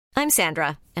I'm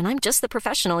Sandra, and I'm just the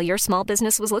professional your small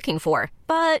business was looking for.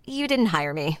 But you didn't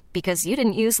hire me because you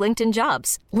didn't use LinkedIn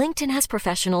Jobs. LinkedIn has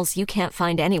professionals you can't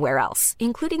find anywhere else,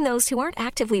 including those who aren't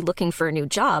actively looking for a new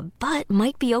job, but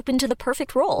might be open to the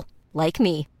perfect role, like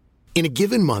me. In a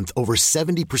given month, over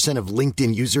 70% of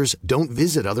LinkedIn users don't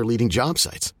visit other leading job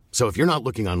sites. So if you're not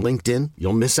looking on LinkedIn,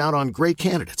 you'll miss out on great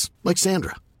candidates like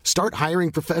Sandra. Start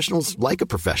hiring professionals like a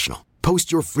professional.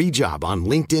 Post your free job on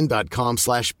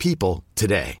linkedin.com/people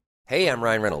today. Hey, I'm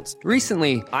Ryan Reynolds.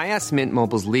 Recently, I asked Mint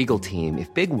Mobile's legal team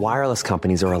if big wireless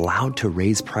companies are allowed to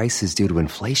raise prices due to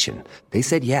inflation. They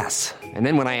said yes. And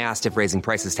then when I asked if raising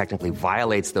prices technically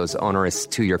violates those onerous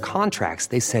two-year contracts,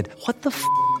 they said, "What the f***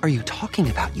 are you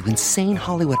talking about, you insane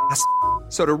Hollywood ass?"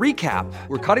 So to recap,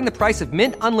 we're cutting the price of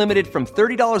Mint Unlimited from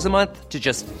 $30 a month to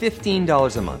just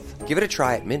 $15 a month. Give it a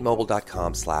try at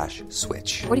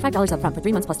mintmobile.com/switch. $45 up front for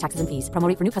 3 months plus taxes and fees. Promo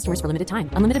rate for new customers for limited time.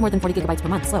 Unlimited more than 40 gigabytes per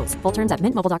month. Slows full terms at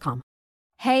mintmobile.com.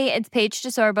 Hey, it's Paige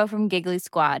DeSorbo from Giggly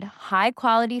Squad. High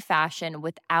quality fashion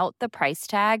without the price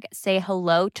tag. Say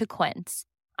hello to Quince.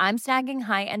 I'm snagging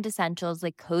high-end essentials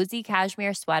like cozy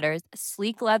cashmere sweaters,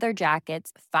 sleek leather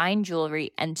jackets, fine jewelry,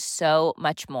 and so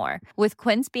much more. With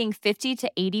Quince being 50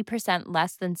 to 80%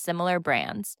 less than similar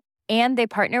brands. And they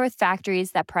partner with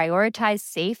factories that prioritize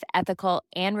safe, ethical,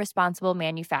 and responsible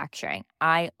manufacturing.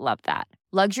 I love that.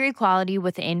 Luxury quality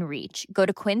within reach. Go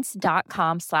to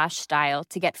quince.com/style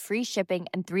to get free shipping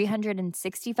and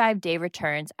 365-day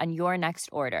returns on your next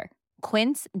order.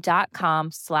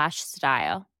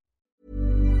 Quince.com/style.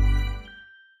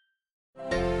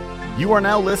 You are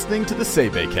now listening to the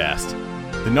SeiBeiCast,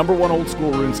 the number one old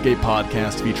school RuneScape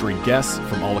podcast featuring guests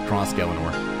from all across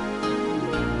Galanor.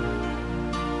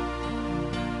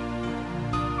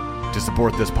 To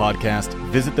support this podcast,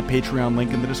 visit the Patreon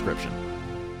link in the description.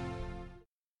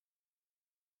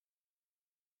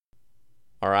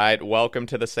 All right, welcome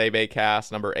to the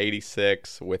SeiBeiCast number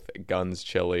 86 with Guns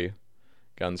Chili.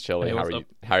 Guns Chili, Hey,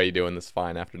 how are you doing this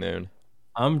fine afternoon?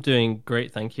 I'm doing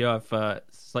great, thank you.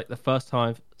 It's like the first time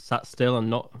I've sat still and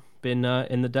not been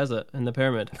in the desert in the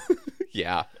pyramid.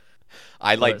 Yeah,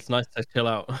 It's nice to chill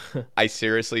out. I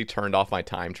seriously turned off my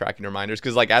time tracking reminders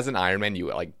because, like, as an Ironman, you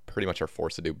like pretty much are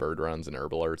forced to do bird runs and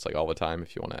herb alerts like all the time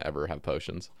if you want to ever have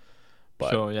potions.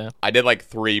 But Sure, yeah. I did like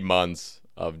 3 months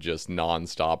of just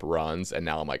nonstop runs, and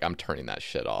now I'm turning that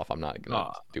shit off. I'm not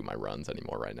gonna do my runs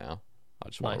anymore right now. I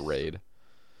just want to raid.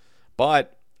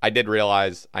 But I did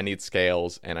realize I need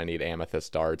scales and I need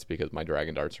amethyst darts because my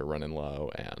dragon darts are running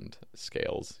low, and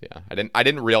scales. Yeah, I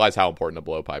didn't realize how important a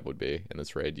blowpipe would be in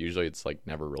this raid. Usually it's like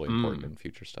never really important in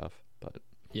future stuff, but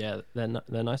Yeah, they're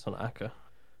nice on Akka.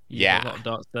 Yeah, a lot of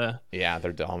darts there. Yeah,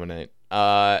 they're dominant.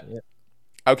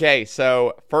 Okay,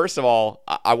 so first of all,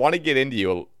 I want to get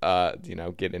into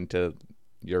get into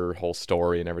your whole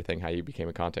story and everything, how you became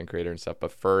a content creator and stuff.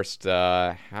 But first,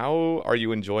 how are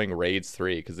you enjoying Raids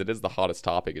 3? Because it is the hottest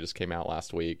topic. It just came out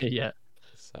last week. Yeah.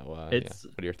 So, what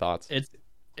are your thoughts?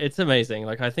 It's amazing.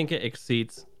 Like, I think it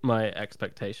exceeds my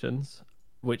expectations,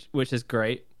 which is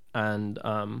great. And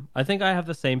I think I have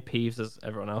the same peeves as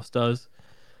everyone else does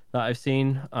that I've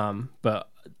seen.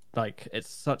 But like, it's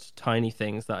such tiny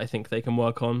things that I think they can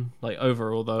work on. Like,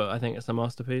 overall, though, I think it's a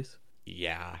masterpiece.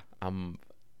 Yeah.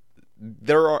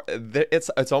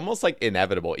 It's almost like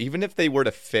inevitable. Even if they were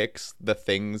to fix the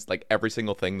things, like every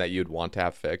single thing that you'd want to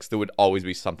have fixed, there would always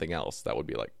be something else that would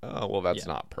be like, oh, well, that's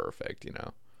not perfect, you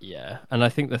know? Yeah, and I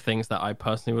think the things that I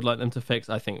personally would like them to fix,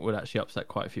 I think would actually upset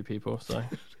quite a few people. So,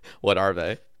 what are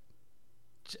they?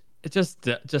 Just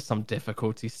some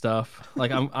difficulty stuff.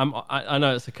 Like I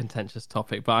know it's a contentious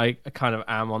topic, but I kind of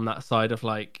am on that side of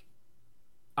like,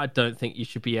 I don't think you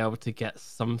should be able to get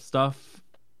some stuff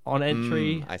on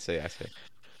entry. I see.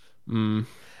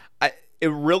 It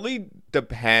really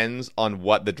depends on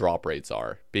what the drop rates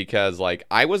are, because like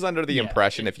I was under the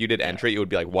impression if you did entry, it would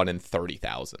be like 1 in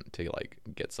 30,000 to like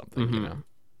get something, you know,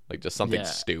 like just something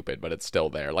stupid, but it's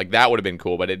still there. Like that would have been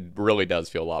cool, but it really does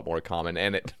feel a lot more common.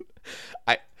 And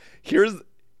here's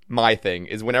my thing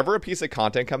is whenever a piece of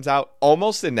content comes out,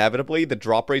 almost inevitably the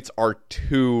drop rates are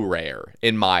too rare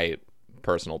in my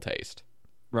personal taste.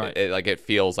 Right. It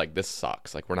feels like this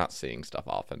sucks. Like we're not seeing stuff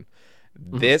often.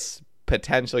 This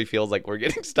potentially feels like we're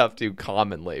getting stuff too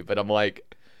commonly, but I'm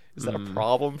like, is that a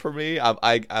problem for me?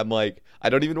 I'm like, I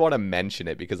don't even want to mention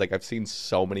it because like I've seen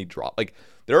so many drop. Like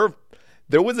there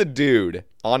was a dude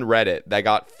on Reddit that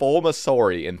got full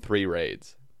Masori in 3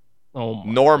 raids. Oh,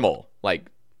 normal,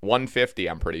 like 150.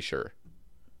 I'm pretty sure.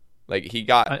 Like he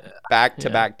got back to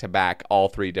back all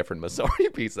 3 different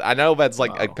Masori pieces. I know that's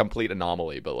like a complete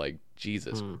anomaly, but like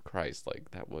Jesus Christ, like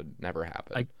that would never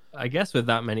happen. I guess with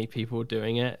that many people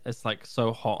doing it, it's like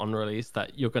so hot on release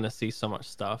that you're going to see so much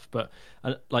stuff. But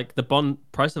like the bond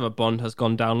price of a bond has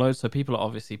gone down low, so people are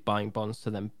obviously buying bonds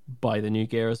to then buy the new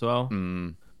gear as well.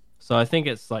 So I think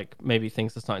it's like maybe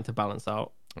things are starting to balance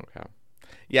out. Okay.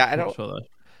 Yeah, I I'm don't. not sure though.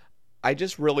 I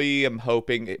just really am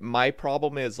hoping. My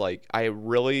problem is like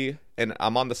and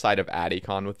I'm on the side of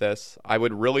Adicon with this. I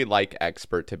would really like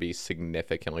expert to be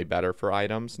significantly better for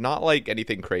items, not like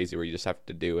anything crazy where you just have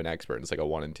to do an expert and it's like a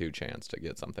 1 in 2 chance to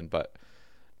get something. But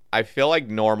I feel like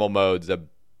normal mode's a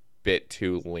bit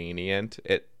too lenient.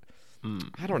 I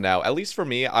don't know. At least for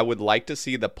me, I would like to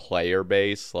see the player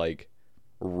base like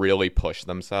really push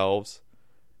themselves.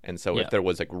 And so if there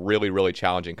was like really, really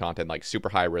challenging content, like super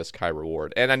high risk, high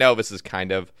reward. And I know this is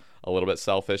kind of a little bit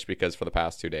selfish because for the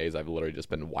past 2 days, I've literally just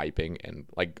been wiping and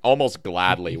like almost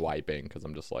gladly wiping because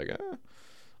I'm just like,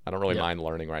 I don't really mind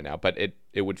learning right now. But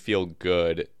it would feel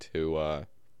good to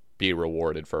be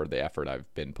rewarded for the effort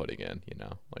I've been putting in, you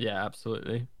know? Like, yeah,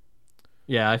 absolutely.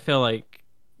 Yeah, I feel like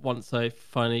once I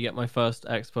finally get my first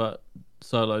expert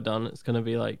solo done, it's going to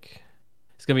be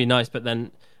nice. But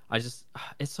then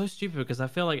it's so stupid because I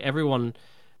feel like every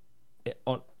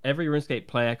RuneScape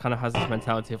player kind of has this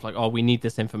mentality of like, oh, we need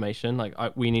this information. Like,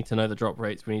 we need to know the drop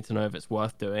rates. We need to know if it's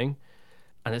worth doing.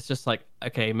 And it's just like,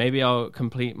 okay, maybe I'll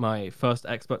complete my first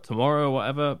expert tomorrow or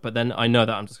whatever. But then I know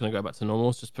that I'm just going to go back to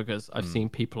normals just because I've seen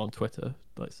people on Twitter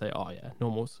like say, oh yeah,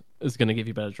 normals is going to give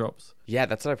you better drops. Yeah,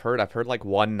 that's what I've heard. I've heard like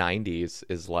 190s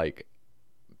is like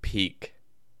peak.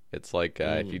 It's like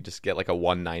if you just get like a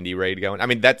 190 raid going. I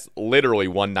mean, that's literally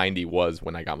 190 was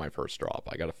when I got my first drop.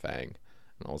 I got a Fang.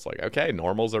 And I was like, okay,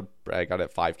 normals are... I got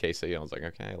it 5kc. I was like,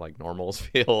 okay, like normals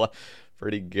feel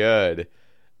pretty good.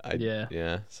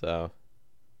 Yeah, so...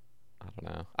 I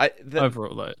don't know.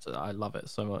 Overall, though, I love it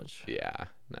so much. Yeah,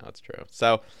 no, it's true.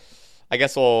 So, I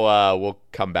guess we'll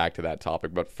come back to that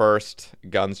topic. But first,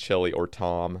 Guns, Chili, or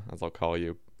Tom, as I'll call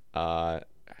you.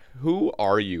 Who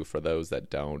are you for those that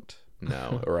don't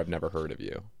know or have never heard of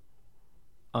you?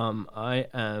 I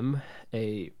am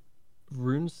a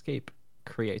RuneScape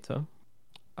creator.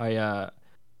 I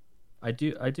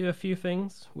do a few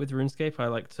things with RuneScape. I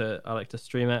like to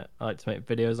stream it. I like to make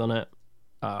videos on it.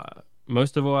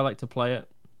 Most of all, I like to play it.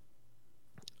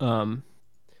 And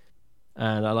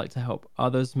I like to help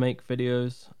others make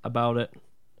videos about it.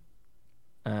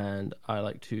 And I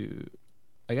like to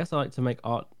make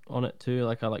art on it too.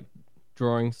 Like I like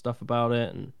drawing stuff about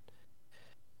it and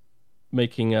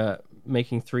making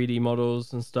 3D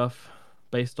models and stuff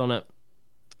based on it.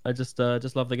 I just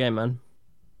love the game, man.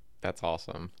 That's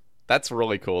awesome. That's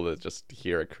really cool to just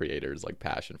hear a creator's like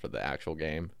passion for the actual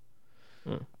game.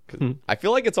 I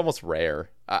feel like it's almost rare.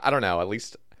 I don't know. At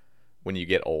least when you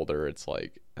get older, it's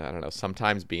like, I don't know.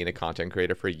 Sometimes being a content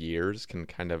creator for years can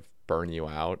kind of burn you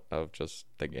out of just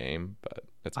the game. But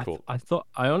it's cool.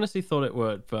 I honestly thought it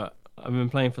would, but I've been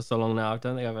playing for so long now. I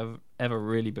don't think I've ever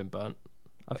really been burnt.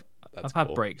 I've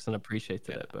had breaks and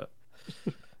appreciated it, but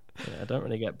I don't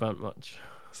really get burnt much.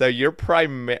 So you're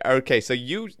so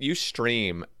you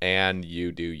stream and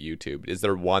you do YouTube. Is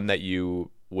there one that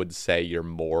you would say you're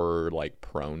more like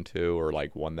prone to, or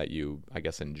like one that you, I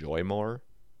guess, enjoy more?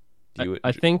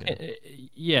 I think,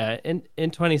 in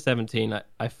 2017,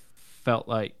 I felt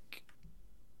like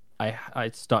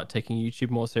I'd start taking YouTube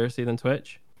more seriously than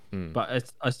Twitch.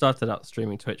 But I started out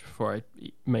streaming Twitch before I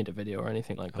made a video or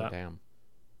anything like that.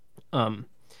 Damn.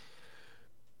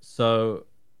 So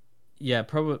yeah,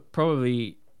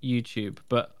 probably YouTube,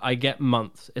 but I get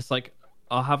months. It's like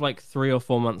I'll have like 3 or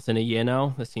 4 months in a year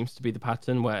now. There seems to be the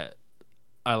pattern where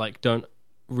I like don't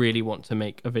really want to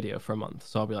make a video for a month.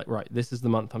 So I'll be like, right, this is the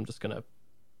month I'm just gonna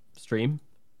stream.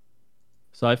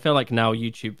 So I feel like now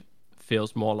YouTube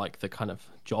feels more like the kind of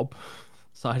job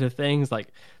side of things. Like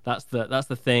that's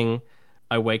the thing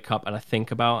I wake up and I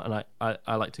think about, and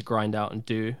I like to grind out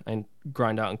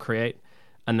and create.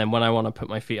 And then when I want to put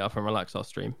my feet up and relax, I'll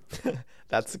stream.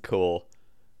 That's cool.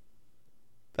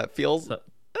 That feels...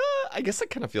 I guess it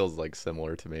kind of feels like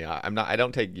similar to me. I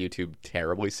don't take YouTube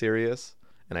terribly serious,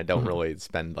 and I don't really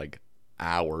spend like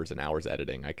hours and hours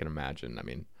editing. I can imagine. I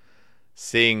mean,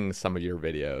 seeing some of your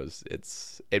videos,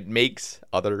 it makes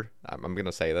other... I'm going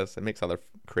to say this. It makes other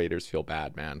creators feel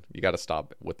bad, man. You got to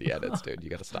stop with the edits, dude. You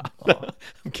got to stop.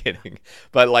 I'm kidding.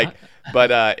 But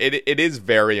it is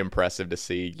very impressive to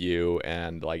see you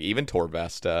and like even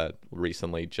Torvesta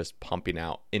recently just pumping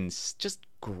out in just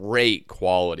great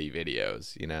quality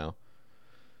videos, you know?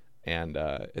 And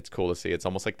it's cool to see. It's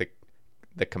almost like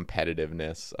the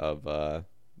competitiveness of, I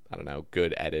don't know,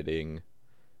 good editing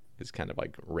is kind of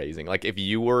like raising. Like if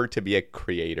you were to be a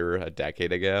creator a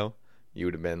decade ago, you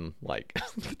would have been like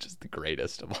just the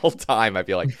greatest of all time, I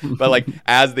feel like. But like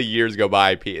as the years go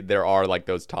by, there are like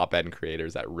those top end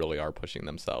creators that really are pushing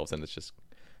themselves, and it's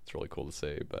really cool to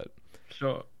see. But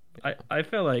sure, I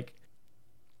feel like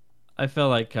I feel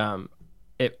like with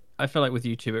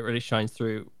YouTube it really shines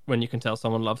through when you can tell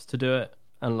someone loves to do it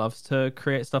and loves to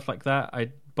create stuff like that.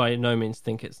 I by no means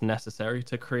think it's necessary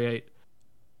to create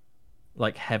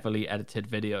like heavily edited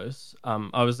videos.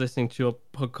 I was listening to your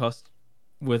podcast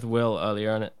with Will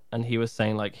earlier, and he was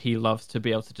saying like he loves to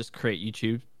be able to just create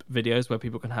YouTube videos where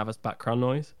people can have as background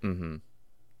noise. Mm-hmm.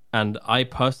 And I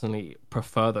personally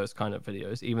prefer those kind of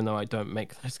videos, even though I don't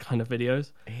make those kind of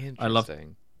videos.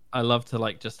 Interesting. I love to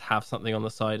like just have something on the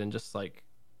side and just like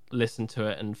listen to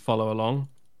it and follow along.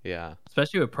 Yeah.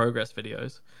 Especially with progress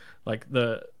videos. Like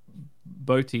the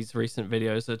Boti's recent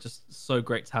videos are just so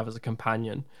great to have as a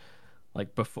companion.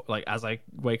 Like before, like as I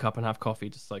wake up and have coffee,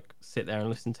 just like sit there and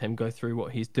listen to him go through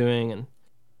what he's doing, and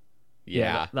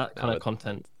that kind of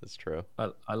content. That's true.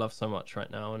 I love so much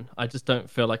right now, and I just don't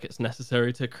feel like it's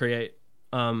necessary to create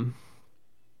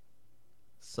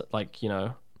like, you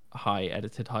know, high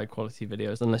edited, high quality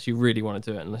videos unless you really want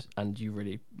to do it and you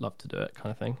really love to do it, kind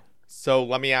of thing. So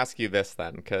let me ask you this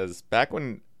then, because back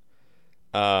when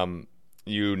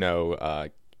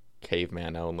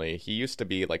Caveman Only, he used to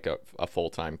be like a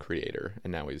full-time creator,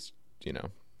 and now he's, you know,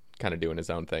 kind of doing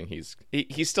his own thing.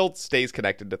 He still stays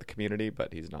connected to the community,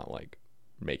 but he's not like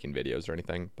making videos or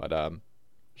anything. But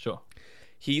sure,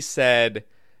 he said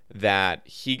that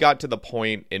he got to the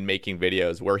point in making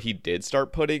videos where he did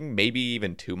start putting maybe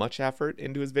even too much effort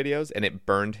into his videos, and it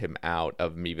burned him out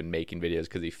of even making videos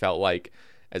because he felt like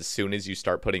as soon as you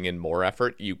start putting in more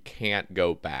effort, you can't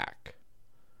go back.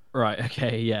 Right.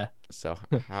 Okay. Yeah. So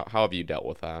how have you dealt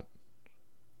with that?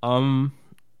 The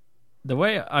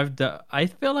way I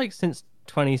feel like since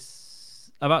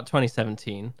about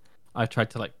 2017, I've tried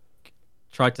to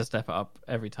step it up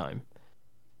every time.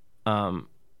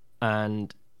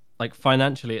 And like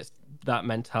financially, that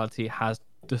mentality has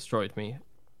destroyed me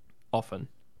often.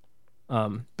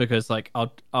 Because like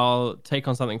I'll take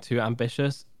on something too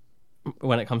ambitious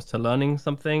when it comes to learning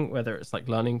something, whether it's like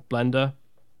learning Blender.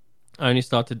 I only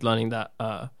started learning that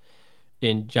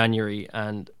in January,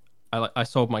 and I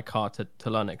sold my car to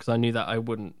learn it because I knew that I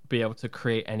wouldn't be able to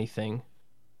create anything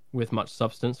with much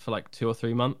substance for like 2 or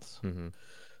 3 months. Mm-hmm.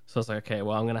 So I was like, okay,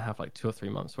 well, I'm gonna have like 2 or 3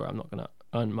 months where I'm not gonna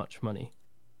earn much money,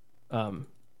 and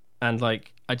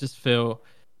like I just feel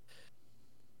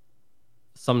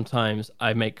sometimes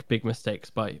I make big mistakes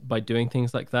by doing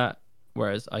things like that,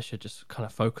 whereas I should just kind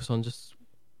of focus on just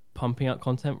pumping out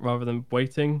content rather than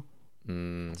waiting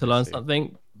to learn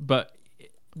something. But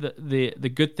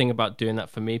the good thing about doing that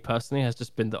for me personally has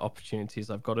just been the opportunities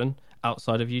I've gotten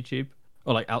outside of YouTube,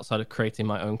 or like outside of creating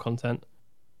my own content.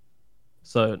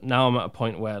 So now I'm at a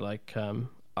point where like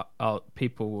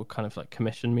people will kind of like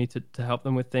commission me to help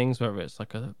them with things, whether it's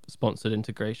like a sponsored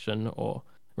integration or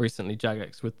recently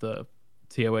Jagex with the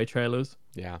TOA trailers.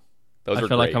 Yeah, those are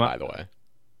great, by the way.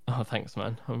 Oh, thanks,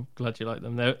 man. I'm glad you like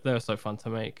them. They're so fun to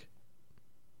make.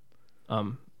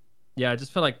 Yeah, I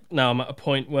just feel like now I'm at a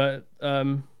point where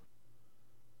I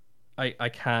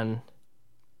can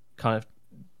kind of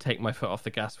take my foot off the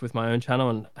gas with my own channel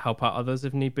and help out others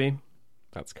if need be.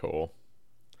 That's cool.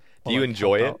 Do you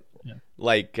enjoy it? Yeah.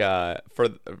 Like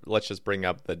let's just bring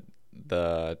up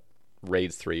the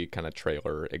Raids 3 kind of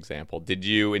trailer example. Did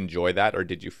you enjoy that, or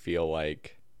did you feel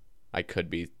like I could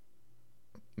be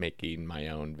making my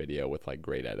own video with like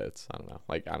great edits? I don't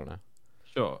know.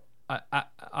 Sure.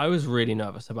 I was really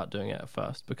nervous about doing it at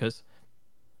first because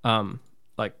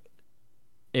like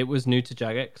it was new to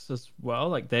Jagex as well.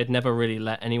 Like they'd never really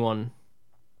let anyone,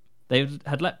 they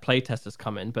had let playtesters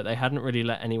come in, but they hadn't really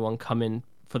let anyone come in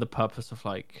for the purpose of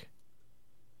like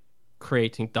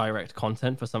creating direct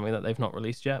content for something that they've not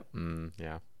released yet.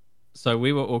 Yeah. So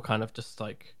we were all kind of just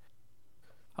like,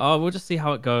 oh, we'll just see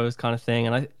how it goes kind of thing.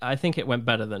 And I think it went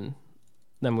better than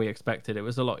we expected. It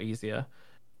was a lot easier.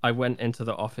 I went into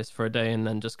the office for a day and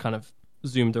then just kind of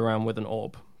zoomed around with an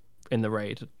orb in the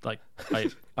raid. Like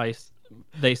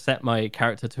they set my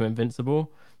character to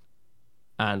invincible,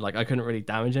 and like I couldn't really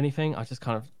damage anything. I just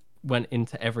kind of went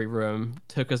into every room,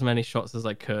 took as many shots as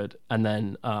I could, and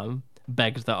then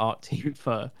begged the art team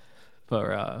for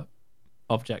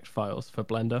object files for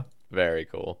Blender. Very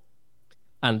cool.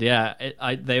 And yeah,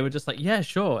 they were just like, yeah,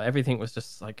 sure. Everything was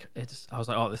just like, I was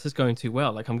like, oh, this is going too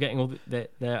well. Like I'm getting they're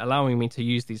allowing me to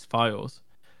use these files.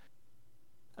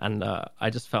 And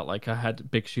I just felt like I had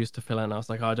big shoes to fill in. I was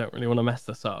like, oh, I don't really want to mess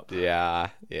this up. Yeah,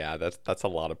 that's a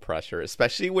lot of pressure,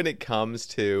 especially when it comes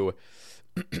to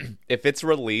if it's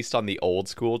released on the old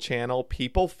school channel.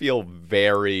 People feel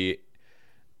very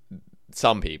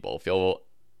some people feel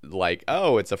like,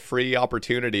 oh, it's a free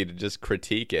opportunity to just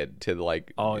critique it to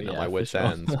like my wits'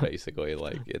 ends, basically.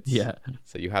 Like it's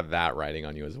so you have that writing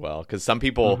on you as well, because some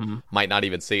people might not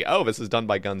even see, oh, this is done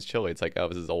by Guns Chili. It's like, oh,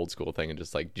 this is old school thing, and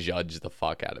just like judge the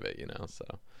fuck out of it, So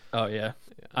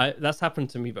that's happened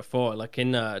to me before, like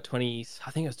in I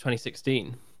think it was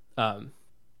 2016,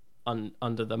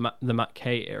 under the Matt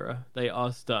K era. They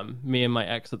asked me and my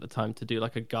ex at the time to do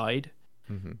like a guide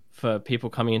for people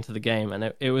coming into the game,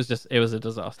 and it was a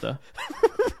disaster.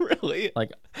 Really?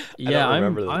 Like, yeah,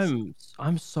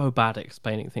 I'm so bad at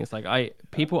explaining things. Like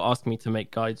people ask me to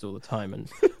make guides all the time, and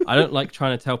I don't like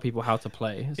trying to tell people how to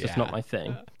play. It's just not my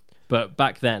thing. But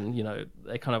back then,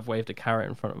 they kind of waved a carrot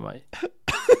in front of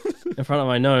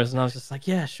my nose, and I was just like,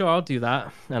 yeah, sure, I'll do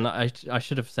that. And I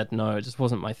should have said no. It just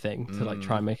wasn't my thing to like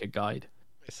try and make a guide.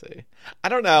 I see. I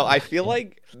don't know. I feel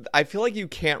like you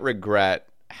can't regret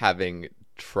having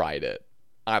tried it.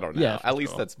 I don't know. At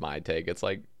least that's my take. It's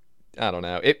like, I don't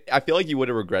know. I feel like you would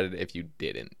have regretted it if you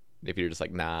didn't. If you're just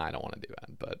like, nah, I don't want to do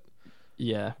that. But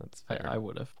yeah, that's fair. I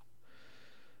would have.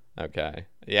 Okay.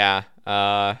 Yeah.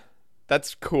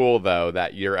 That's cool though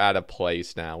that you're at a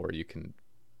place now where you can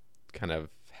kind of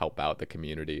help out the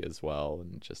community as well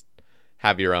and just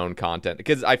have your own content,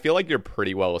 because I feel like you're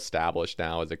pretty well established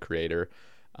now as a creator,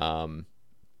 and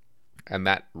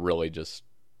that really just,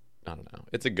 I don't know,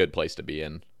 it's a good place to be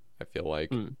in, I feel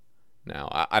like. Now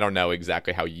I don't know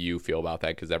exactly how you feel about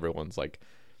that, because everyone's like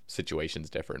situation's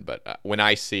different, but when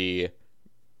I see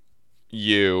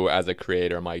you as a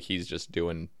creator, I'm like, he's just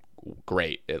doing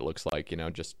great. It looks like,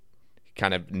 just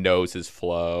kind of knows his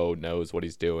flow, knows what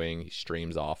he's doing. He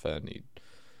streams often. He,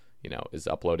 is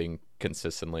uploading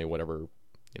consistently, whatever,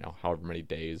 however many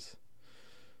days.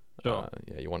 Sure.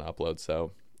 You want to upload.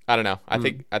 So I don't know. I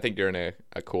think you're in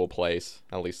a cool place,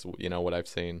 at least, what I've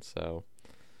seen. So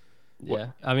yeah,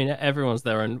 I mean, everyone's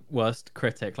their own worst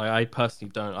critic. Like, I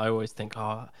personally don't. I always think,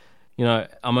 I'm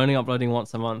only uploading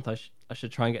once a month. I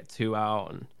should try and get 2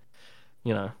 out, and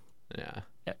yeah,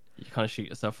 you kind of shoot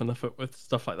yourself in the foot with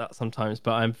stuff like that sometimes.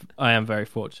 But I am very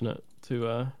fortunate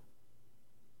to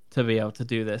be able to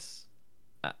do this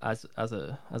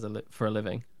for a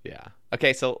living. Yeah.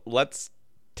 Okay, so let's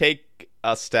take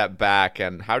a step back,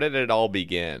 and how did it all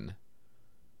begin?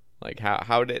 Like,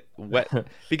 how did what?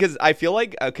 Because I feel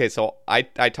like, okay, so I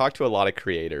talk to a lot of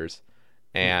creators,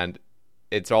 and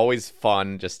it's always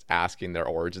fun just asking their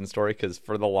origin story, because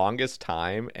for the longest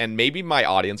time, and maybe my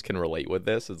audience can relate with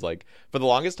this, is like, for the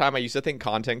longest time I used to think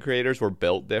content creators were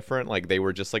built different, like they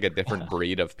were just like a different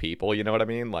breed of people, you know what I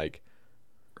mean? Like,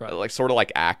 right. Like sort of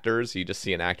like actors. You just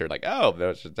see an actor like, oh,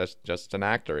 that's just an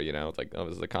actor, It's like, oh,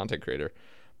 this is a content creator.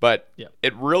 But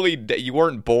it really, you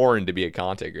weren't born to be a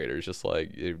content creator. It's just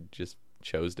like, you just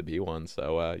chose to be one.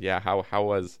 So how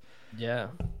was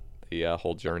the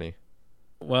whole journey?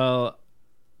 Well,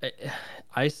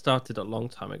 I started a long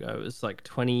time ago. It was like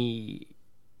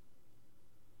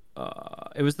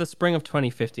it was the spring of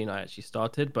 2015 I actually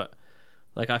started, but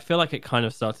like I feel like it kind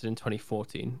of started in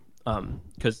 2014,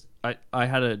 because I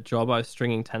had a job. I was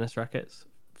stringing tennis rackets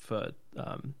for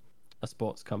a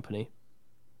sports company,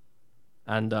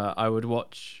 and I would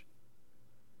watch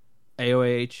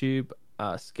AOA Tube,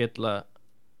 Skidler,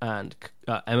 and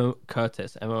Emma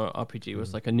Curtis. MMORPG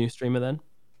was like a new streamer then,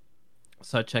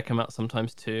 so I'd check him out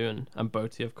sometimes too, and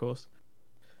Boti, of course.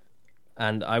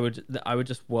 And I would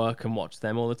just work and watch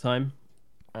them all the time,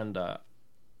 and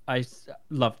I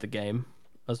loved the game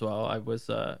as well. I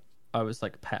was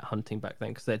like pet hunting back then,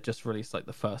 because they'd just released like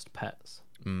the first pets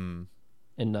in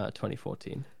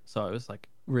 2014. So I was like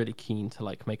really keen to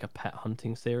like make a pet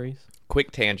hunting series.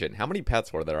 Quick tangent: how many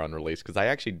pets were there on release? Because I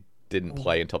actually didn't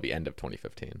play until the end of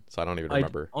 2015, so I don't even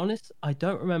remember. I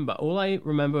don't remember. All I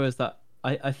remember is that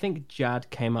I think Jad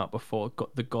came out before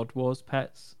the God Wars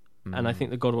pets, and I think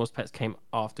the God Wars pets came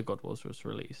after God Wars was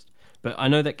released. But I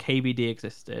know that KBD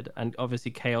existed, and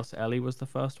obviously Chaos Ellie was the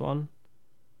first one.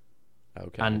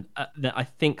 Okay. And I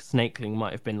think Snakeling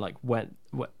might have been like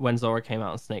when Zora came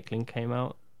out and Snakeling came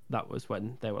out. That was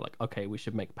when they were like, okay, we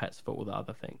should make pets for all the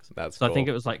other things. That's so cool. I think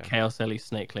it was like Chaos Ellie,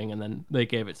 Snakeling, and then they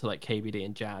gave it to like KBD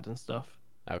and Jad and stuff.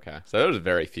 Okay, so there was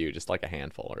very few, just like a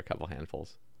handful or a couple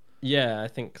handfuls. Yeah, I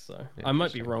think so. Yeah, I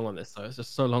might be wrong on this though. It's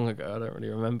just so long ago, I don't really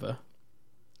remember.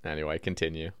 Anyway,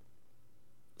 continue.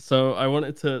 So I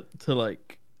wanted to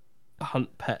like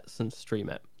hunt pets and stream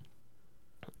it,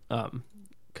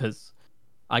 because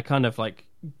I kind of like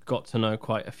got to know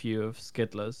quite a few of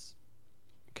Skidler's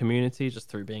community just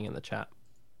through being in the chat.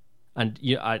 And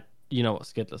you know what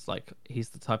Skidler's like. He's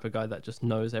the type of guy that just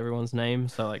knows everyone's name.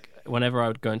 So like whenever I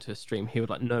would go into a stream, he would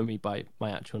like know me by my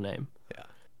actual name. Yeah.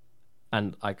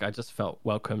 and like I just felt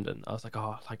welcomed, and I was like,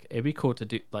 oh, like it'd be cool to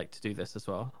do this as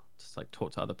well, just like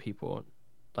talk to other people,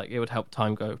 like it would help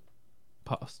time go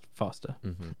faster.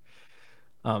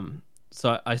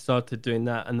 So I started doing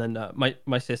that, and then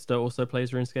my sister also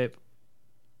plays RuneScape,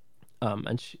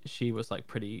 and she was like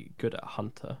pretty good at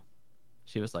Hunter.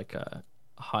 She was like a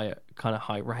high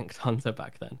ranked Hunter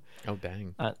back then. Oh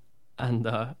dang!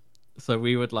 And so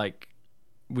we would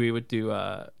do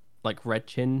like red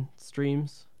chin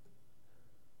streams.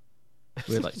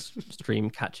 We would like stream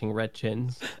catching red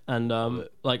chins, and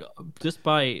like just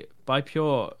by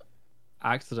pure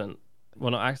accident,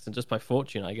 well not accident, just by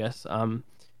fortune, I guess.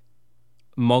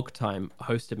 Mog Time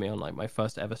hosted me on like my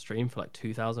first ever stream for like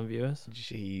 2,000 viewers.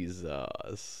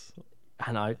 Jesus.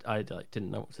 And I like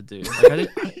didn't know what to do. Like,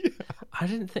 I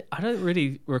don't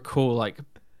really recall like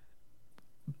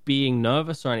being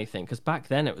nervous or anything, because back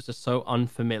then it was just so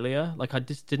unfamiliar. Like I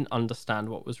just didn't understand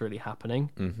what was really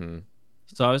happening.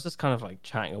 So I was just kind of like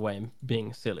chatting away and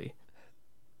being silly.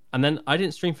 And then I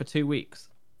didn't stream for 2 weeks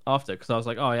after, because I was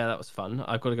like, oh yeah, that was fun.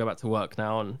 I've got to go back to work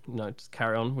now and just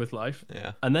carry on with life.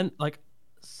 Yeah. And then like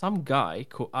some guy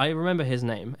called, I remember his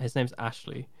name. His name's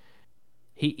Ashley.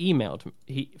 He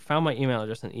found my email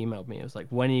address and emailed me. It was like,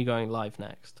 when are you going live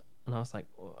next? And I was like,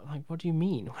 what do you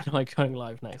mean? When am I going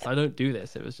live next? I don't do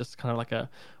this. It was just kind of like a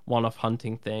one-off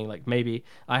hunting thing. Like maybe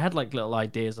I had like little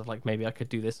ideas of like maybe I could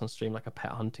do this on stream, like a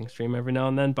pet hunting stream every now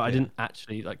and then, but I didn't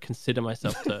actually like consider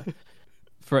myself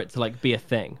for it to like be a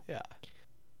thing. Yeah.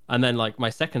 And then like my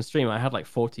second stream, I had like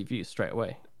 40 views straight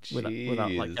away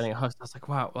without like getting a host. I was like,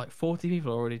 wow, like 40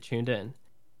 people already tuned in.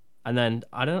 And then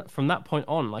from that point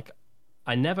on, like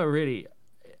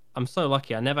I'm so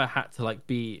lucky. I never had to like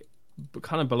be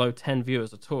kind of below 10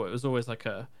 viewers at all. It was always like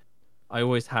I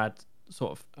always had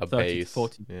sort of a 30 base. to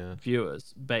 40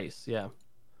 viewers base. Yeah.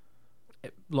 A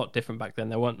lot different back then.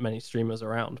 There weren't many streamers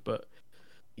around, but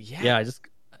yeah, I just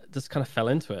kind of fell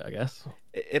into it, I guess.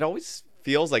 It always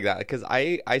feels like that, because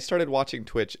I started watching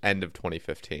Twitch end of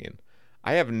 2015.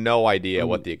 I have no idea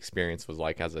what the experience was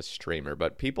like as a streamer,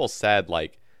 but people said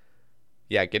like,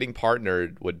 yeah, getting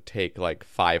partnered would take like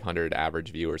 500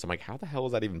 average viewers. I'm like, how the hell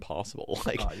is that even possible?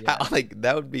 Like, like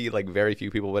that would be like very few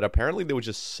people. But apparently there was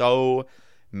just so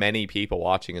many people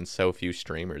watching and so few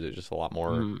streamers. It's just a lot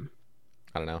more,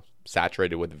 I don't know,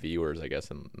 saturated with viewers, I guess,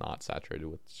 and not saturated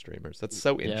with streamers. That's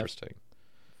so interesting.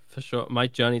 For sure. My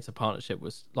journey to partnership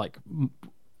was like,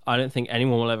 I don't think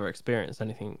anyone will ever experience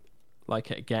anything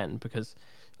like it again, because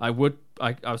I was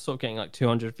sort of getting like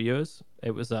 200 viewers.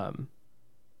 It was,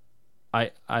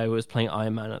 I was playing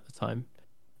Iron Man at the time,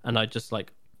 and I just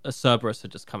like a Cerberus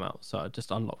had just come out, so I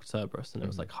just unlocked Cerberus, and it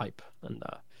was like hype, and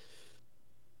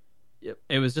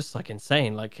it was just like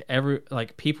insane. Like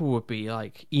people would be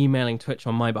like emailing Twitch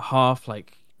on my behalf,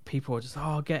 like people were just,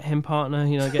 oh, get him partner,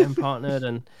 get him partnered,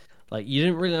 and like you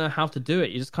didn't really know how to do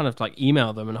it. You just kind of like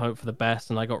email them and hope for the best,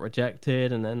 and I got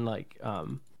rejected, and then like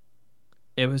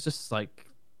it was just like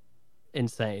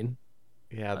insane.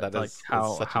 Yeah, that like is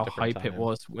how hype time. it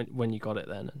was when you got it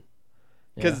then.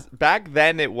 Because back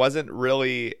then it wasn't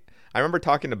really. I remember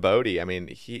talking to Bodhi. I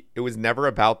mean, it was never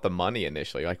about the money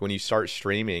initially. Like when you start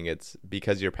streaming, it's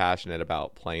because you're passionate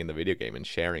about playing the video game and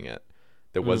sharing it.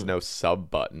 There was no sub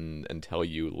button until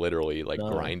you literally like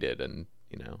grinded, and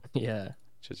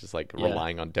just like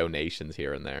relying on donations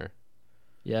here and there.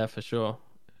 Yeah, for sure.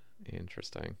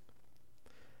 Interesting.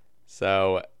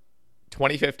 So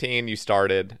 2015 you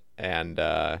started, and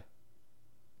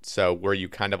so were you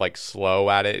kind of like slow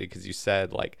at it? Because you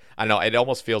said like, I don't know, it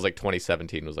almost feels like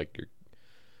 2017 was like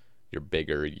your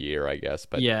bigger year, I guess.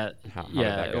 But yeah, how did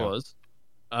that go? It was.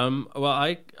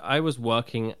 Well, I was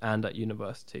working and at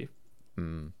university,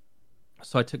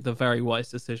 so I took the very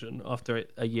wise decision after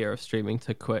a year of streaming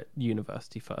to quit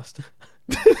university first.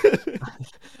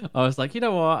 I was like, you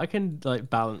know what, I can like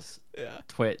balance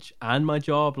Twitch and my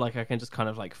job. Like I can just kind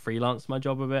of like freelance my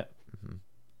job a bit.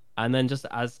 And then just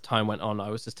as time went on,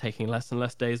 I was just taking less and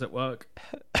less days at work.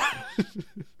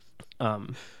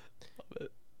 Love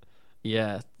it.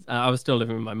 Yeah, I was still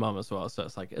living with my mum as well, so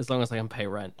it's like as long as I can pay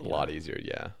rent, a lot easier.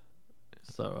 Yeah.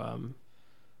 So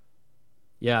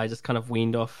yeah, I just kind of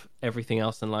weaned off everything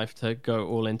else in life to go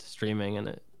all into streaming, and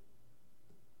it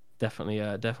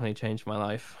definitely changed my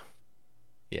life.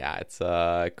 Yeah, it's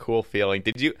a cool feeling.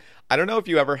 I don't know if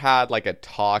you ever had like a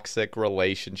toxic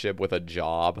relationship with a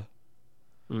job.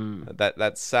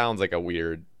 That sounds like a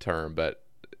weird term, but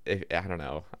I don't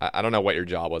know. I don't know what your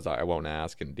job was. I won't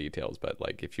ask in details, but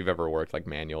like if you've ever worked like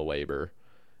manual labor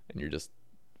and you're just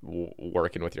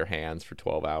working with your hands for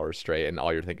 12 hours straight and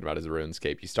all you're thinking about is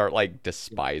RuneScape, you start like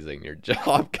despising your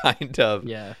job kind of.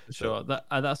 Yeah, for sure.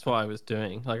 That's what I was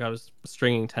doing. Like I was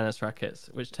stringing tennis rackets,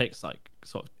 which takes like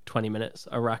sort of 20 minutes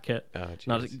a racket. Oh,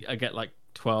 and I get like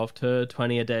 12 to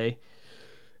 20 a day.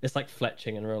 It's like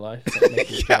fletching in real life.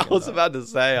 Like yeah, I was about to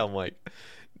say, I'm like,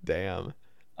 damn.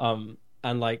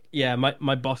 And like, yeah,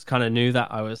 my boss kind of knew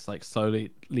that I was like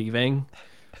slowly leaving,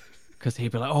 because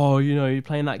he'd be like, oh, you're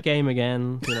playing that game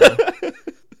again,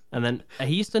 And then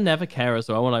he used to never care as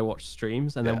well when I watched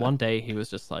streams. And then one day he was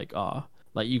just like,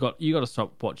 like you got to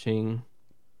stop watching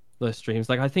those streams.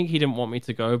 Like I think he didn't want me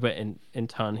to go, but in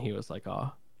turn he was like,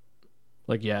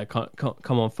 like, yeah,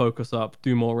 come on, focus up,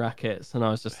 do more rackets. And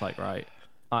I was just like, right,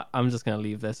 I'm just gonna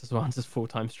leave this as well and just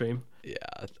full-time stream. Yeah,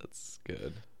 that's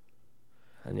good.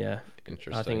 And yeah,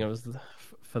 interesting. I think it was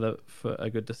for a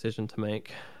good decision to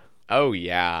make. Oh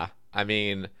yeah, I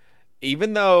mean,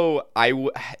 even though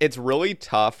it's really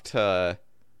tough to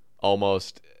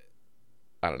almost,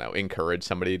 I don't know, encourage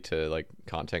somebody to like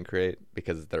content create,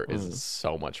 because there is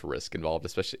so much risk involved,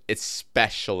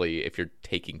 especially if you're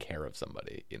taking care of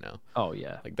somebody, Oh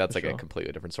yeah, like that's like a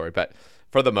completely different story. But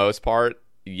for the most part,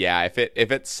 yeah, if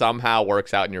it somehow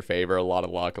works out in your favor, a lot of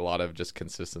luck, a lot of just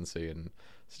consistency and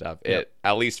stuff. Yep.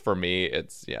 At least for me,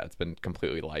 it's been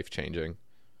completely life-changing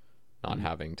not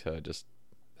having to just,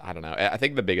 I don't know, I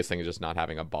think the biggest thing is just not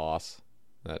having a boss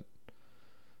that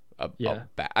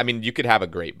I mean, you could have a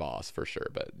great boss for sure,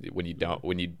 but when you don't,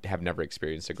 when you have never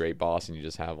experienced a great boss and you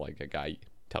just have like a guy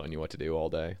telling you what to do all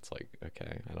day, it's like,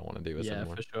 okay, I don't want to do this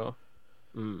anymore. Yeah, for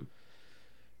sure.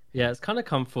 Yeah, it's kind of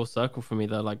come full circle for me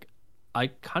though. Like I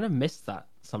kind of miss that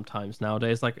sometimes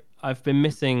nowadays. Like I've been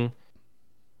missing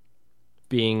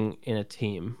being in a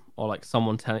team, or like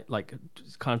someone like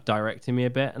just kind of directing me a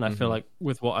bit. And I feel like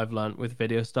with what I've learned with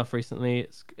video stuff recently,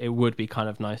 it would be kind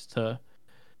of nice to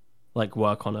like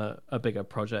work on a bigger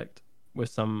project with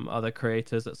some other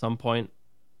creators at some point,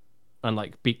 and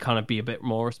like be a bit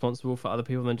more responsible for other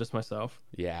people than just myself.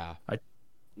 Yeah.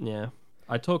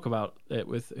 I talk about it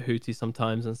with Hootie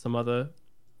sometimes and some other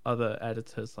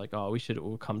editors, like, we should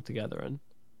all come together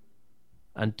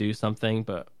and do something,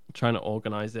 but trying to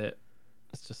organize it,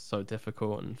 it's just so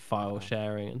difficult, and file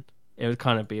sharing, and it would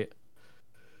kind of be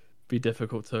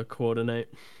difficult to coordinate.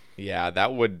 Yeah,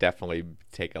 that would definitely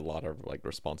take a lot of like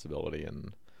responsibility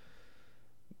and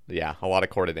a lot of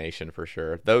coordination for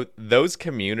sure. Those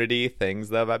community things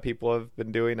though that people have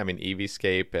been doing, I mean,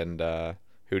 Eevescape and Hootie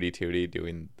Tootie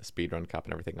doing the Speedrun Cup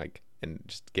and everything, like, and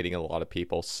just getting a lot of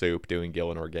people, Soup doing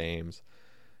Gielinor Games.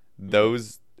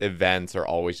 Those events are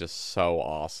always just so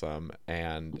awesome,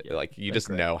 and like you just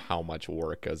know how much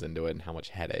work goes into it and how much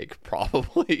headache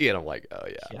probably. And I'm like, oh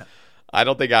yeah. I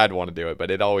don't think I'd want to do it,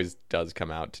 but it always does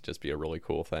come out to just be a really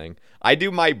cool thing. I do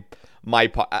my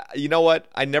you know what?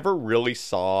 I never really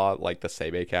saw like the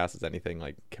SeiBeCast as anything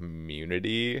like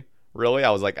community. Really,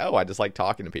 I was like, I just like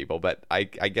talking to people. But I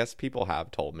guess people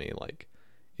have told me like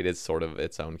it is sort of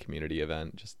its own community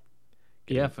event. Just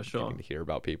for sure. Getting to hear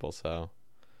about people. So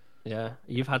yeah,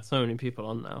 you've had so many people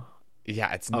on now.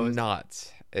 Yeah, it's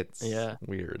nuts. It's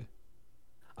weird.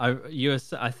 I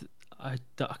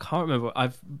can't remember.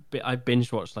 I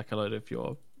binge watched like a load of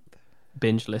your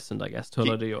binge listened, I guess, to a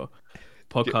load of your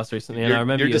podcasts recently, and I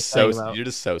remember you're just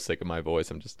so sick of my voice.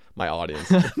 I'm just my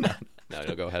audience.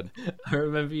 No, go ahead. I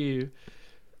remember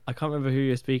I can't remember who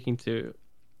you're speaking to.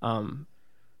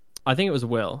 I think it was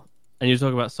Will, and you were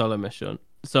talking about Solo Mission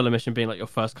being like your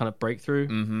first kind of breakthrough.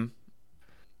 Mm-hmm.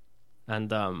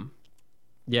 And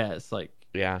it's like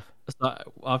So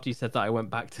after you said that, I went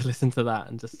back to listen to that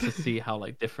and just to see how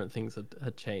like different things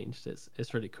had changed.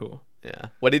 It's really cool. Yeah.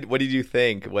 What did you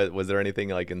think? Was there anything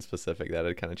like in specific that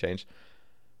had kind of changed,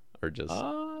 or just?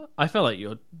 I feel like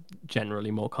you're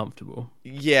generally more comfortable.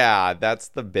 Yeah, that's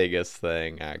the biggest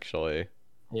thing, actually.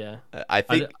 Yeah. I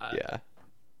think.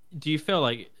 Do you feel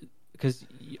like? Because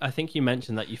I think you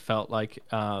mentioned that you felt like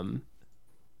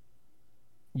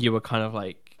you were kind of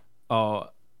like, I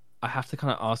have to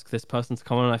kind of ask this person to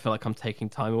come on, and I feel like I'm taking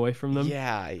time away from them.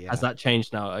 Yeah. Has that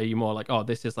changed now? Are you more like,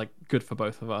 this is like good for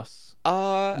both of us?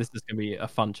 This is gonna be a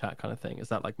fun chat kind of thing. Is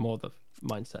that like more the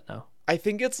mindset now? I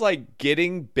think it's like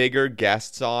getting bigger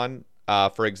guests on.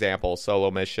 For example,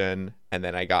 Solo Mission, and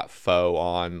then I got Foe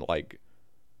on like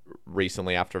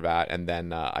recently after that, and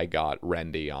then I got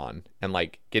Rendy on, and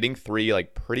like getting 3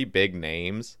 like pretty big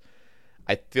names.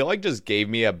 I feel like just gave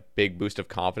me a big boost of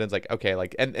confidence. Like, okay,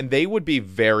 like, and they would be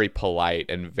very polite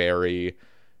and very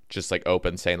just like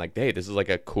open, saying like, hey, this is like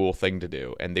a cool thing to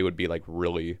do. And they would be like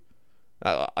really,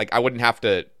 like I wouldn't have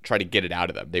to try to get it out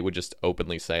of them. They would just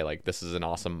openly say like, this is an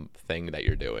awesome thing that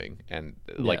you're doing. And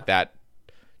like that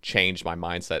changed my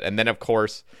mindset. And then of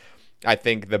course, I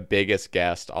think the biggest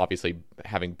guest, obviously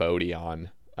having Bodhi on,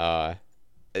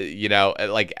 you know,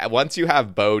 like once you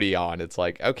have Bodhi on, it's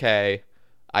like, okay,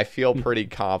 I feel pretty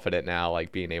confident now,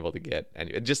 like being able to get,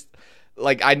 and just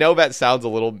like, I know that sounds a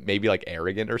little maybe like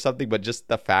arrogant or something, but just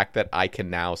the fact that I can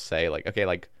now say like, okay,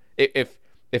 like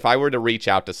if I were to reach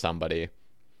out to somebody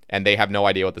and they have no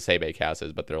idea what the SeiBeiCast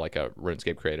is, but they're like a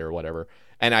RuneScape creator or whatever,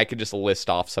 and I could just list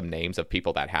off some names of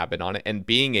people that have been on it, and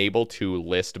being able to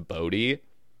list Bodhi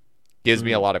gives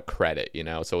me a lot of credit, you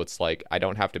know? So it's like, I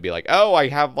don't have to be like, oh,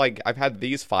 I've had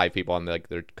these 5 people on, like,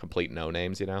 they're complete no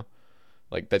names, you know?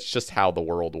 Like, that's just how the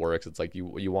world works. It's like,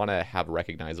 you want to have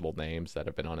recognizable names that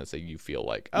have been on it, so you feel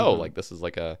like, oh, like, this is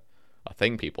like a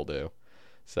thing people do.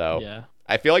 So yeah.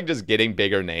 I feel like just getting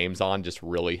bigger names on just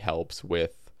really helps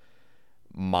with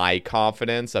my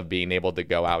confidence of being able to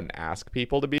go out and ask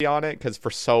people to be on it. Because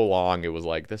for so long, it was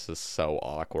like, this is so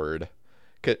awkward.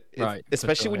 Right,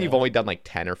 especially when you've only done like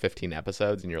 10 or 15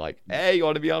 episodes and you're like, hey, you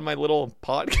want to be on my little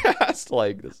podcast?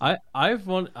 Like this. I've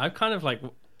kind of like,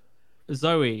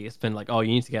 Zoe has been like, oh,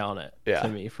 you need to get on it to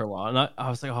me for a while, and I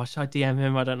was like, oh, should I DM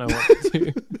him? I don't know what to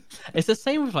do. It's the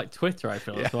same with like Twitter, I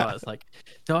feel as well. It's like,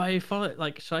 do I follow,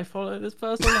 like, should I follow this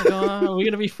person? Like, oh, are we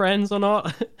gonna be friends or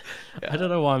not? I don't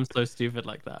know why I'm so stupid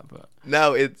like that, but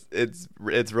no, it's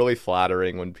really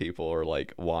flattering when people are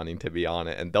like wanting to be on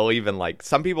it, and they'll even like,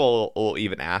 some people will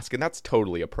even ask, and that's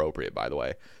totally appropriate, by the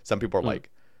way. Some people are like,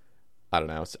 I don't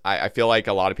know. I feel like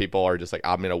a lot of people are just like,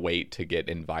 I'm gonna wait to get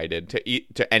invited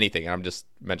to anything. And I'm just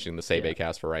mentioning the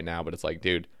SeiBeiCast for right now, but it's like,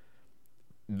 dude,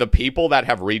 the people that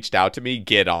have reached out to me,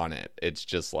 get on it. It's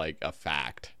just like a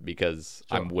fact, because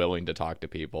I'm willing to talk to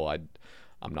people.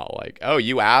 I'm not like, oh,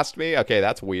 you asked me? Okay,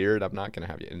 that's weird. I'm not gonna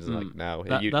have you. It's like, no.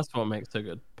 That's what makes a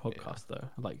good podcast, though.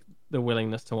 Like, the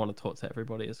willingness to want to talk to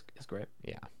everybody is great.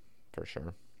 Yeah, for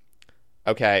sure.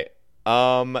 Okay,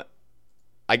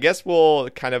 I guess we'll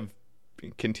kind of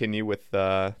continue with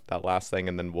that last thing,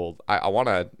 and then I want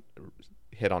to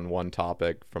hit on one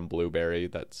topic from Blueberry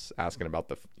that's asking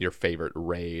about your favorite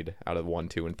raid out of 1,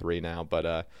 2, and 3 now, but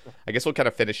I guess we'll kind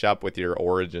of finish up with your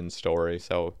origin story.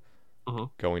 So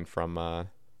going from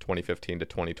 2015 to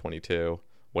 2022,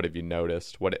 what have you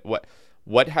noticed?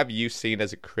 What have you seen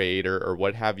as a creator, or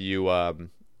what have you I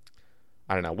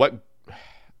don't know,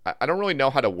 I don't really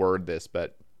know how to word this,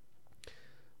 but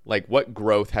like, what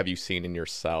growth have you seen in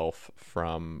yourself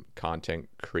from content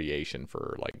creation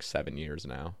for like 7 years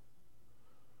now?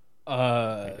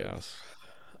 I guess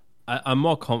I'm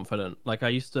more confident. Like,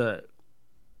 I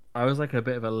was like a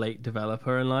bit of a late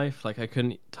developer in life. Like, I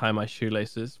couldn't tie my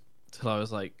shoelaces till I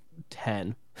was like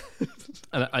 10,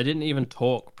 and I didn't even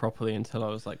talk properly until I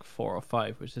was like 4 or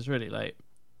 5, which is really late.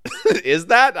 Is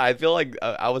that? I feel like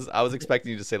I was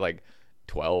expecting you to say like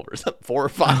 12 or something. 4 or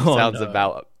 5 sounds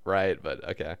about right, but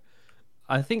okay.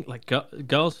 I think like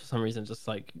girls for some reason just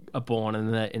like are born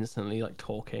and they're instantly like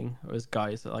talking, whereas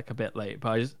guys are like a bit late.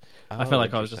 But I felt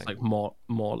like I was just like more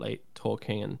late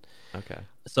talking, and okay.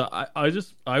 So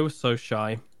I was so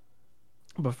shy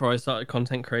before I started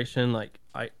content creation. Like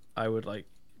I would like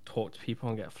talk to people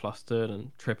and get flustered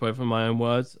and trip over my own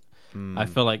words. I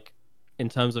feel like in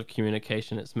terms of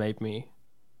communication, it's made me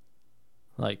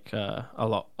like a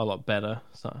lot better.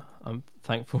 So I'm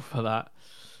thankful for that.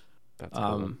 That's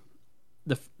cool.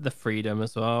 The freedom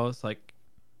as well. It's like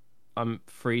I'm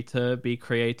free to be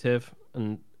creative,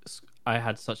 and I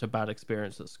had such a bad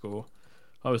experience at school.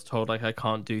 I was told like I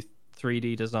can't do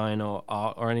 3D design or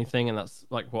art or anything, and that's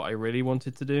like what I really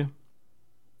wanted to do.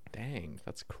 Dang,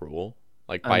 that's cruel.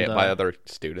 Like by other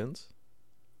students?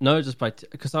 No, just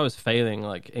because I was failing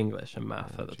like English and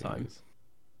math at the time.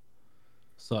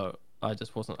 So I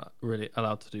just wasn't really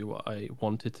allowed to do what I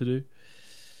wanted to do.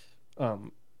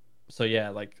 So yeah,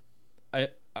 like I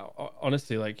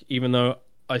honestly, like, even though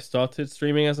I started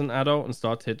streaming as an adult and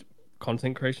started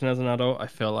content creation as an adult, I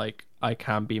feel like I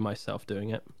can be myself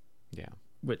doing it. Yeah,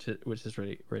 which is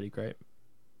really, really great.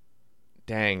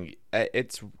 Dang,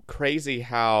 it's crazy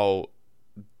how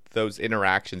those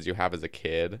interactions you have as a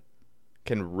kid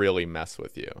can really mess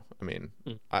with you. I mean,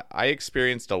 I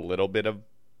experienced a little bit of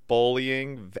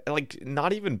bullying, like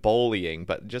not even bullying,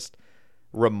 but just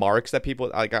remarks that people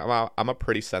like. I'm a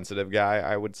pretty sensitive guy,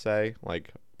 I would say,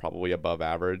 like probably above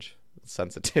average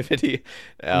sensitivity,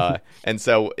 and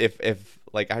so if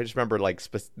like, I just remember like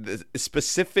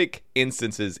specific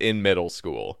instances in middle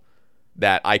school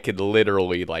that I could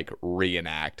literally like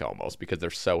reenact almost, because they're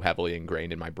so heavily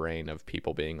ingrained in my brain, of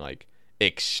people being like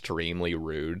extremely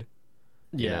rude,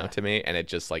 you know, to me, and it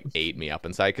just like ate me up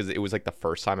inside, because it was like the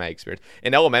first time I experienced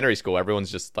in elementary school.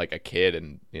 Everyone's just like a kid,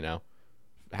 and you know,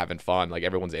 having fun, like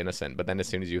everyone's innocent. But then as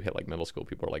soon as you hit like middle school,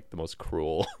 people are like the most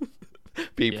cruel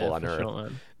people on earth. Sure,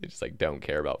 they just like don't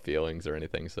care about feelings or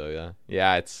anything. So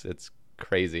yeah, it's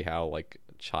crazy how like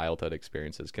childhood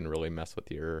experiences can really mess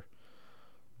with your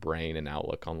brain and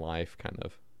outlook on life, kind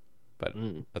of. But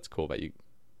that's cool that you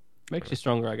makes you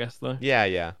stronger, I guess, though.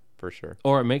 Yeah, for sure.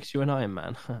 Or it makes you an Iron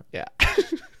Man. Yeah.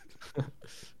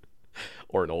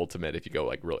 Or an ultimate if you go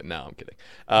like really. No, I'm kidding.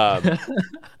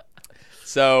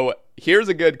 So here's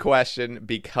a good question,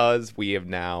 because we have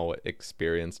now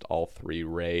experienced all 3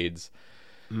 raids.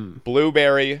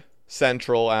 Blueberry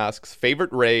Central asks,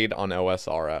 favorite raid on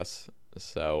OSRS.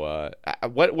 So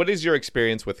what is your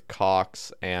experience with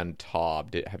Cox and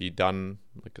Tob? Have you done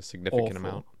like a significant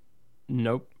amount?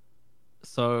 Nope.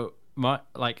 So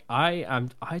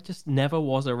I just never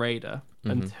was a raider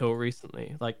until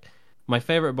recently. Like, my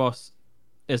favorite boss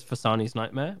is Fasani's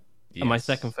Nightmare, and my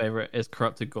second favorite is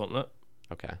Corrupted Gauntlet.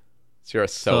 Okay, so you're a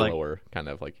soloer, kind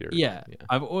of like you're. Yeah,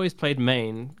 I've always played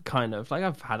main, kind of like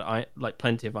I've had like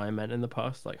plenty of Iron Men in the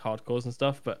past, like hardcores and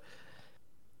stuff. But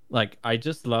like, I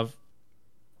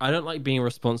don't like being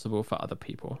responsible for other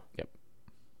people. Yep.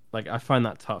 Like, I find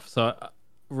that tough. So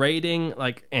raiding,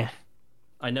 like,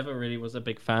 I never really was a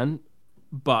big fan.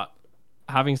 But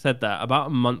having said that, about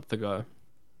a month ago,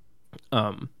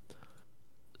 some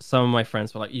of my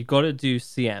friends were like, you got to do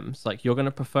CMs. Like, you're going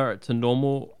to prefer it to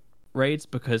normal raids,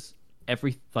 because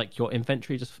your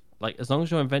inventory just, like, as long as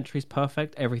your inventory is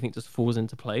perfect, everything just falls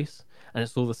into place, and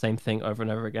it's all the same thing over and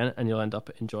over again, and you'll end up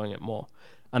enjoying it more.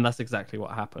 And that's exactly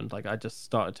what happened. Like, I just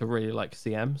started to really like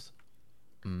CMs.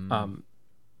 And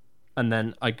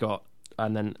then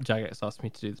Jagex asked me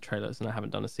to do the trailers, and I haven't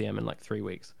done a CM in like 3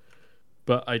 weeks.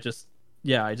 But I just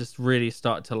really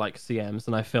started to like CMs,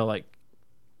 and I feel like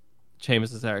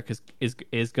Chambers of Xeric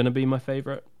is going to be my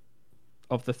favorite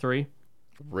of the 3.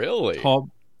 Really? Tob,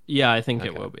 yeah, I think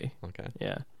it will be. Okay.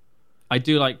 Yeah. I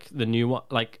do like the new one.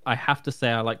 Like, I have to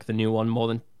say I like the new one more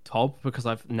than Tob, because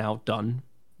I've now done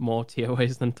more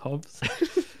TOAs than Tobs.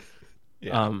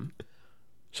 Yeah.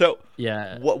 So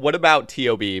yeah. What about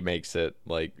TOB makes it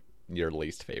like your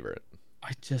least favorite?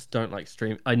 I just don't like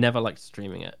stream. I never liked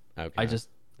streaming it. Okay. I just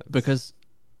because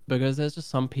there's just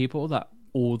some people that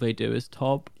all they do is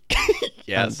Tob.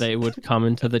 Yes. And they would come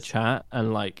into the chat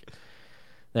and like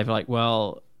they'd be like,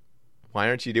 well, why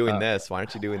aren't you doing this? Why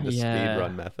aren't you doing the speed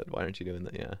run method? Why aren't you doing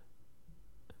that? Yeah.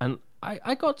 And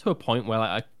I got to a point where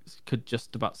like, I could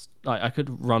just about like I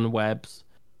could run webs,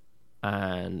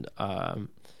 and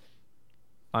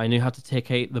I knew how to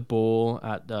take 8 the ball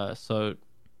at so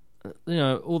you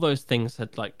know, all those things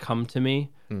had like come to me,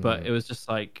 but it was just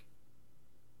like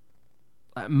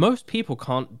most people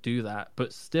can't do that,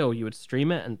 but still you would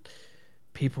stream it and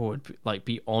people would like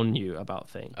be on you about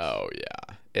things. Oh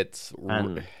yeah,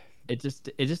 I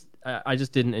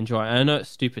just didn't enjoy it. I know it's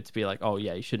stupid to be like, oh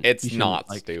yeah, you shouldn't. It's not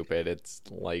like, stupid. It's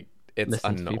like it's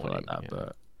annoying. To people like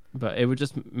that, but it would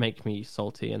just make me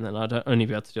salty, and then I'd only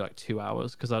be able to do like 2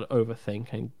 hours because I'd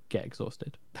overthink and get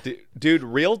exhausted. Dude,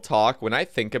 real talk. When I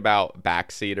think about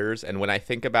backseaters and when I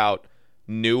think about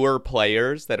newer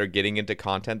players that are getting into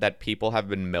content that people have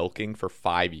been milking for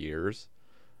 5 years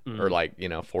or like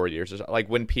 4 years or so, like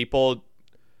when people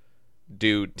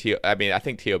do I mean, I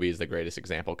think TOB is the greatest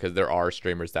example because there are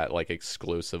streamers that like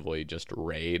exclusively just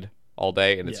raid all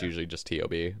day, and it's usually just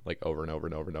TOB like over and over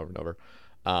and over and over and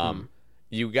over.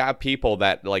 You got people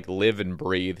that like live and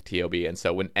breathe TOB, and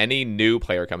so when any new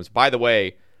player comes, by the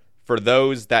way, for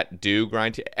those that do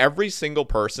grind, every single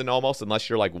person almost, unless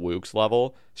you're like Wook's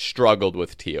level, struggled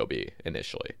with TOB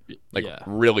initially. Like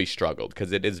really struggled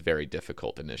because it is very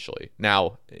difficult initially.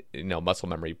 Now, muscle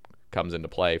memory comes into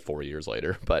play 4 years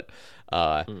later, but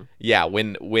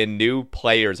when new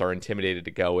players are intimidated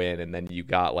to go in, and then you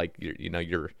got like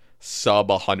you're sub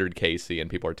 100 KC and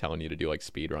people are telling you to do like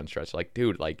speed run stretch, like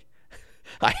dude, like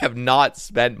I have not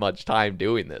spent much time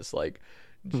doing this. Like,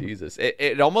 Jesus.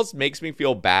 It almost makes me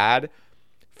feel bad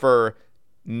for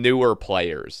newer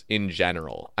players in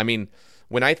general. I mean,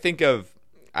 when I think of...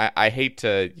 I hate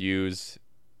to use...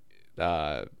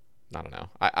 I don't know.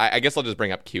 I guess I'll just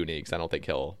bring up Q-Neeks. I don't think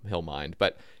he'll mind.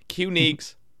 But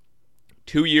Q-Neeks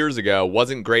 2 years ago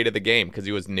wasn't great at the game because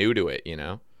he was new to it,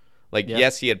 Like,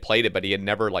 yes, he had played it, but he had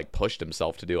never, like, pushed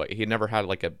himself to do it. He never had,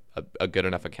 like, a good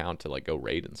enough account to, like, go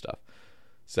raid and stuff.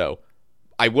 So,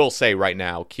 I will say right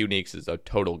now, Q-Neeks is a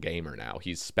total gamer now.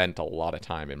 He's spent a lot of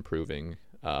time improving.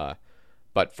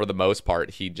 But for the most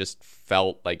part, he just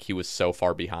felt like he was so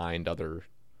far behind other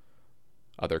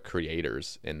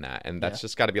creators in that. And that's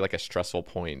just got to be, like, a stressful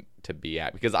point to be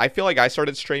at. Because I feel like I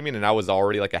started streaming and I was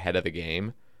already, like, ahead of the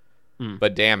game.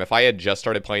 But damn, if I had just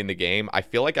started playing the game, I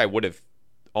feel like I would have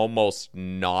almost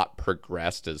not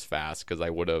progressed as fast because I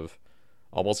would have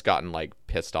almost gotten like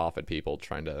pissed off at people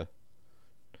trying to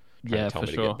tell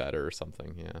me to get better or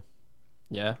something.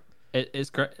 Yeah. It's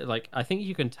great. Like, I think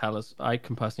you can tell, I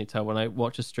can personally tell when I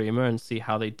watch a streamer and see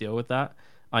how they deal with that.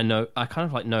 I kind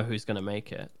of like know who's going to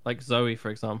make it. Like Zoe, for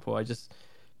example,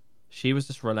 she was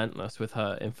just relentless with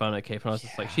her Inferno cape, and I was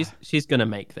just like, she's going to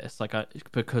make this, like,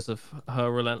 because of her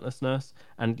relentlessness.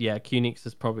 And yeah, Qnix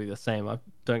is probably the same. I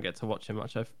don't get to watch him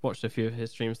much. i've watched a few of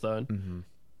his streams though, and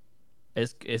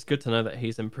it's good to know that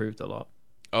he's improved a lot.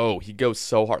 Oh, he goes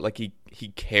so hard. Like, he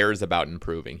cares about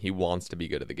improving. He wants to be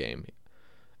good at the game.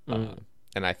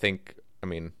 And I think,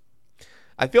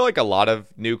 I feel like a lot of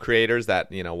new creators that,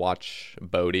 watch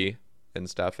Bodhi and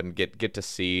stuff and get to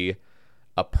see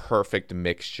a perfect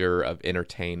mixture of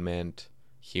entertainment,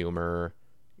 humor,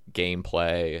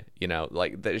 gameplay,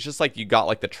 like, it's just like you got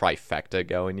like the trifecta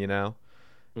going,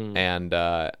 and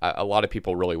a lot of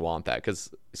people really want that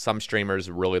because some streamers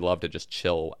really love to just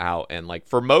chill out. And like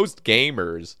for most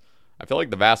gamers, I feel like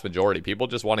the vast majority, people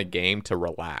just want a game to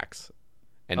relax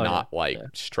and not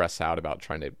stress out about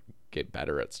trying to get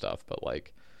better at stuff. But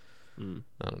like, I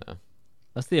don't know.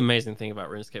 That's the amazing thing about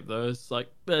RuneScape, though. Is like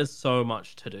there's so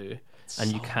much to do,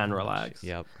 and you can relax.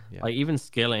 Yep. Like even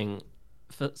skilling.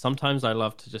 Sometimes I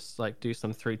love to just like do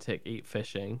some 3-tick eat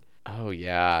fishing. Oh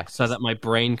yeah. So that my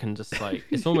brain can just like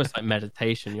it's almost like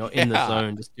meditation. You're in the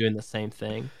zone, just doing the same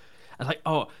thing. And like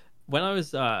when I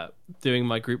was doing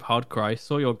my group hardcore, I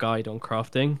saw your guide on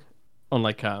crafting, on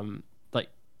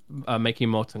making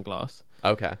molten glass.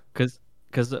 Okay. Because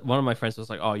one of my friends was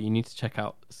like, "Oh, you need to check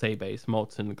out Saebae's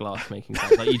molten glass making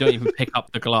guide. Like, you don't even pick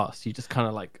up the glass; you just kind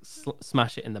of like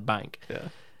smash it in the bank." Yeah.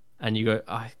 And you go,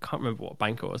 I can't remember what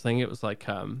bank it was. I think it was like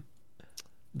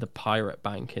the pirate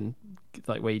bank in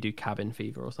like where you do cabin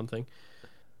fever or something.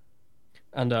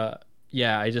 And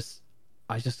I just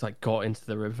like got into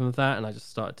the rhythm of that, and I just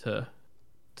started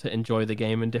to enjoy the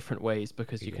game in different ways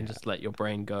because you can just let your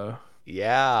brain go.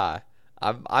 Yeah.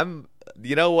 I'm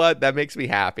you know what? That makes me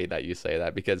happy that you say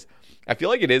that because I feel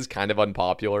like it is kind of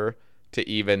unpopular to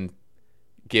even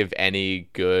give any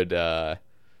good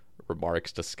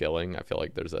remarks to skilling. I feel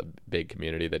like there's a big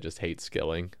community that just hates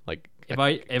skilling. Like if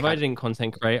I didn't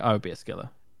content create, I would be a skiller.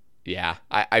 Yeah,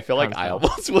 I feel like I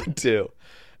almost would too.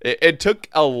 It took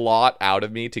a lot out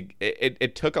of me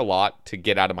it took a lot to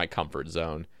get out of my comfort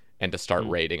zone and to start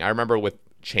raiding. I remember with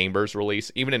Chambers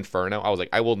release, even Inferno, I was like,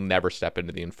 I will never step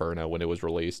into the Inferno when it was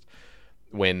released.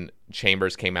 When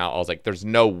Chambers came out, I was like, there's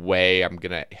no way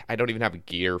I don't even have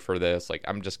gear for this. Like,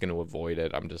 I'm just gonna avoid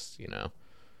it. I'm just,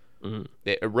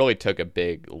 it really took a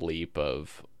big leap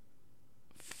of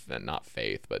not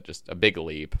faith, but just a big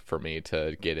leap for me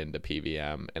to get into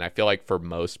PVM. And I feel like for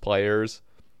most players,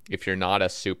 if you're not a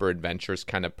super adventurous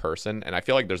kind of person, and I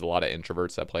feel like there's a lot of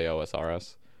introverts that play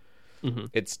OSRS,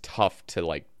 it's tough to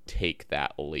like take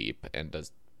that leap and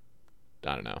just,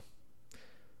 I don't know,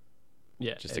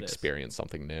 just experience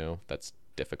something new. That's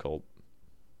difficult.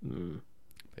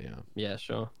 But yeah,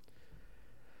 sure.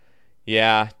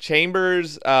 Yeah,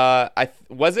 Chambers.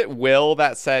 Was it Will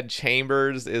that said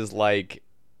Chambers is like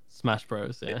Smash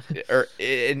Bros? Yeah.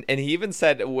 And he even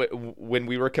said when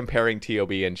we were comparing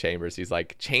TOB and Chambers, he's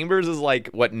like, Chambers is like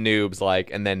what noobs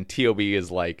like, and then TOB is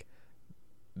like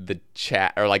the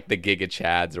chat or like the Giga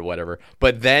Chads or whatever.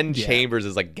 But then Chambers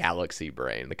is like Galaxy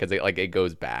Brain because it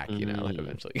goes back, like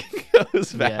eventually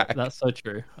goes back. Yeah, that's so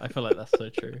true. I feel like that's so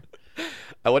true.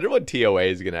 I wonder what TOA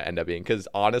is gonna end up being because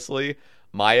honestly,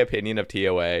 my opinion of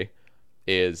TOA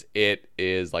is it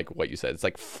is like what you said. It's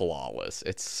like flawless.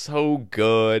 It's so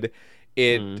good.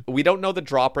 We don't know the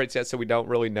drop rates yet, so we don't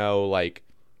really know like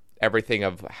everything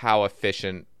of how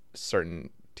efficient certain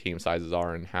team sizes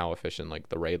are and how efficient like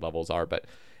the raid levels are. But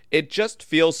it just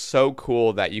feels so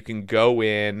cool that you can go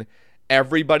in,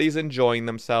 everybody's enjoying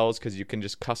themselves because you can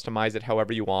just customize it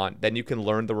however you want. Then you can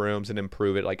learn the rooms and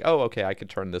improve it. Like, oh, okay, I could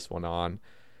turn this one on.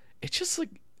 It's just like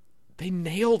they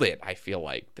nailed it. I feel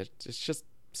like it's just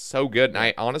so good. And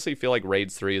I honestly feel like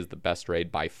Raids 3 is the best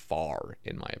raid by far,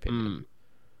 in my opinion.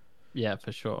 Yeah,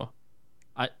 for sure.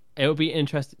 It would be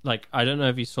interesting. Like, I don't know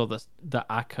if you saw the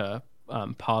Akka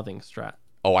pathing strat.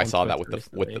 Oh, I saw that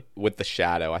with the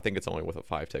shadow. I think it's only with a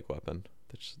 5-tick weapon.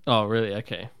 Oh, really?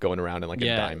 Okay. Going around in like a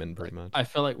diamond, pretty much. I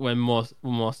feel like when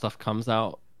more stuff comes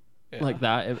out like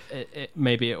that, it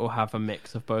maybe it will have a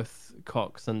mix of both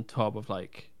Cox and Tob of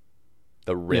like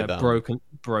the rhythm,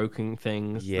 broken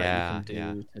things that you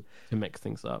can do to mix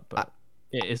things up. But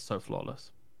it is so flawless.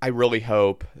 I really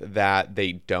hope that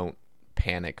they don't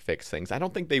panic fix things. I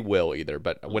don't think they will either.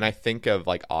 But when I think of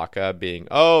like Akka being,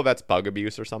 oh, that's bug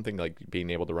abuse or something, like being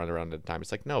able to run around at a time,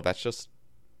 it's like, no, that's just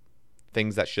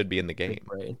things that should be in the game.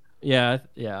 Yeah,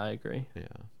 I agree. Yeah.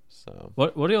 So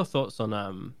what are your thoughts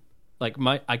on like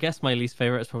I guess my least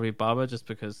favorite is probably Baba, just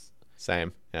because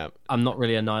same. Yeah. I'm not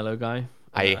really a Nilo guy.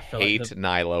 I hate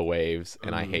Nilo waves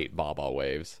and I hate Baba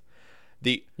waves.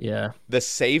 The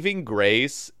saving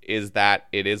grace is that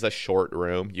it is a short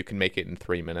room. You can make it in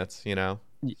 3 minutes, you know?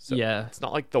 So yeah. It's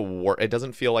not like it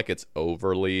doesn't feel like it's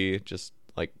overly just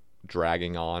like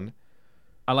dragging on.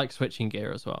 I like switching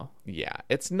gear as well. Yeah,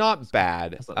 it's not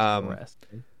bad.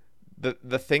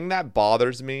 The thing that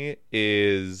bothers me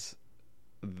is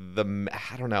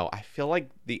I don't know. I feel like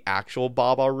the actual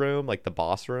Baba room, like the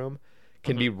boss room,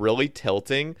 can be really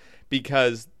tilting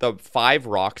because the 5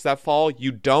 rocks that fall,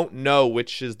 you don't know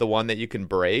which is the one that you can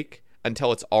break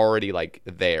until it's already like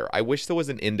there. I wish there was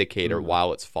an indicator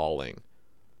while it's falling.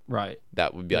 Right.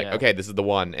 That would be like, okay, this is the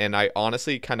one. And I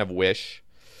honestly kind of wish,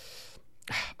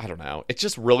 I don't know. It's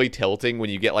just really tilting when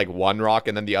you get like one rock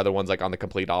and then the other one's like on the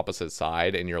complete opposite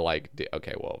side and you're like,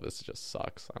 okay, well, this just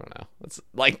sucks. I don't know.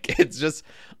 It's just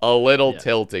a little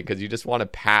tilting because you just want to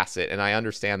pass it. And I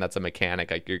understand that's a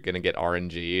mechanic. Like you're going to get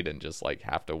RNG'd and just like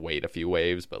have to wait a few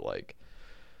waves, but like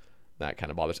that kind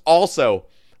of bothers. Also,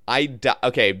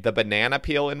 the banana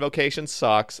peel invocation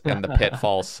sucks and the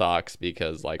pitfall sucks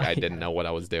because like I didn't know what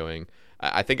I was doing.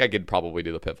 I think I could probably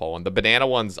do the pitfall one. The banana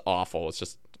one's awful. It's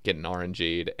just getting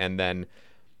RNG'd. And then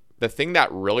the thing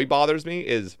that really bothers me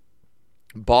is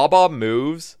Baba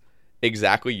moves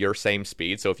exactly your same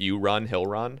speed. So if you run, he'll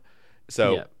run.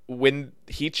 So when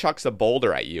he chucks a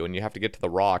boulder at you and you have to get to the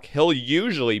rock, he'll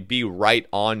usually be right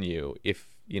on you if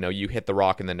you hit the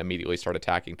rock and then immediately start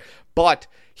attacking. But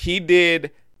he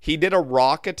did a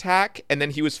rock attack and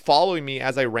then he was following me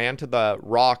as I ran to the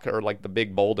rock or like the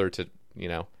big boulder to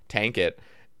tank it,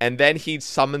 and then he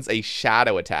summons a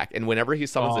shadow attack, and whenever he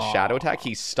summons a shadow attack,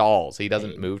 he stalls. He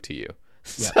doesn't move to you.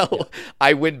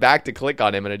 I went back to click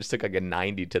on him and I just took like a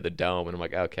 90 to the dome and I'm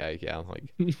like, okay,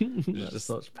 like that's just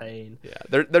such pain.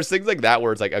 There's things like that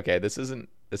where it's like, okay, this isn't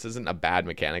a bad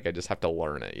mechanic. I just have to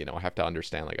learn it. I have to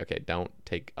understand like, okay, don't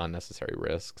take unnecessary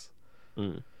risks.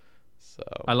 So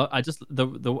I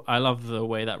love the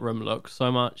way that room looks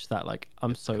so much that like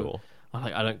I'm so cool.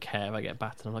 I don't care if I get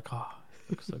battered. I'm like, oh,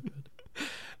 it looks so good.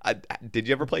 Did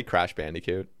you ever play Crash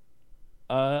Bandicoot?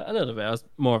 A little bit. I was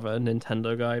more of a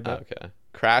Nintendo guy, but okay.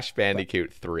 Crash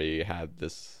Bandicoot 3 had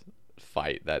this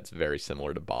fight that's very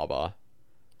similar to Baba.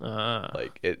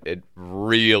 Like it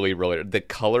really, really, the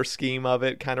color scheme of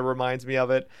it kind of reminds me of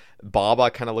it.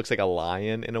 Baba kind of looks like a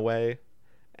lion in a way,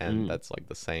 and that's like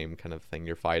the same kind of thing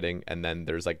you're fighting. And then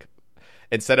there's like,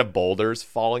 instead of boulders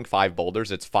falling, 5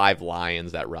 boulders, it's 5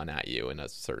 lions that run at you in a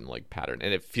certain like pattern.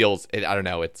 And I don't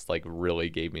know, it's like really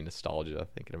gave me nostalgia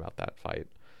thinking about that fight.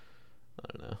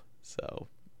 I don't know. So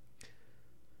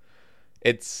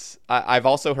I've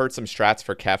also heard some strats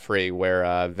for Kefri where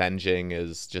venging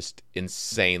is just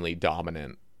insanely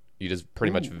dominant. You just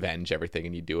pretty much venge everything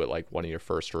and you do it like one of your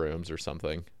first rooms or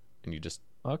something. And you just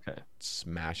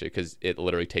smash it because it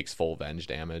literally takes full venge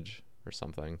damage or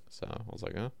something. So I was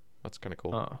like, oh, that's kind of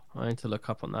cool. Oh, I need to look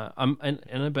up on that. I'm in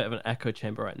a bit of an echo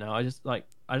chamber right now. I just I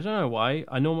don't know why.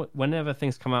 Whenever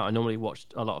things come out, I normally watch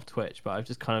a lot of Twitch, but I've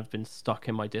just kind of been stuck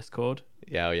in my Discord.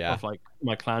 Yeah. Of like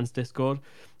my clan's Discord,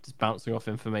 just bouncing off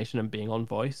information and being on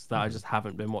voice. That I just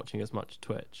haven't been watching as much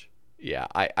Twitch. Yeah,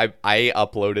 I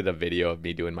uploaded a video of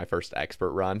me doing my first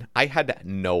expert run. I had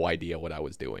no idea what I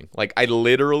was doing. Like, I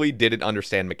literally didn't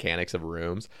understand mechanics of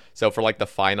rooms. So for like the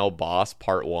final boss,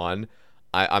 part 1,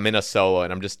 I'm in a solo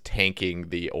and I'm just tanking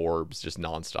the orbs just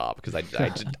nonstop because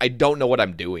I don't know what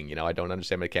I'm doing. I don't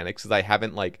understand mechanics because I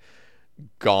haven't like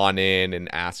gone in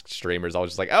and asked streamers. I was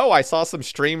just like, oh, I saw some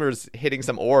streamers hitting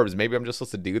some orbs. Maybe I'm just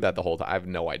supposed to do that the whole time. I have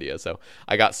no idea. So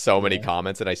I got so many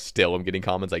comments and I still am getting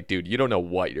comments like, dude, you don't know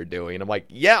what you're doing. And I'm like,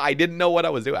 yeah, I didn't know what I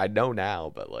was doing. I know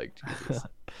now, but like, Jesus.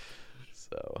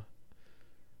 So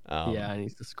I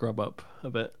need to scrub up a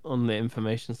bit on the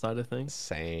information side of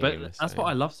things. But that's what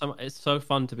I love so much. It's so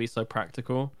fun to be so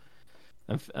practical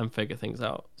and figure things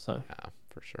out. So yeah,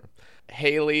 for sure.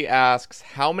 Haley asks,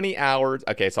 how many hours...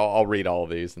 Okay, so I'll read all of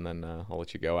these and then I'll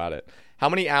let you go at it. How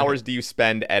many hours do you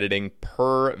spend editing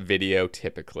per video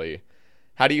typically?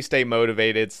 How do you stay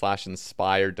motivated /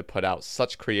 inspired to put out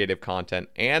such creative content?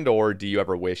 And or do you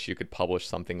ever wish you could publish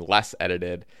something less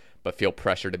edited but feel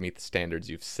pressure to meet the standards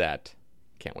you've set?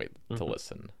 Can't wait to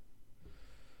listen.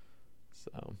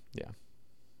 So, yeah.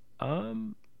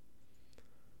 So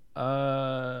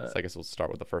I guess we'll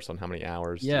start with the first one. How many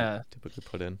hours do you typically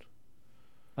put in?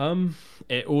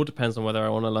 It all depends on whether I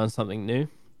want to learn something new.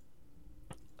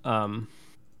 In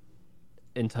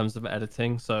terms of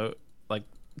editing, so like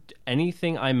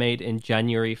anything I made in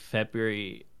January,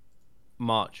 February,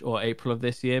 March or April of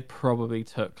this year probably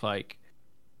took like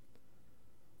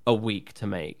a week to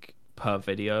make per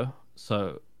video.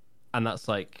 So, and that's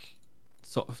like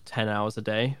sort of 10 hours a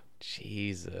day.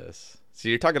 Jesus. So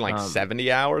you're talking like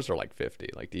 70 hours or like 50?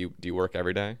 Like do you work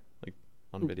every day like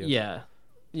on videos?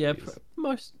 Yeah,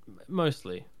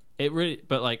 mostly. It really,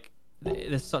 but like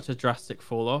there's such a drastic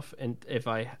fall off and if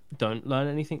I don't learn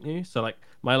anything new. So like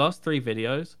my last 3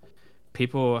 videos,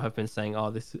 people have been saying,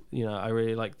 oh, this, you know, I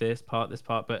really like this part,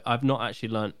 but I've not actually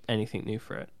learned anything new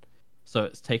for it. So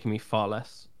it's taken me far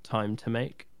less time to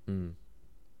make.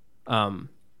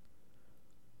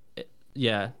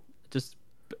 Just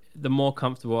the more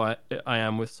comfortable I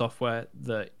am with software,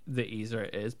 the easier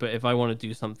it is. But if I want to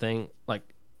do something like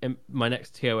in my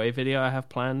next TOA video I have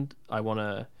planned, I want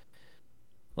to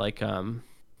like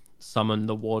summon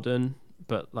the warden,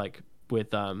 but like with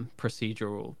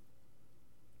procedural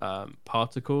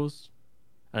particles,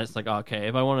 and it's like, okay,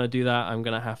 if I want to do that, I'm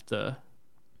gonna have to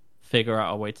figure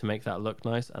out a way to make that look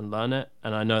nice and learn it,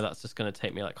 and I know that's just gonna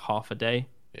take me like half a day.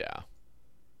 Yeah.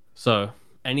 So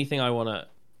anything I want to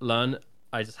learn,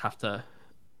 I just have to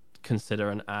consider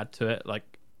and add to it.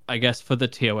 Like I guess for the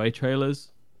TOA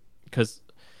trailers, because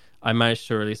I managed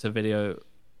to release a video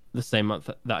the same month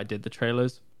that I did the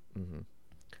trailers.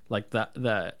 Like that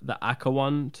the Akka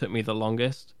one took me the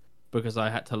longest because I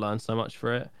had to learn so much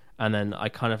for it, and then I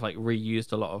kind of like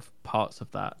reused a lot of parts of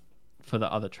that for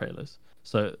the other trailers.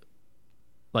 So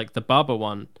like the Baba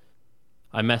one,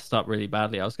 I messed up really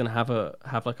badly. I was gonna have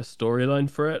like a storyline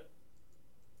for it,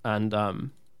 and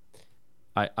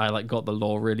I like got the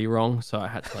lore really wrong, so I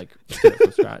had to like do it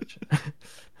from scratch.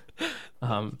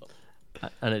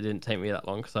 And it didn't take me that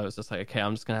long because I was just like, okay,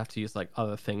 I'm just gonna have to use like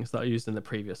other things that I used in the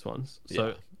previous ones.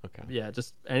 So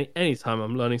just any time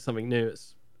I'm learning something new,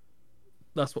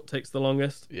 that's what takes the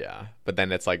longest. Yeah, but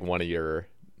then it's like one of your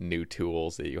new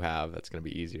tools that you have that's gonna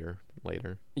be easier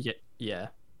later. Yeah,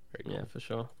 Very cool. Yeah, for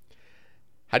sure.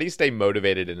 How do you stay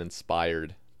motivated and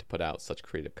inspired to put out such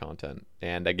creative content?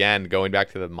 And again, going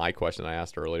back to my question I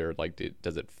asked earlier, like, do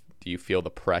you feel the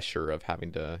pressure of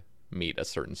having to meet a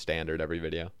certain standard every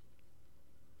video?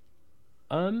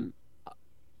 I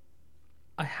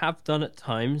have done at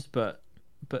times, but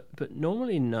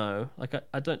normally no. Like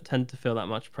I don't tend to feel that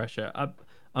much pressure.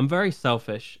 I'm very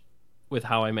selfish with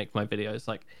how I make my videos.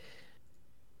 Like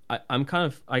I'm kind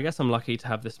of, I guess I'm lucky to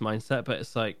have this mindset, but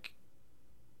it's like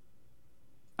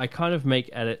I kind of make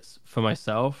edits for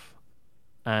myself,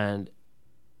 and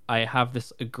I have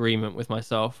this agreement with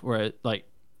myself where like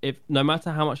if no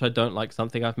matter how much I don't like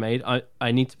something I've made,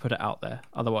 I need to put it out there.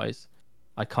 Otherwise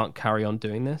I can't carry on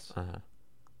doing this.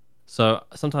 So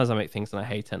sometimes I make things and I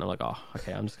hate it, and I'm like, oh,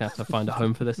 okay, I'm just gonna have to find a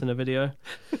home for this in a video.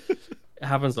 It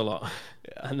happens a lot.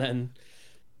 Yeah. And then,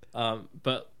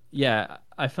 but yeah,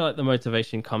 I feel like the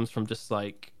motivation comes from just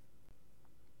like,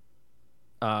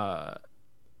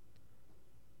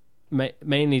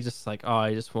 mainly just like, oh,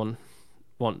 I just want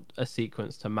a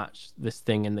sequence to match this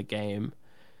thing in the game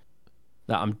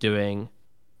that I'm doing.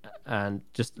 And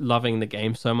just loving the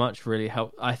game so much really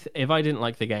helped. If I didn't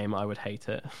like the game, I would hate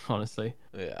it, honestly.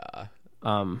 Yeah.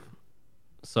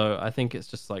 So I think it's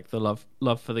just like the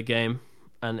love for the game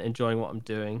and enjoying what I'm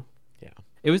doing. Yeah.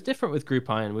 It was different with Group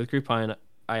Iron. With Group Iron,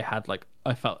 I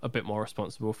felt a bit more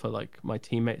responsible for like my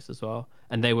teammates as well,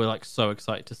 and they were like so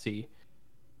excited to see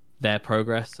their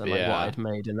progress and like what I'd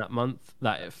made in that month,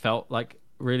 that it felt like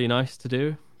really nice to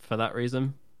do for that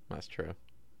reason. That's true.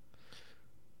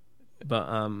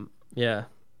 But yeah.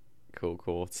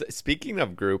 Cool. Speaking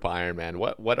of Group Iron Man,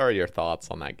 what are your thoughts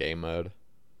on that game mode?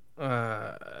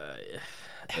 I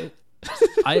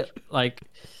like,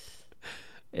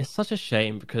 it's such a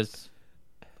shame because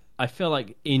I feel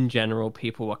like in general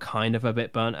people were kind of a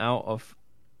bit burnt out of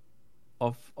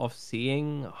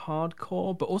seeing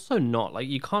hardcore, but also not. Like,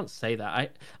 you can't say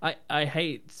that. I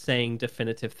hate saying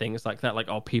definitive things like that, like,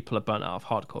 oh, people are burnt out of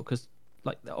hardcore, because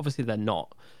like obviously they're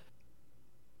not.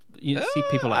 You see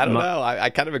people like, I don't know. I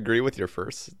kind of agree with your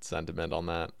first sentiment on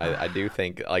that. I do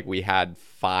think like we had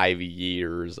 5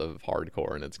 years of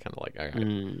hardcore, and it's kind of like,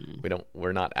 okay,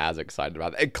 we're not as excited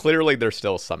about it. And clearly, there's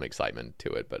still some excitement to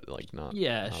it, but like not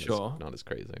as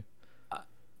crazy.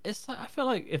 It's like, I feel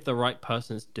like if the right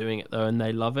person's doing it though, and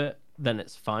they love it, then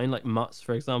it's fine. Like Mutz,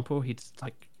 for example, he's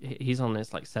on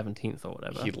his like 17th or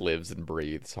whatever. He lives and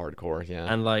breathes hardcore,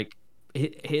 yeah. And like,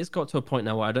 he's got to a point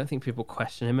now where I don't think people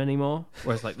question him anymore.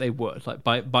 Whereas like they would, like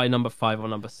by number 5 or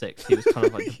number 6, he was kind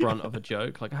of like the brunt of a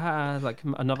joke, like like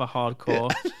another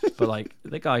hardcore. But like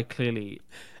the guy clearly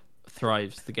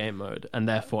thrives the game mode, and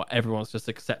therefore everyone's just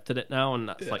accepted it now, and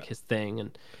that's like his thing.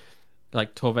 And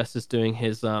like Torvest is doing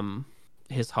his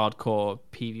hardcore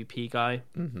PvP guy,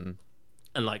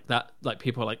 and like that, like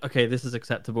people are like, okay, this is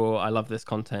acceptable. I love this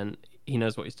content. He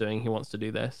knows what he's doing. He wants to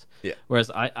do this. Yeah.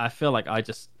 Whereas I feel like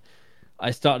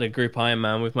I started a group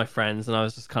Ironman with my friends, and I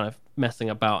was just kind of messing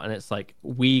about, and it's like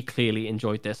we clearly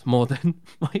enjoyed this more than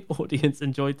my audience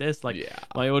enjoyed this. Like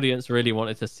my audience really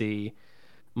wanted to see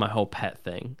my whole pet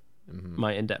thing,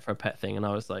 my in-depth for pet thing, and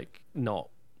I was like,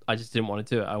 I just didn't want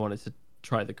to do it. I wanted to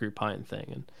try the group Iron thing.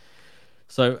 And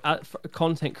so for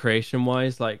content creation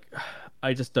wise, like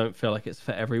I just don't feel like it's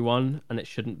for everyone, and it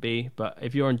shouldn't be. But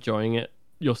if you're enjoying it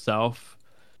yourself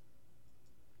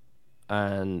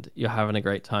and you're having a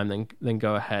great time, then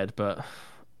go ahead. But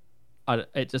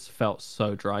it just felt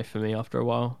so dry for me after a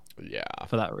while. Yeah.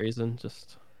 For that reason,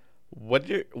 just what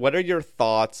are your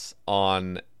thoughts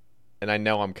on? And I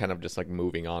know I'm kind of just like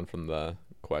moving on from the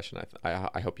question.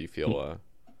 I hope you feel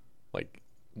like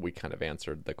we kind of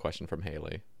answered the question from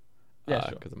Haley. Yeah,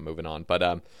 sure. Because I'm moving on.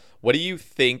 But what do you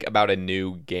think about a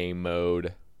new game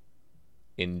mode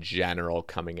in general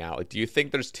coming out? Like, do you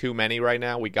think there's too many right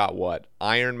now? We got what?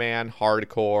 Iron Man,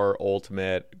 Hardcore,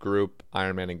 Ultimate, Group,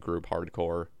 Iron Man, and Group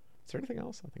Hardcore. Is there anything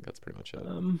else? I think that's pretty much it.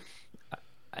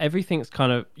 Everything's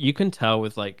kind of, you can tell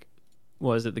with like,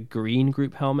 what is it, the green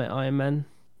Group helmet Iron Man?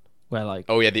 Where like,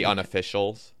 oh yeah, the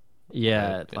unofficials.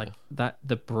 Yeah, like that.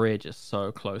 The bridge is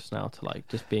so close now to like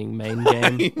just being main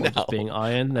game or just being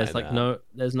Iron. There's like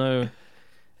there's no.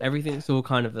 Everything's all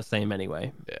kind of the same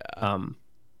anyway. Yeah.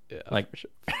 Like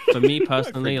for me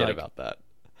personally, I like about that.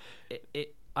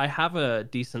 I have a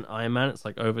decent Iron Man. It's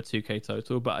like over 2K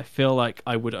total, but I feel like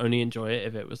I would only enjoy it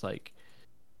if it was like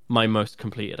my most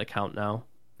completed account now,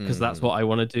 because that's what I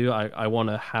want to do. I want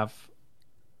to have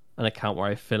an account where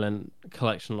I fill in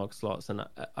collection log slots, and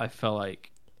I feel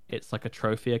like it's like a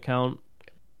trophy account.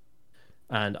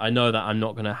 And I know that I'm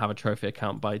not going to have a trophy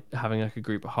account by having like a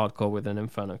group of hardcore with an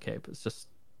Inferno cape. It's just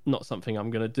not something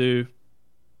I'm going to do.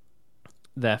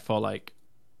 Therefore, like,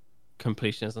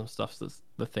 completionism stuff's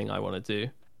the thing I want to do.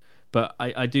 But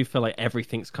I do feel like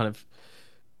everything's kind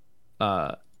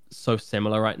of so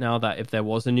similar right now that if there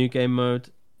was a new game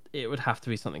mode, it would have to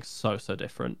be something so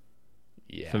different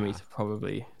for me to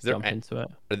probably jump into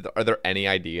it. Are there any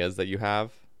ideas that you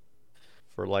have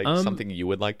for like something you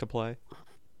would like to play?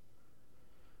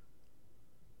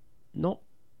 Not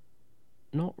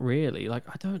really. Like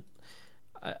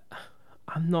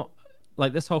I'm not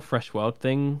like this whole Fresh World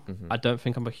thing. I don't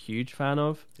think I'm a huge fan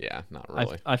of. Yeah, not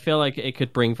really. I feel like it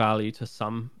could bring value to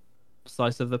some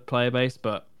slice of the player base,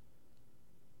 but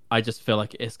I just feel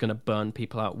like it's going to burn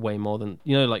people out way more than,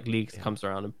 like Leagues comes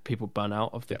around and people burn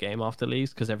out of the game after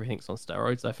Leagues because everything's on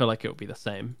steroids. I feel like it will be the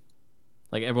same.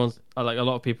 Like a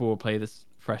lot of people will play this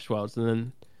Fresh Worlds and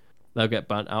then they'll get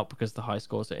burnt out because the high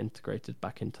scores are integrated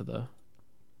back into the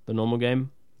normal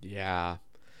game. Yeah.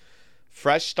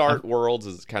 Fresh Start Worlds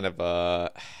is kind of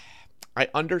I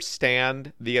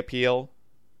understand the appeal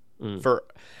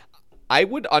I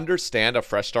would understand a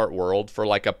Fresh Start World for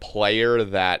like a player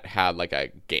that had like a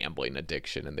gambling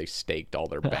addiction and they staked all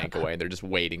their bank away and they're just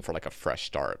waiting for like a fresh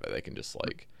start that they can just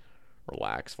like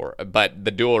relax for. But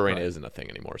the dual arena isn't a thing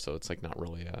anymore, so it's like not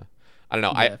really I don't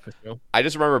know. Yeah, for sure. I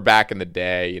just remember back in the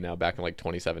day, back in like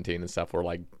 2017 and stuff, where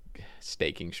like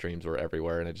staking streams were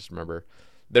everywhere, and I just remember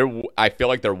I feel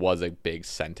like there was a big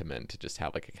sentiment to just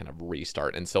have like a kind of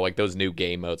restart, and so like those new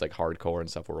game modes like hardcore and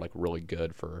stuff were like really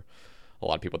good for a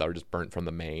lot of people that were just burnt from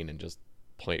the main and just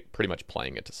pretty much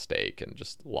playing it to stake and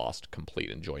just lost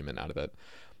complete enjoyment out of it.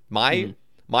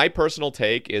 My personal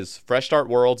take is Fresh Start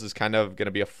Worlds is kind of going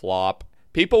to be a flop.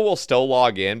 People will still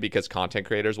log in because content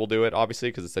creators will do it, obviously,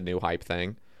 because it's a new hype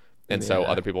thing. And so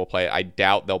other people will play it. I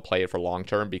doubt they'll play it for long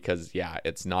term because,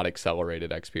 it's not accelerated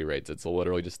XP rates. It's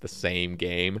literally just the same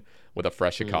game with a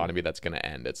fresh economy that's going to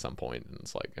end at some point. And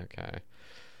it's like, okay.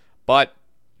 But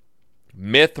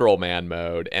Mithril Man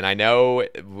mode, and I know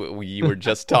you were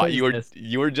just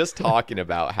you were just talking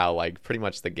about how like pretty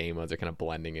much the game modes are kind of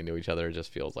blending into each other. It just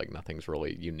feels like nothing's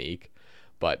really unique.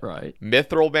 But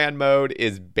Mithril Man mode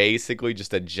is basically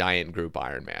just a giant group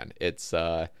Iron Man. It's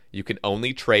you can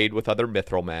only trade with other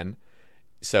Mithril Men,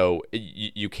 so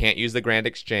you can't use the Grand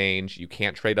Exchange. You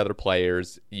can't trade other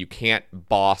players. You can't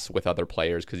boss with other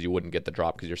players because you wouldn't get the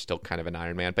drop because you're still kind of an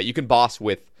Iron Man. But you can boss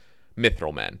with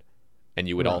Mithril Men. And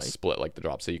you would all split like the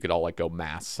drop, so you could all like go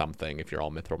mass something if you're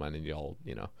all Mithril Men and you all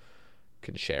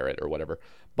can share it or whatever.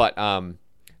 But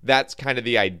that's kind of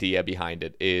the idea behind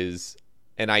it, is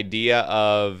an idea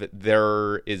of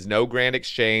there is no Grand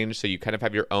Exchange, so you kind of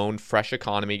have your own fresh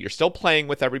economy. You're still playing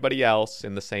with everybody else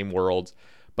in the same worlds,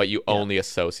 but you only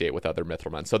associate with other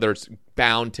Mithril Men. So there's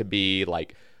bound to be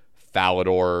like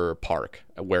Falador Park,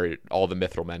 where all the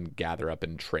Mithril men gather up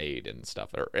and trade and stuff.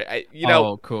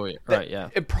 Oh, cool. Right, yeah.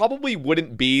 It probably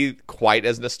wouldn't be quite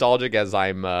as nostalgic as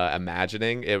I'm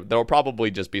imagining. There'll probably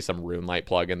just be some RuneLite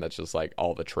plugin that's just like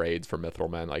all the trades for Mithril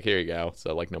men. Like, here you go.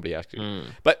 So like nobody actually.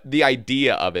 But the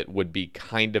idea of it would be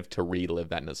kind of to relive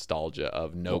that nostalgia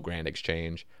of no grand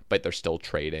exchange, but they're still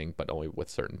trading, but only with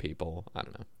certain people. I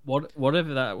don't know. What if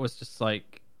that was just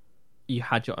like you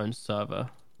had your own server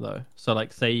though? So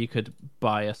like, say you could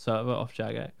buy a server off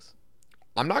Jagex.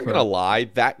 I'm not gonna lie,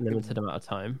 that limited amount of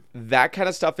time. That kind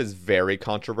of stuff is very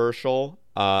controversial.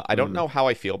 I don't know how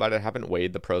I feel about it. I haven't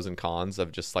weighed the pros and cons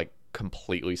of just like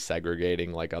completely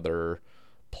segregating like other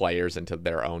players into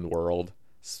their own world.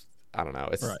 I don't know.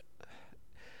 It's right.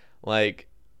 Like,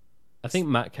 I think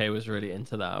Matt K was really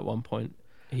into that at one point.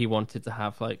 He wanted to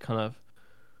have like kind of,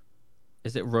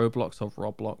 is it Roblox or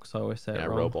Roblox? I always say it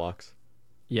wrong. Roblox.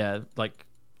 Yeah, like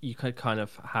you could kind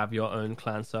of have your own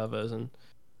clan servers, and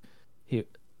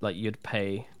you'd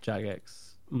pay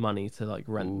Jagex money to like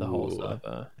rent the whole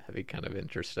server. That'd be kind of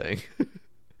interesting.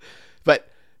 But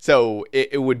so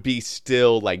it would be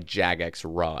still like Jagex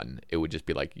run. It would just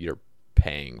be like you're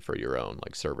paying for your own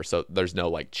like server. So there's no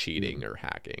like cheating or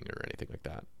hacking or anything like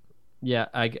that. Yeah,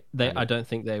 I don't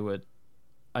think they would.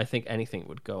 I think anything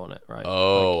would go on it, right?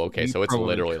 Oh, like, okay. So it's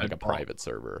literally like a private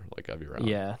server, like of your own.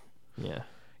 Yeah.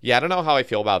 Yeah, I don't know how I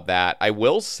feel about that. I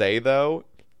will say though,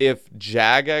 if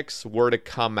Jagex were to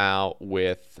come out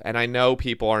with, and I know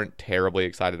people aren't terribly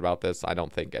excited about this, I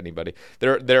don't think anybody,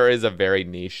 there is a very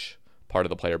niche part of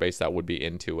the player base that would be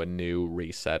into a new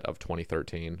reset of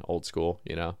 2013 old school,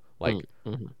 you know, like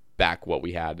back what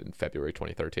we had in February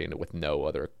 2013 with no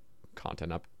other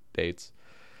content updates.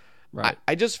 Right.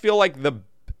 I just feel like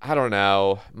I don't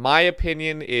know. My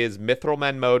opinion is Mithril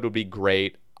Men mode would be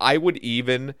great. I would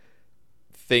even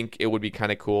think it would be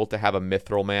kind of cool to have a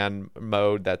Mithril Man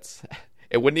mode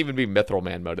it wouldn't even be Mithril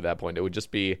Man mode at that point. It would just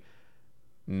be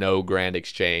no grand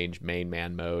exchange main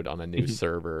man mode on a new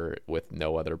server with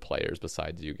no other players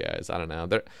besides you guys. I don't know.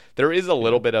 There is a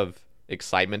little bit of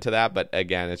excitement to that, but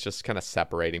again, it's just kind of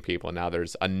separating people. And now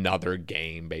there's another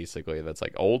game basically that's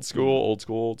like old school,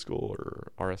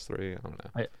 or RS3. I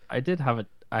don't know.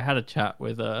 I had a chat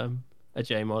with a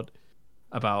JMod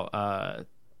about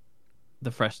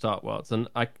the Fresh Start Worlds, and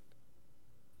I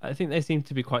think they seemed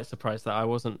to be quite surprised that I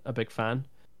wasn't a big fan.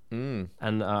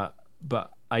 And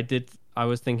but I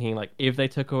was thinking like if they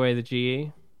took away the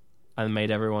GE and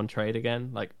made everyone trade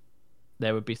again, like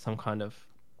there would be some kind of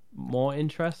more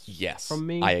interest from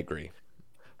me. I agree.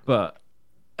 But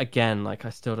again, like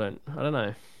I don't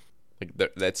know.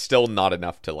 Like that's still not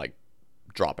enough to like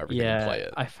drop everything and play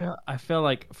it. I feel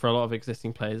like for a lot of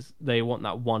existing players, they want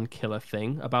that one killer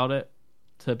thing about it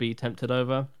to be tempted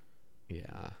over.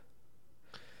 Yeah.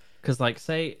 Because like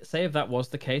say if that was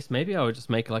the case, maybe I would just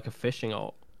make like a fishing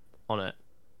alt on it,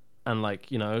 and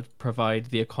like, you know, provide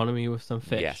the economy with some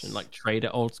fish and like trade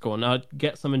it old school, and I'd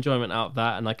get some enjoyment out of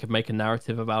that, and I could make a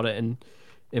narrative about it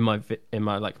in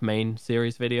my like main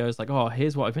series videos, like, oh,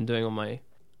 here's what I've been doing on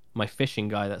my fishing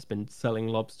guy that's been selling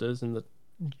lobsters in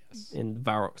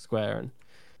Varrock Square, and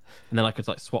then I could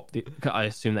like swap I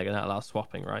assume they're gonna allow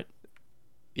swapping, right?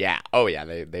 Yeah. Oh yeah,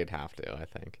 they'd have to, I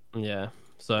think. Yeah.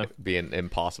 So it'd be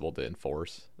impossible to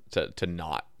enforce to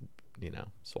not, you know,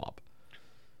 swap.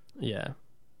 Yeah.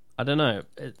 I don't know.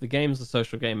 The game's a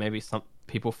social game. Maybe some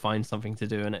people find something to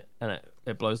do in it, and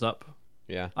it blows up.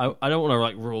 Yeah. I don't want to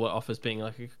like rule it off as being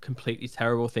like a completely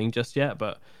terrible thing just yet,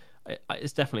 but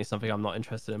it's definitely something I'm not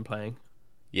interested in playing.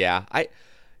 Yeah.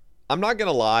 I'm not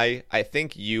gonna lie. I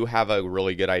think you have a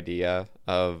really good idea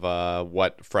of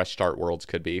what Fresh Start Worlds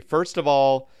could be. First of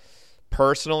all,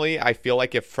 personally, I feel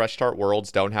like if Fresh Start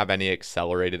Worlds don't have any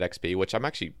accelerated XP, which I'm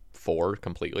actually for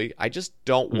completely, I just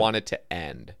don't want it to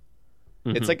end.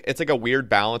 It's like a weird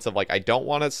balance of like, I don't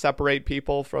want to separate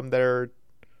people from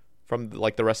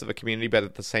like the rest of the community, but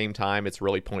at the same time, it's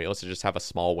really pointless to just have a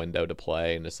small window to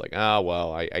play and it's like, oh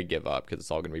well, I give up because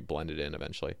it's all gonna be blended in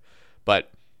eventually.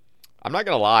 But I'm not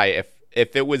gonna lie,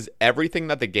 if it was everything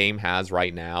that the game has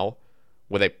right now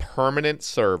with a permanent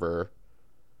server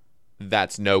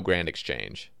that's no grand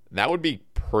exchange, that would be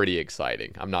pretty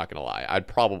exciting. I'm not gonna lie. I'd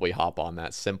probably hop on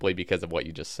that simply because of what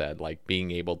you just said, like being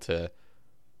able to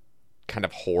kind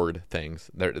of hoard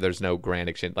things. There's no grand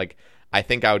exchange. Like, I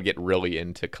think I would get really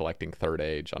into collecting Third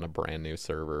Age on a brand new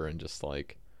server and just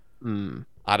like,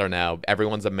 I don't know,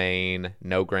 everyone's a main,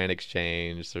 no grand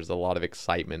exchange. There's a lot of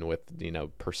excitement with, you know,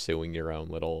 pursuing your own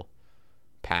little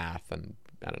path and,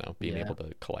 I don't know, being able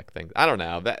to collect things. I don't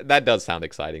know. That does sound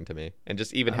exciting to me. And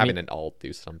just even having an alt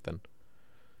do something.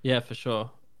 Yeah, for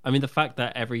sure. I mean, the fact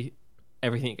that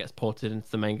everything that gets ported into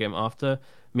the main game after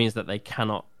means that they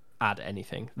cannot add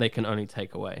anything. They can only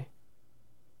take away.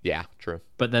 Yeah, true.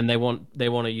 But then they want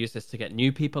to use this to get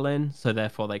new people in, so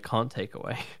therefore they can't take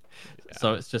away. Yeah.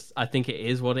 So it's just, I think it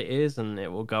is what it is, and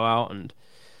it will go out, and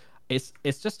it's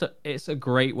a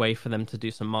great way for them to do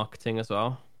some marketing as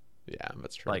well. Yeah,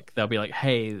 that's true. Like they'll be like,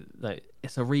 hey, like,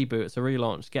 it's a reboot, it's a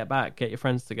relaunch, get your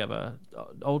friends together,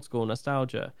 old school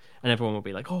nostalgia, and everyone will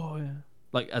be like, oh yeah,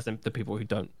 like as in the people who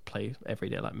don't play every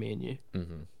day like me and you.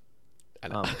 Mm-hmm.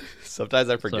 And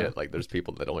sometimes I forget, like there's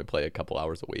people that only play a couple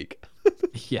hours a week.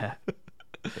 Yeah.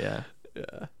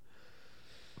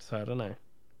 So I don't know.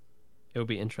 It'll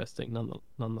be interesting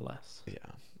nonetheless. Yeah.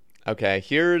 Okay,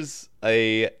 here's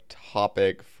a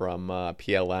topic from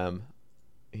PLM.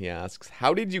 He asks,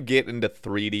 how did you get into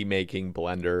 3D making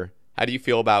Blender? How do you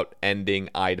feel about ending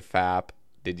IDFAP?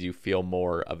 Did you feel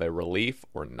more of a relief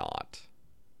or not?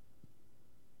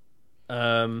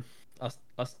 I'll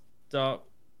start.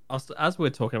 As we're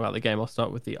talking about the game, I'll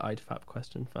start with the IDFAP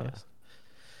question first.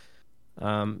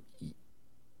 Did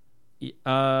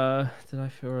I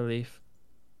feel relief?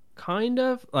 Kind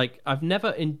of. Like, I've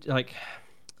never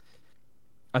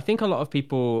I think a lot of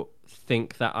people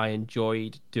think that I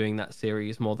enjoyed doing that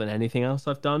series more than anything else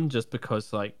I've done, just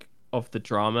because like of the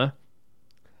drama.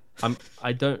 I'm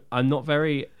not a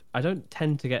very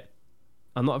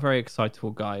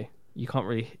excitable guy. You can't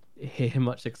really hear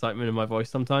much excitement in my voice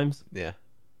sometimes. Yeah.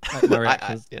 Like my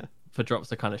reactions for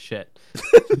drops are kind of shit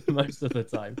most of the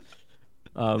time.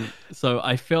 So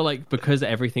I feel like because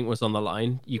everything was on the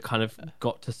line, you kind of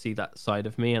got to see that side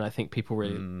of me, and I think people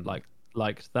really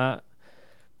liked that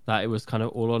it was kind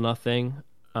of all or nothing.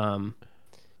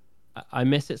 I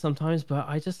miss it sometimes, but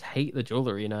I just hate the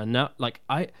jewelry, Now, like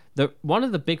one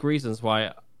of the big reasons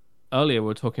why earlier we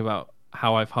were talking about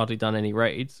how I've hardly done any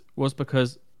raids was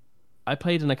because I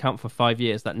played an account for 5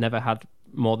 years that never had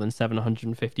more than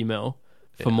 750 mil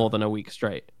for more than a week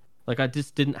straight. Like I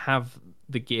just didn't have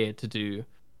the gear to do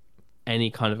any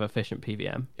kind of efficient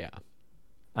PVM. Yeah.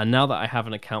 And now that I have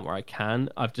an account where I can,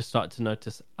 I've just started to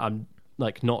notice I'm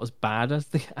like not as bad as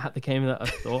at the game that I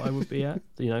thought I would be at.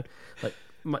 Like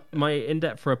my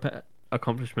in-depth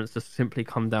accomplishments just simply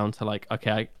come down to like,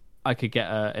 okay, I could get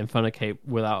a Inferno Cape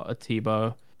without a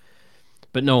T-bow,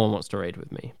 but no one wants to raid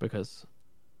with me because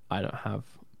I don't have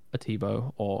a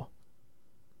T-bow or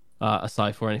a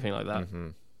Scythe or anything like that. Mm-hmm.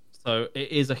 So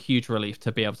it is a huge relief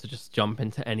to be able to just jump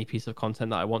into any piece of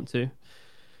content that I want to.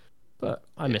 But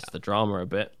I miss the drama a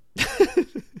bit.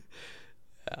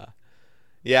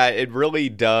 Yeah, it really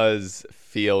does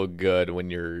feel good when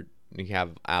you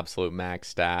have absolute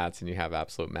max stats and you have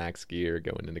absolute max gear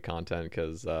going into content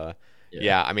because, I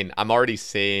mean, I'm already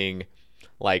seeing,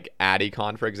 like,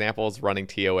 Adicon, for example, is running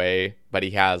TOA, but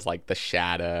he has, like, the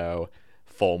Shadow,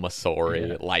 full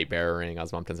Masori, Light Bearing,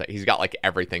 Osmompton. He's got, like,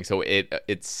 everything. So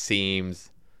it seems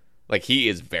like he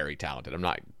is very talented. I'm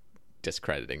not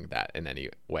discrediting that in any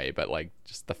way, but, like,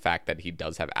 just the fact that he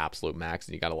does have absolute max,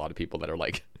 and you got a lot of people that are,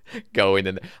 like, going,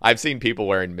 and I've seen people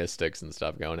wearing Mystics and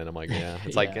stuff going, and I'm like,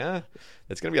 it's like,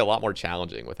 it's gonna be a lot more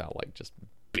challenging without like just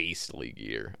beastly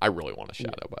gear. I really want a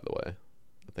Shadow, by the way.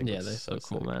 I think they're so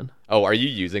cool, man. Oh, are you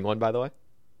using one, by the way?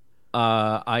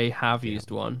 I have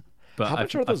used one, but how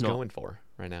much are those going for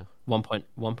right now?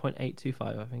 1.825,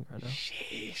 I think, right now.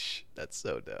 Sheesh, that's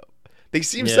so dope. They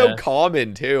seem so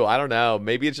common too. I don't know.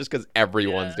 Maybe it's just because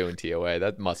everyone's doing TOA.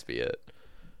 That must be it.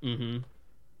 Mm-hmm.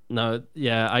 No,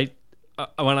 yeah,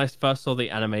 when I first saw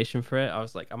the animation for it, I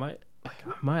was like, am I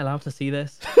allowed to see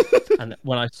this? And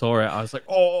when I saw it, I was like,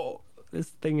 oh, this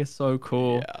thing is so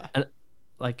cool. Yeah. And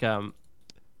like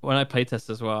when I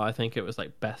playtest as well, I think it was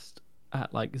like best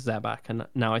at like Zebak, and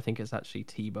now I think it's actually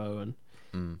T-bow.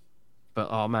 But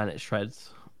oh man, it shreds.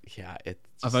 Yeah,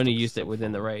 I've only used it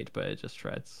within the raid, but it just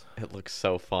shreds. It looks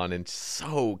so fun and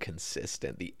so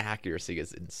consistent. The accuracy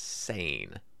is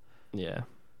insane. Yeah.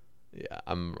 Yeah,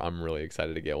 I'm really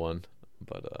excited to get one.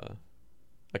 But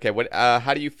okay, what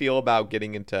how do you feel about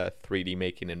getting into 3D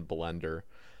making in Blender?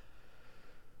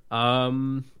 I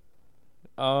know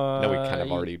we kind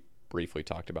of already briefly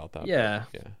talked about that. Yeah.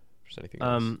 But, if there's anything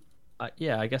else.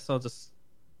 I guess I'll just.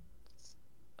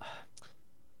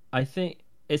 I think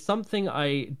it's something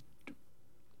I'll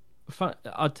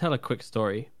tell a quick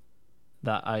story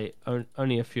that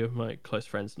only a few of my close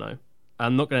friends know.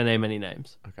 I'm not going to name any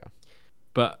names. Okay.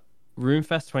 But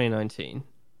RuneFest 2019.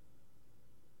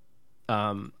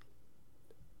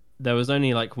 There was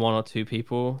only like one or two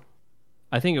people.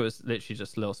 I think it was literally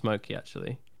just Lil Smokey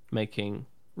actually making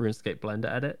RuneScape Blender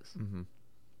edits. Mm-hmm.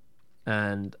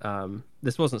 And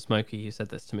this wasn't Smokey who said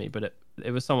this to me, but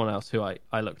it was someone else who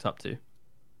I looked up to.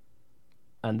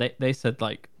 and they said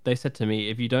to me,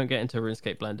 if you don't get into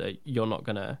RuneScape Blender, you're not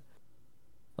gonna,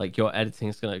 like, your editing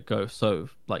is gonna go so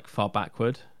like far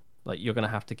backward, like you're gonna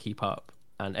have to keep up,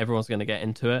 and everyone's gonna get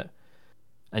into it,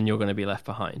 and you're gonna be left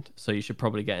behind. So you should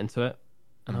probably get into it.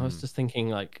 And I was just thinking,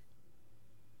 like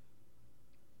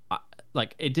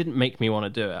it didn't make me want to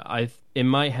do it. In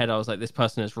my head, I was like, this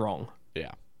person is wrong.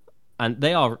 Yeah. And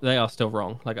they are still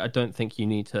wrong. Like, I don't think you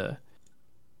need to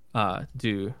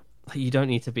you don't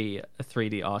need to be a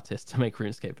 3D artist to make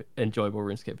enjoyable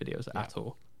RuneScape videos at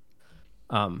all.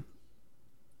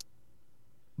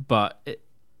 But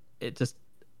it just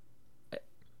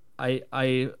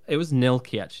it was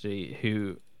Nilky actually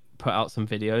who put out some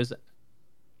videos,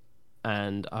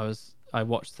 and I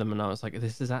watched them and I was like,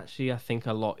 this is actually, I think,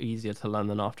 a lot easier to learn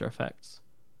than After Effects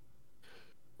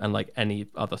and like any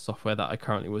other software that I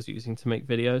currently was using to make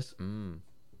videos.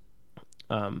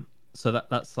 So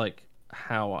that's like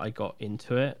how I got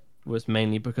into it, was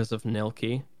mainly because of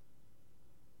Nilky,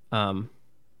 and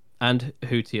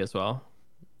Hootie as well.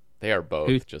 They are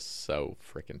both just so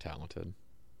freaking talented.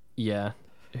 Yeah,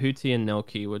 Hootie and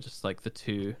Nilky were just like the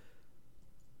two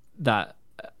that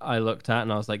I looked at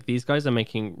and I was like, these guys are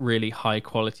making really high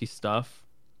quality stuff,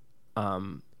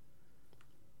 and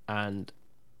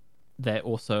they're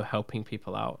also helping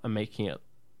people out and making it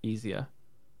easier.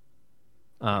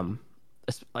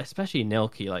 Especially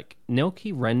Nilky. Like,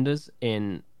 Nilky renders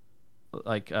in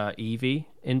like Eevee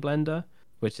in Blender,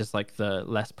 which is like the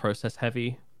less process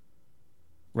heavy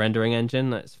rendering engine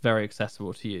that's very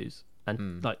accessible to use,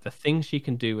 and like the things she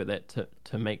can do with it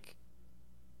to make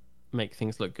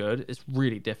things look good is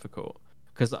really difficult,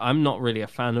 because I'm not really a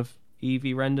fan of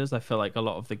Eevee renders. I feel like a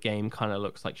lot of the game kind of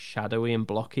looks like shadowy and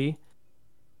blocky,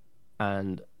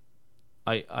 and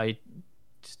I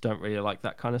just don't really like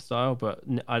that kind of style. But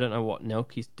I don't know what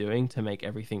Nilky's doing to make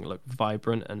everything look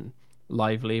vibrant and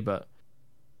lively, but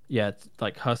yeah,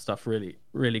 like her stuff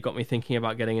really got me thinking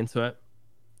about getting into it.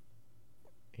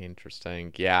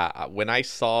 Interesting. Yeah, when I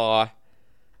saw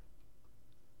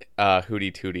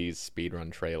Hootie Tootie's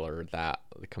speedrun trailer, that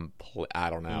I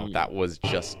don't know, that was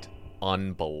just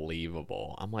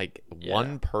unbelievable. I'm like,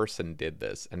 one person did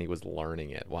this and he was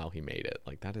learning it while he made it.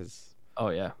 Like, that is, oh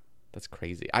yeah, that's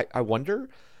crazy. I wonder,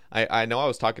 I know I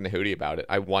was talking to Hootie about it.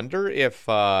 I wonder if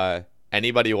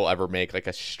anybody will ever make like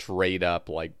a straight up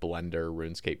like Blender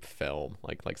RuneScape film,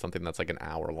 like something that's like an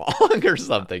hour long or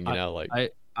something, you know?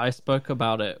 Like, I spoke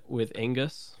about it with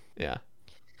Ingus. Yeah.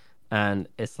 And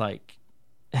it's like,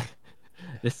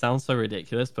 this sounds so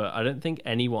ridiculous, but I don't think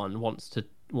anyone wants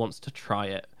to try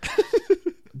it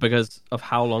because of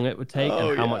how long it would take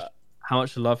and how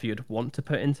much love you'd want to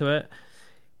put into it.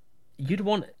 You'd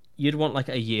want like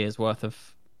a year's worth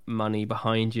of money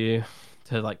behind you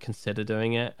to like consider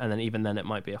doing it, and then even then it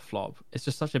might be a flop. It's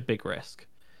just such a big risk.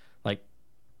 Like,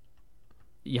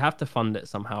 you have to fund it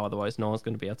somehow, otherwise no one's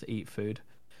going to be able to eat food.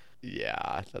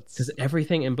 Yeah, that's because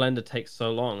everything in Blender takes so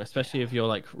long, especially if you're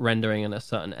like rendering in a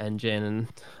certain engine,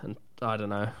 and I don't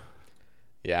know.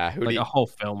 Yeah, Hootie, like a whole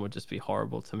film would just be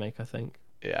horrible to make, I think.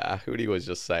 Yeah, Hootie was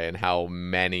just saying how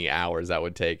many hours that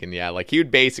would take, and yeah, like you'd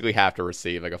basically have to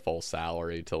receive like a full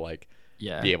salary to like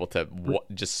be able to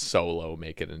just solo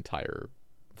make an entire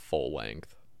full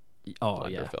length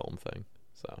Blender film thing.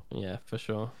 So yeah, for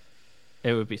sure.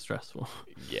 It would be stressful.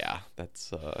 Yeah,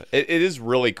 that's it is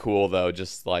really cool though,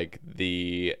 just like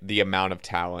the amount of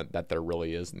talent that there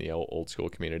really is in the old school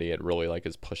community. It really like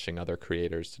is pushing other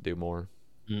creators to do more.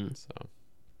 So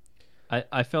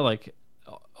I feel like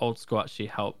old school actually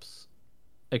helps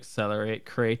accelerate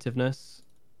creativeness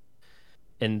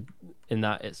in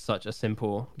that it's such a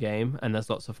simple game and there's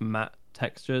lots of matte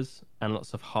textures and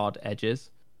lots of hard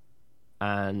edges,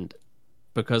 and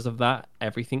because of that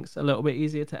everything's a little bit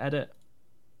easier to edit.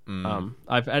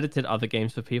 I've edited other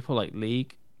games for people like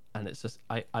League, and it's just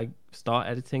I start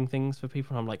editing things for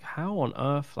people and I'm like, how on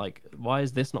earth, like, why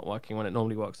is this not working when it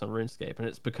normally works on RuneScape? And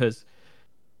it's because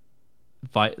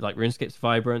like RuneScape's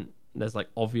vibrant, there's like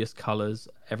obvious colors,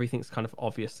 everything's kind of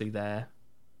obviously there,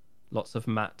 lots of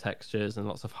matte textures and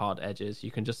lots of hard edges.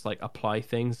 You can just like apply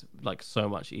things like so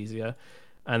much easier.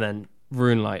 And then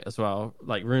RuneLite as well,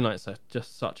 like RuneLite's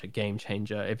just such a game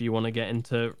changer if you want to get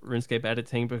into RuneScape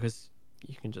editing, because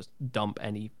you can just dump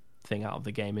anything out of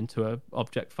the game into a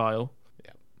object file.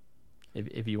 Yeah.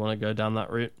 If you want to go down that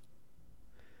route.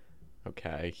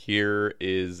 Okay, here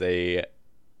is a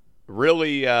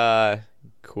really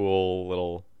cool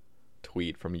little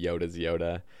tweet from Yoda's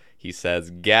Yoda. He says,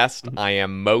 guest I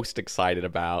am most excited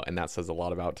about, and that says a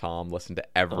lot about Tom. Listen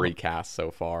to every cast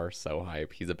so far. So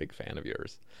hype. He's a big fan of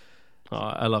yours. Oh,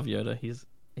 I love Yoda.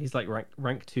 He's like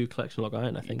rank 2 collection log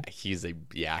iron, I think. He is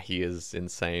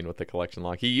insane with the collection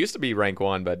log. He used to be rank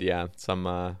 1, but yeah,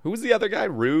 who's the other guy?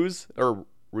 Ruse or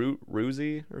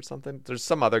Ruzy or something? There's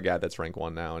some other guy that's rank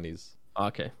 1 now, and he's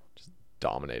okay, just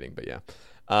dominating. But yeah,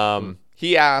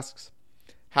 he asks,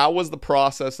 how was the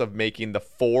process of making the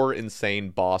 4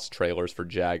 insane boss trailers for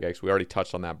Jagex? We already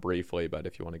touched on that briefly, but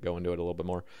if you want to go into it a little bit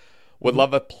more, would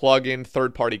love a plug-in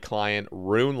third-party client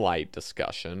RuneLite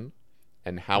discussion.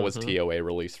 And how was TOA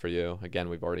released for you? Again,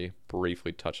 we've already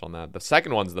briefly touched on that. The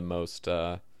second one's the most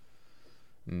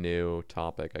new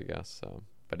topic, I guess. So,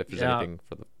 but if there's anything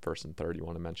for the first and third you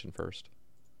want to mention first.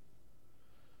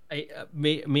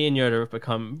 Me and Yoda have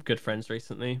become good friends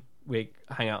recently. We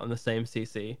hang out on the same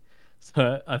CC.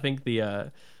 So I think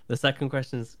the second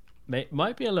question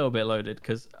might be a little bit loaded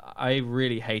because I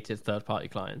really hated third-party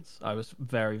clients. I was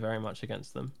very, very much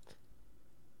against them.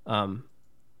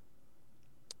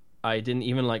 I didn't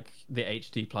even like the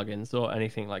HD plugins or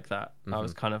anything like that. I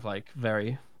was kind of like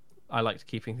I liked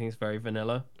keeping things very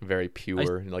vanilla. Very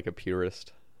pure, like a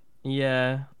purist.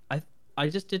 Yeah. I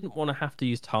just didn't want to have to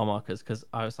use tile markers because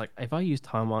I was like, if I use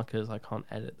tile markers, I can't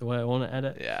edit the way I want to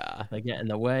edit. Yeah. They get in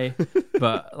the way.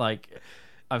 But like,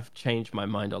 I've changed my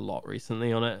mind a lot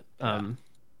recently on it.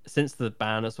 Since the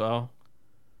ban as well.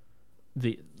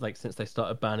 Since they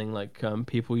started banning like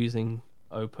people using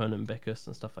Open and Bickus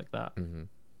and stuff like that.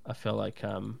 I feel like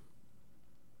I'm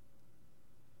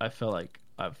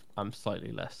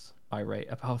slightly less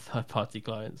irate about third-party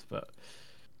clients, but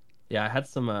yeah, I had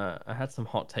some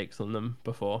hot takes on them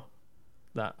before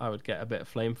that I would get a bit of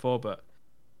flame for. But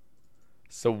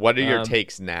so, what are your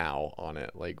takes now on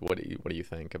it? Like, what do you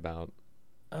think about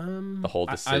the whole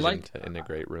decision to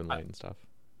integrate RuneLite and stuff?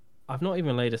 I've not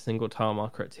even laid a single tile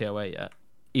marker at TOA yet,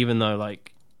 even though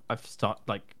like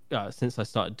since I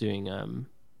started doing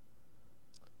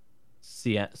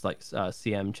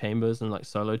CM chambers and like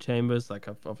solo chambers, like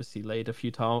I've obviously laid a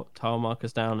few tile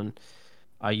markers down, and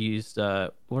I used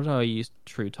what did I use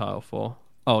True Tile for?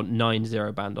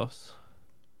 9-0 Bandos.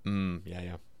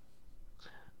 Yeah.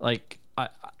 Like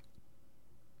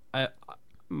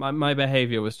my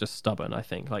behavior was just stubborn. I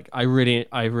think like I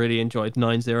really enjoyed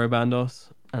 9-0 Bandos,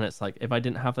 and it's like if I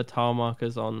didn't have the tile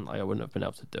markers on, like I wouldn't have been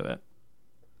able to do it.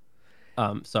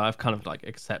 So I've kind of like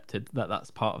accepted that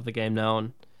that's part of the game now,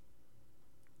 and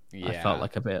I felt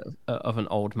like a bit of an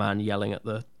old man yelling at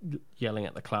the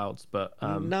clouds, but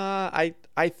I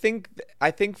think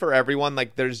for everyone,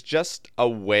 like there's just a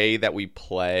way that we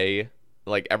play.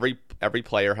 Like every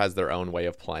player has their own way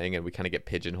of playing, and we kind of get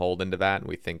pigeonholed into that, and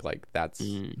we think like that's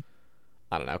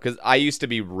I don't know, because I used to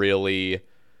be really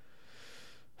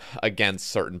against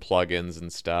certain plugins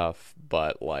and stuff,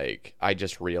 but like I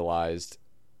just realized.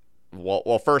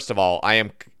 Well, first of all,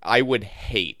 I would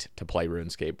hate to play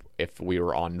RuneScape if we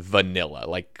were on vanilla,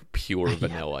 like pure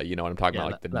vanilla. You know what I'm talking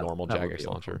about, like the normal Jagex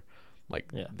launcher.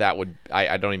 Like that would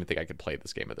I don't even think I could play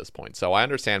this game at this point. So I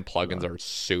understand plugins are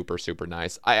super, super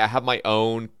nice. I have my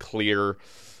own clear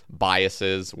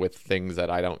biases with things that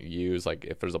I don't use. Like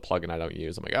if there's a plugin I don't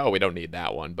use, I'm like, oh, we don't need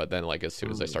that one. But then like as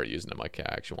soon as I start using it, I'm like, yeah,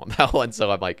 I actually want that one.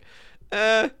 So I'm like,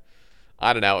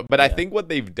 I don't know, but I think what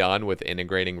they've done with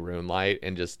integrating RuneLite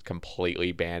and just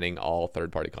completely banning all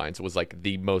third-party clients was like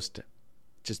the most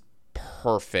just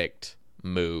perfect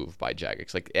move by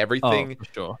Jagex. Like everything, for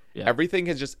sure. Everything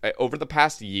has just over the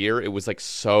past year, it was like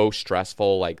so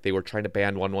stressful. Like they were trying to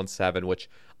ban 117, which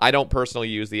I don't personally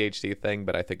use the HD thing,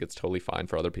 but I think it's totally fine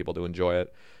for other people to enjoy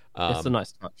it. It's a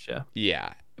nice touch, yeah.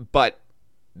 Yeah, but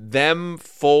them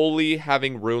fully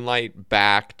having RuneLite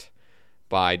backed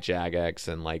by Jagex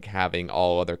and like having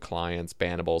all other clients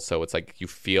bannable, so it's like you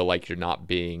feel like you're not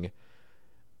being,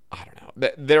 I don't know,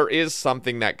 there is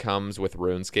something that comes with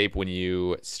RuneScape when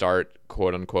you start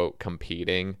quote unquote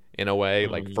competing in a way,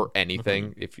 like for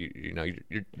anything. If you're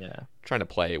trying to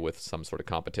play with some sort of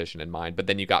competition in mind, but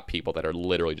then you got people that are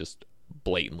literally just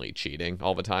blatantly cheating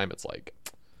all the time. It's like,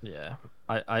 yeah,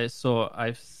 I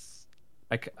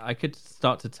could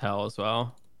start to tell as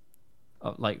well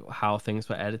like how things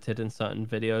were edited in certain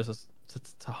videos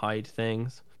to hide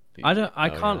things.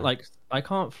 I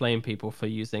can't flame people for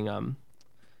using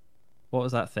what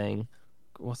was that thing?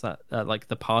 What's that? Like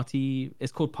the party?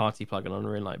 It's called Party plugin on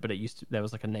RuneLite, but there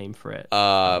was like a name for it.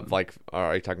 Like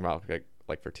are you talking about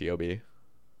like for TOB?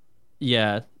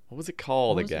 Yeah. What was it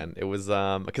called again? It was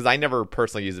because I never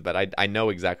personally use it, but I know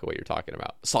exactly what you're talking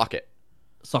about. Socket.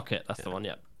 That's the one.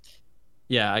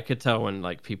 Yeah. I could tell when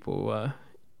like people were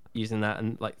using that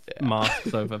and like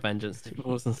masks over vengeance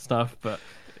tables and stuff, but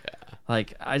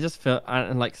Like, I just feel,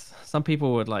 and like some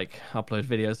people would like upload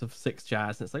videos of 6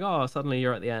 jazz, and it's like, oh, suddenly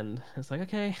you're at the end. It's like,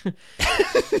 okay.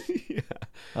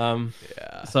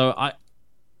 Yeah. So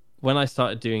when I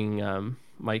started doing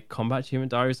my combat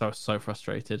achievement diaries, I was so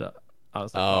frustrated. I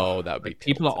was like, Oh, that would be like,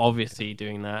 people are tilting. obviously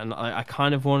doing that, and I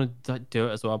kind of wanted to do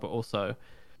it as well, but also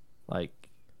like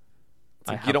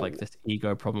I like you have don't- like this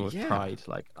ego problem with Yeah. pride.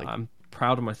 Like I'm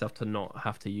proud of myself to not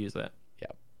have to use it.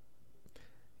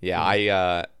 Yeah,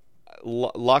 I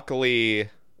luckily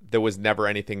there was never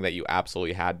anything that you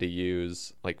absolutely had to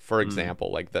use. Like for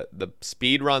example, like the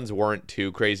speed runs weren't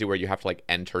too crazy where you have to like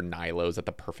enter Nilos at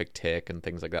the perfect tick and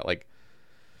things like that. Like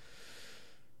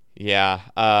yeah,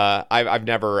 I've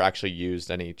never actually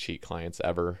used any cheat clients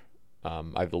ever.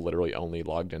 I've literally only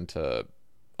logged into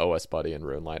OS Buddy and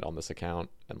RuneLite on this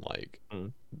account, and like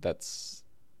that's.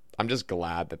 I'm just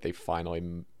glad that they finally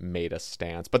made a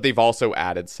stance, but they've also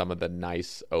added some of the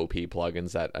nice OP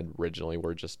plugins that originally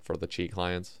were just for the cheat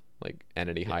clients, like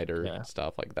Entity Hider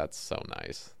stuff. Like that's so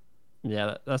nice.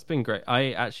 Yeah, that's been great.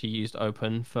 I actually used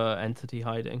Open for entity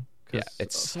hiding. Yeah,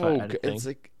 it's so good. It's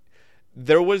like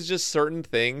there was just certain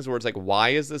things where it's like, why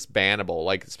is this bannable?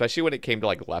 Like especially when it came to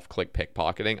like left click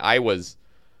pickpocketing,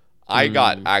 I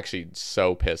got actually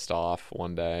so pissed off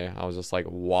one day. I was just like,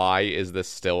 why is this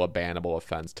still a bannable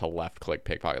offense to left click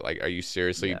pickpocket? Like, are you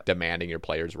seriously demanding your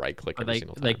players right click every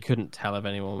single time? They couldn't tell if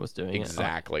anyone was doing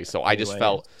Exactly. So I just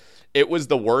felt it was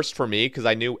the worst for me because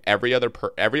I knew every other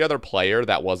player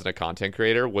that wasn't a content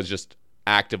creator was just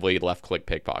actively left click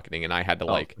pickpocketing, and I had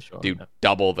to do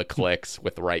double the clicks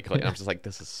with right click. And I'm just like,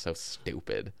 this is so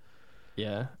stupid.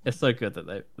 Yeah, it's so good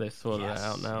that they sorted it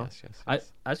out now.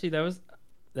 Yes. Actually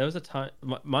there was a time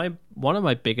one of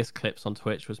my biggest clips on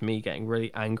Twitch was me getting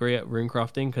really angry at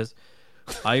runecrafting because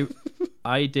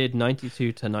I did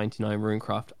 92 to 99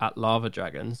 runecraft at Lava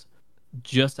Dragons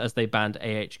just as they banned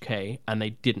AHK and they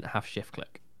didn't have shift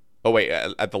click. Oh wait,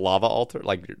 at the lava altar,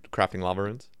 like you're crafting lava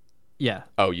runes? Yeah.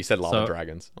 Oh, you said lava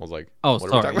dragons. I was like, oh,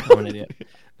 what sorry, I'm an idiot.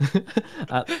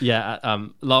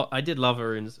 I did lava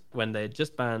runes when they had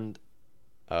just banned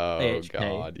AHK,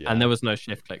 God, yeah. and there was no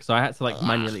shift click, so I had to like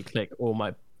manually click all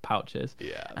my pouches.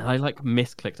 Yeah, and I like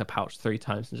misclicked a pouch 3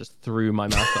 times and just threw my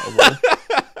mouse at a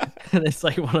wall. And it's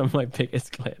like one of my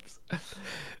biggest clips.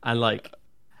 And like,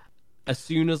 as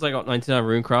soon as I got 99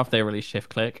 runecraft, they released shift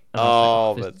click.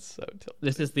 And that's so tilted.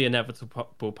 This is the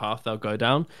inevitable path they'll go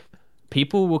down.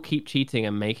 People will keep cheating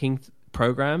and making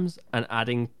programs and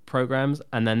adding programs,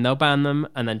 and then they'll ban them,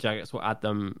 and then Jagex will add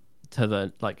them to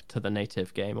the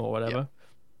native game or whatever. Yeah.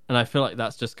 And I feel like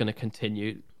that's just going to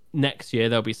continue. Next year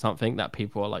there'll be something that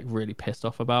people are like really pissed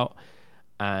off about,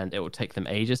 and it will take them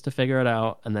ages to figure it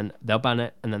out, and then they'll ban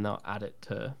it, and then they'll add it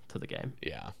to the game.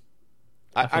 Yeah,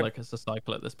 I feel like it's a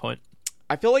cycle at this point.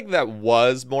 I feel like that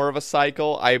was more of a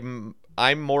cycle. I'm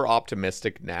more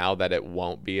optimistic now that it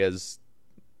won't be as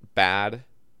bad.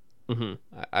 Mm-hmm.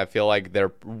 I feel like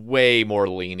they're way more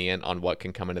lenient on what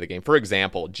can come into the game. For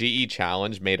example, GE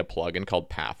Challenge made a plugin called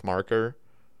Path Marker,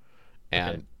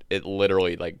 and it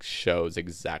literally like shows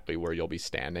exactly where you'll be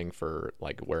standing for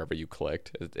like wherever you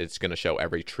clicked. It's going to show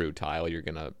every true tile you're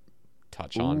going to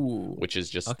touch on, which is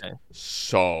just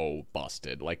so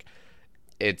busted. Like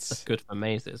that's good for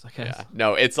mazes, I guess. Yeah.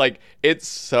 No, it's like it's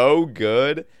so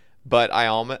good, but I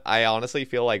honestly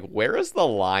feel like where is the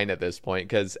line at this point?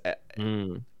 Because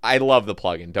I love the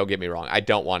plugin. Don't get me wrong. I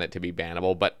don't want it to be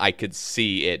bannable, but I could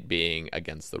see it being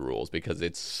against the rules because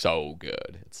it's so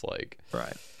good. It's like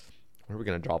right. Where are we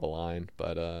gonna draw the line?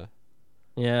 But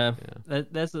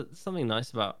there's something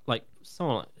nice about like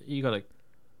someone you gotta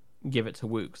give it to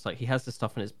Wooks. Like he has this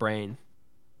stuff in his brain.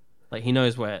 Like he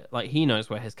knows where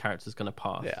his character's gonna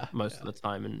path most of the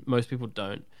time, and most people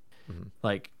don't. Mm-hmm.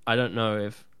 Like I don't know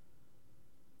if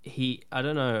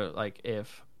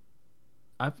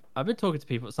I've been talking to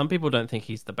people. Some people don't think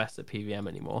he's the best at PVM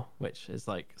anymore, which is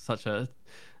like such a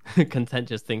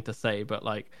contentious thing to say. But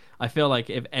like, I feel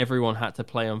like if everyone had to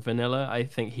play on vanilla, I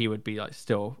think he would be like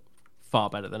still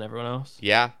far better than everyone else.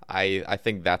 Yeah, I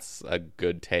think that's a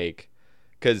good take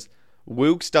because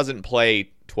Wooks doesn't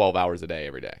play 12 hours a day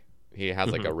every day. He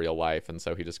has like a real life, and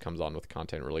so he just comes on with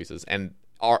content releases. And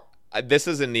this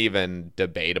isn't even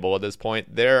debatable at this point.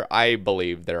 I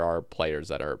believe there are players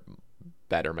that are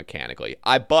better mechanically.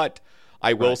 But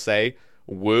I will say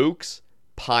Wooks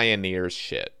pioneers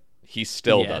shit. He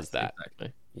still does that.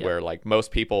 Exactly. Where like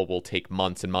most people will take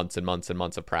months and months and months and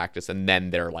months of practice, and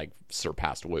then they're like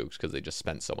surpassed Wooks because they just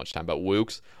spent so much time. But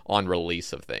Wooks on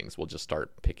release of things will just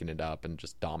start picking it up and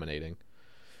just dominating.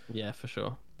 Yeah, for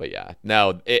sure. But yeah,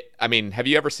 no. I mean, have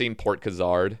you ever seen Port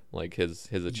Khazard? Like his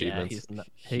achievements? Yeah,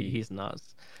 he's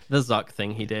nuts. The Zuck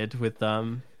thing he did with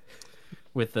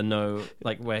with the no,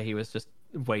 like where he was just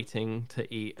waiting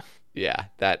to eat. Yeah,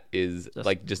 that is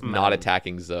just not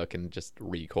attacking Zook and just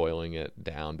recoiling it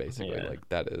down, basically. Yeah. Like,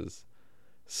 that is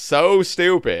so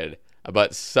stupid,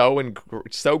 but so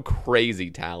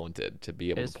crazy talented to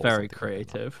be able It's to pull very something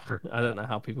creative. I don't know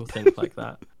how people think like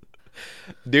that.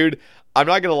 Dude, I'm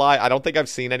not gonna lie, I don't think I've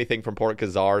seen anything from Port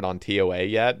Khazard on TOA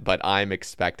yet, but I'm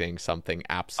expecting something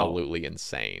absolutely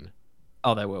insane.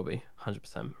 Oh, there will be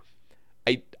 100%.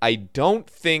 I don't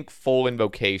think full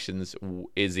invocations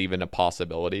is even a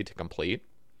possibility to complete,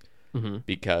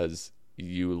 because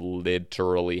you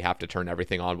literally have to turn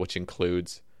everything on, which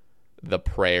includes the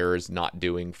prayers not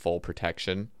doing full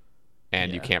protection,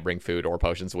 and you can't bring food or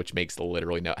potions, which makes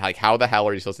literally no, like, how the hell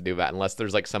are you supposed to do that unless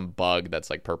there's like some bug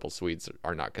that's like purple sweets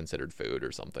are not considered food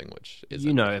or something, which is,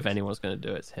 you know, if anyone's going to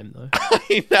do it, it's him though.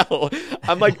 I know.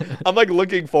 I'm like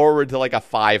looking forward to like a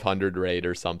 500 raid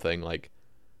or something. Like,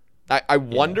 I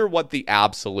wonder what the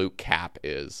absolute cap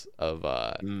is of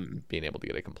being able to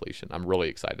get a completion. I'm really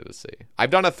excited to see. I've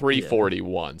done a 340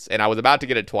 once, and I was about to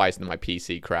get it twice, and then my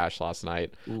PC crashed last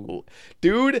night. Ooh.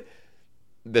 Dude,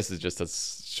 this is just a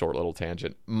short little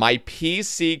tangent. My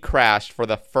PC crashed for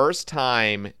the first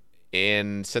time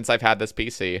since I've had this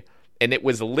PC, and it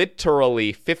was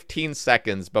literally 15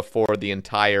 seconds before the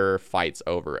entire fight's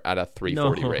over at a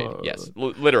 340 raid. Yes,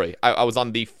 literally. I was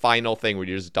on the final thing where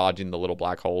you're just dodging the little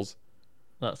black holes.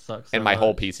 That sucks. And my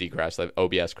whole PC crashed. Like,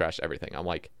 OBS crashed, everything. I'm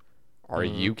like, are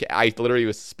you... I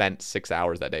literally spent 6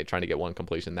 hours that day trying to get one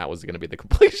completion. That was going to be the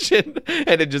completion.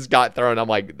 And it just got thrown. I'm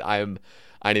like, I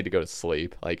need to go to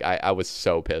sleep. Like, I was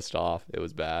so pissed off. It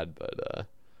was bad. But,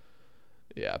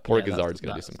 yeah, Port Khazard's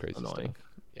going to do some crazy stuff.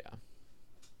 Yeah.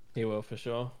 He will, for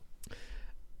sure.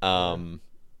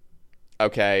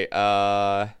 Okay.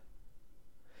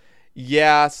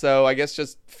 Yeah, so I guess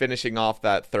just finishing off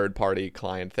that third-party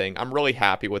client thing. I'm really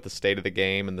happy with the state of the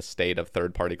game and the state of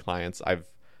third-party clients. I've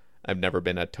never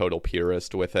been a total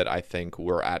purist with it. I think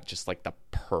we're at just like the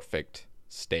perfect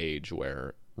stage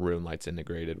where RuneLite's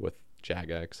integrated with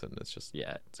Jagex, and it's just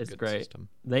it's great. System.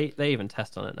 They even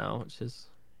test on it now, which is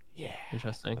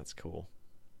interesting. That's cool.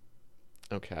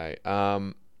 Okay.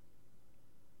 I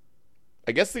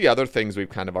guess the other things we've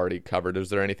kind of already covered. Is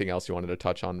there anything else you wanted to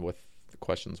touch on with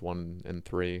questions 1 and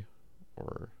 3,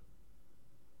 or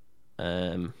we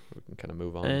can kind of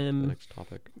move on to the next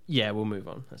topic? Yeah, we'll move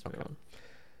on. Let's move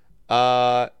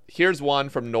on. Here's one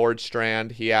from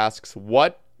Nordstrand. He asks,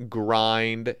 what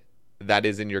grind that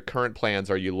is in your current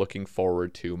plans are you looking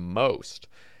forward to most?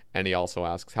 And he also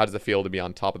asks, how does it feel to be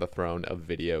on top of the throne of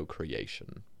video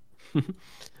creation?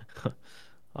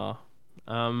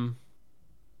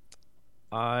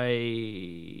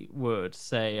 I would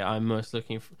say I'm most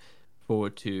looking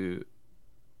forward to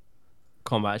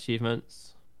combat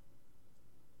achievements.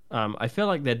 I feel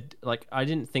like I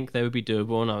didn't think they would be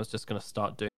doable, and I was just going to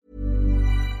start doing.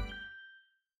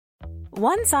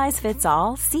 One size fits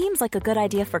all seems like a good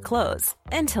idea for clothes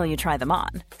until you try them on.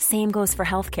 Same goes for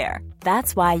healthcare.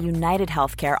 That's why United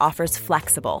Healthcare offers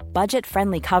flexible,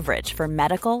 budget-friendly coverage for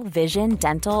medical, vision,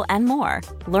 dental, and more.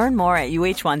 Learn more at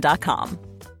uh1.com.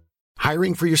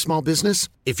 Hiring for your small business?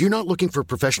 If you're not looking for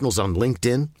professionals on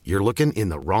LinkedIn, you're looking in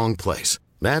the wrong place.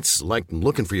 That's like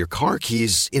looking for your car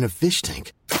keys in a fish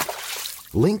tank.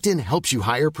 LinkedIn helps you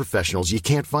hire professionals you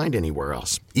can't find anywhere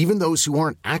else, even those who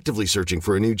aren't actively searching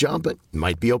for a new job but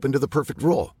might be open to the perfect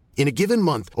role. In a given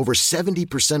month, over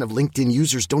 70% of LinkedIn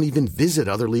users don't even visit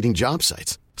other leading job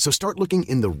sites. So start looking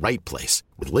in the right place.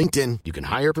 With LinkedIn, you can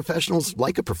hire professionals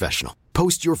like a professional.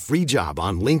 Post your free job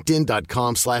on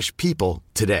linkedin.com/people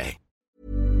today.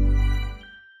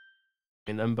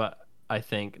 Them, but I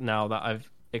think now that I've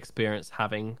experienced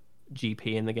having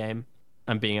GP in the game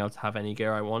and being able to have any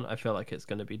gear I want, I feel like it's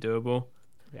going to be doable.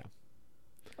 Yeah.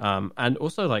 And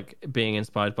also like being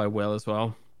inspired by Will as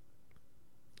well.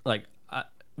 Like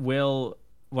Will,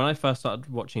 when I first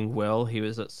started watching Will, he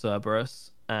was at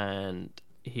Cerberus and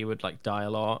he would like die a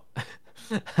lot.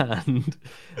 And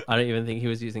I don't even think he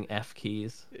was using F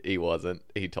keys. He wasn't.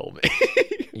 He told me.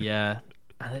 Yeah.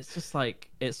 And it's just like,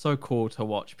 it's so cool to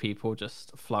watch people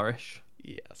just flourish.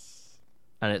 Yes.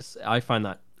 And I find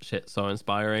that shit so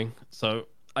inspiring. So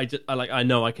I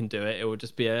know I can do it. It will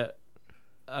just be a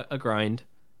grind.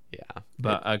 Yeah.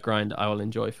 But a grind I will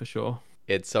enjoy for sure.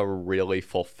 It's a really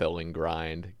fulfilling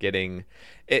grind.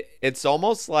 It's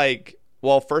almost like,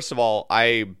 well, first of all,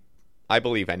 I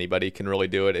believe anybody can really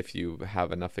do it if you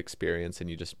have enough experience and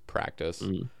you just practice.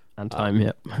 And time,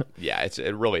 yep. Yeah, it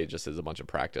really just is a bunch of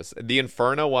practice. The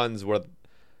Inferno ones were...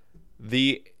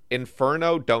 The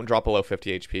Inferno don't drop below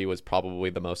 50 HP was probably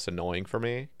the most annoying for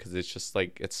me, because it's just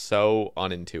like, it's so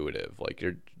unintuitive. Like,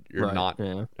 you're you're Right, not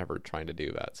yeah. ever trying to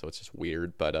do that, so it's just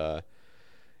weird. But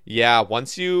yeah,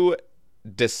 once you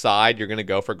decide you're gonna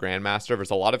go for Grandmaster,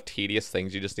 there's a lot of tedious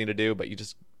things you just need to do, but you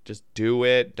just do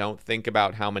it. Don't think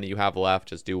about how many you have left.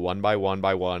 Just do one by one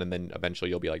by one, and then eventually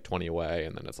you'll be like 20 away,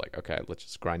 and then it's like, okay, let's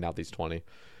just grind out these 20.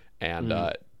 And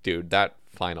dude, that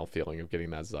final feeling of getting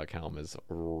that Zuck helm is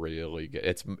really good.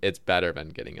 It's better than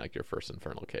getting like your first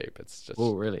Infernal Cape. It's just,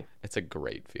 Oh, really? it's a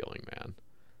great feeling, man.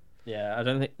 Yeah, I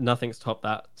don't think nothing's topped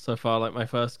that so far. Like my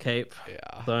first cape.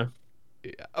 Yeah. So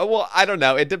Yeah. Oh, well, I don't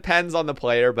know. It depends on the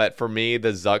player, but for me, the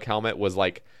Zuck helmet was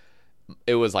like,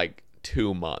 it was like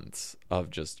 2 months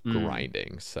of just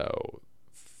grinding. So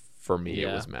for me,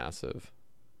 it was massive.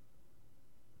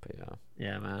 But yeah.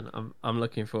 yeah, man, I'm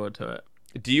looking forward to it.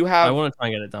 Do you have? I want to try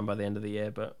and get it done by the end of the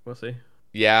year, but we'll see.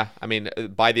 Yeah, I mean,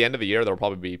 by the end of the year, there'll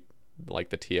probably be like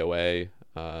the TOA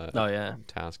Oh yeah,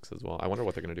 tasks as well. I wonder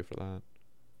what they're gonna do for that.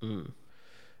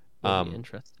 That'll be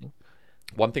interesting.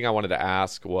 One thing I wanted to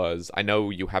ask was, I know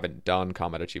you haven't done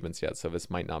combat achievements yet, so this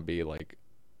might not be like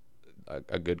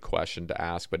a good question to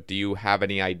ask, but do you have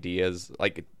any ideas?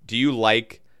 Like, do you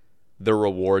like the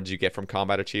rewards you get from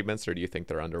combat achievements, or do you think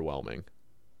they're underwhelming?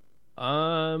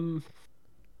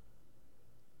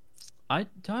 I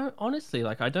don't honestly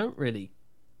like. I don't really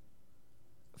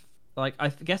like. I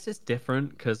guess it's different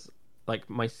because like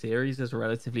my series is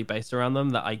relatively based around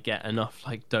them that I get enough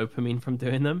like dopamine from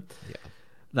doing them. Yeah.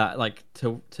 That like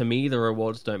to me the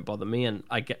rewards don't bother me, and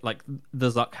I get like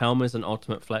the Zuck helm is an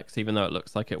ultimate flex, even though it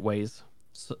looks like it weighs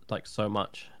so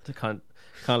much. It kind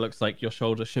of looks like your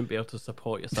shoulders shouldn't be able to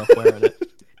support yourself wearing it.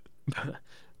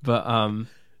 But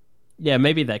yeah,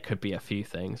 maybe there could be a few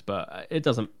things, but it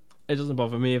doesn't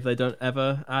bother me if they don't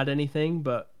ever add anything.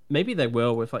 But maybe they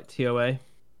will with like TOA.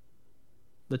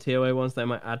 The TOA ones, they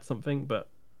might add something, but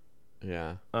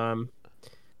Yeah. I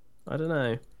don't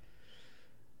know.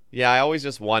 Yeah, I always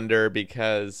just wonder,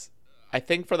 because I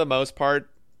think for the most part,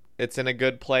 it's in a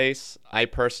good place. I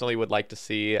personally would like to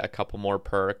see a couple more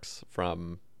perks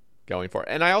from going for it.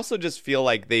 And I also just feel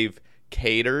like they've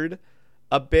catered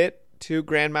a bit to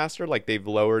Grandmaster. Like, they've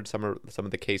lowered some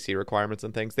of the KC requirements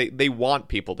and things. They want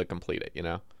people to complete it, you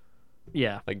know?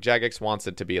 Yeah. Like, Jagex wants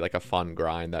it to be like a fun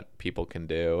grind that people can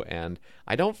do. And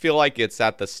I don't feel like it's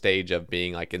at the stage of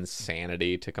being like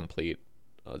insanity to complete,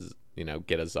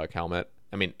 get a Zuck helmet.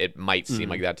 I mean, it might seem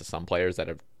like that to some players that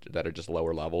are just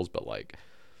lower levels, but like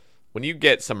when you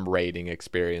get some raiding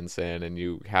experience in and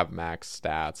you have max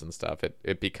stats and stuff,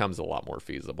 it becomes a lot more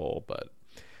feasible. But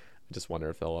I just wonder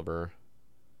if they'll ever,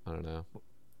 I don't know.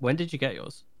 When did you get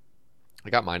yours? I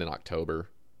got mine in October,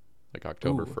 like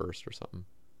October 1st or something.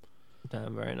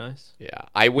 Damn, very nice. Yeah,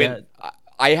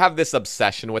 I have this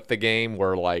obsession with the game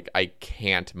where like I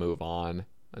can't move on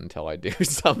until I do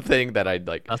something that I'd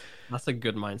like. That's a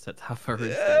good mindset to have for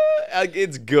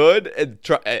it's good.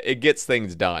 It gets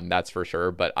things done, that's for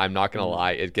sure. But I'm not gonna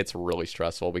lie, it gets really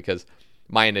stressful because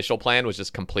my initial plan was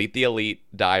just complete the Elite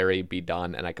diary, be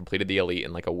done, and I completed the Elite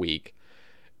in like a week,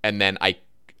 and then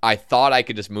I thought I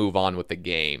could just move on with the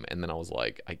game, and then I was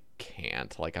like, I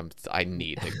can't. Like I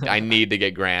need to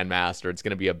get Grandmaster. It's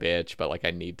gonna be a bitch, but like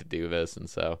I need to do this, and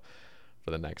so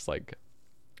for the next like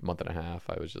month and a half,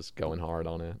 I was just going hard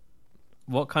on it.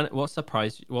 What was the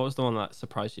one that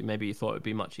surprised you? Maybe you thought it would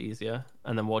be much easier,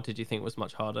 and then what did you think was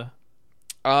much harder?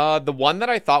 The one that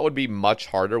I thought would be much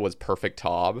harder was Perfect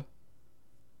Tob.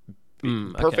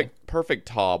 Perfect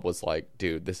Tob was like,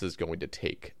 dude, this is going to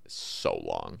take so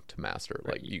long to master.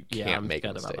 Like, you can't make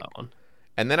a mistake. About that one.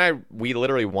 And then we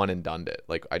literally one and done it.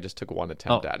 Like, I just took one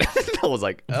attempt at it. I was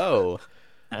like, oh.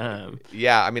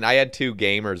 Yeah, I mean, I had 2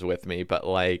 gamers with me, but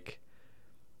like,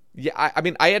 yeah, I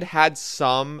mean, I had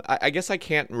some. I guess I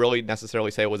can't really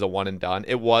necessarily say it was a one and done.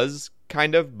 It was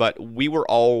kind of, but we were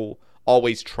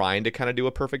always trying to kind of do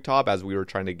a Perfect Tob as we were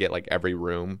trying to get like every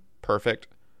room perfect.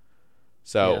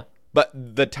 So, yeah. But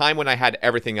the time when I had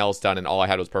everything else done and all I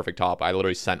had was Perfect Tob, I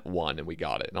literally sent one and we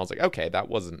got it. And I was like, okay, that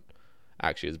wasn't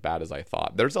actually as bad as I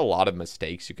thought. There's a lot of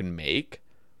mistakes you can make.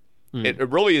 It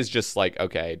really is just like,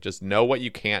 okay, just know what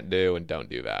you can't do and don't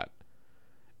do that.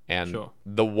 And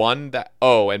the one that,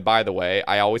 and by the way,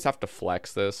 I always have to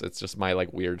flex this. It's just my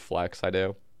like weird flex I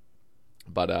do.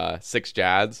 But 6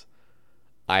 Jads,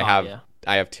 I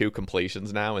have 2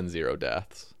 completions now and 0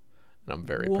 deaths. And I'm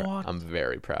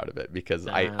very proud of it because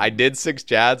I did 6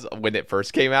 Jads when it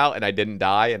first came out and I didn't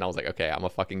die, and I was like, okay, I'm a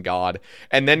fucking god.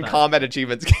 And then combat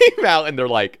achievements came out and they're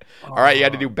like, all right, you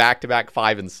had to do back-to-back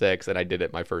 5 and 6, and I did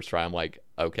it my first try. I'm like,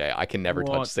 okay, I can never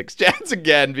touch 6 Jads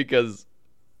again because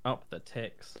up the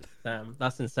ticks. Damn,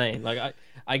 that's insane. Like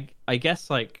I guess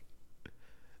like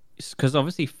because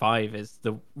obviously 5 is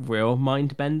the real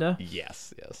mind bender,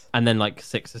 Yes. and then like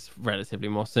 6 is relatively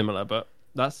more similar, but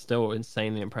that's still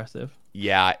insanely impressive.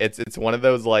 Yeah, it's one of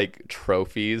those like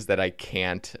trophies that I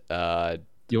can't.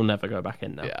 You'll never go back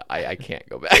in now. Yeah, I can't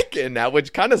go back in now,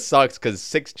 which kind of sucks because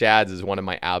 6 Jads is one of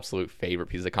my absolute favorite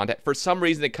pieces of content. For some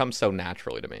reason, it comes so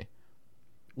naturally to me.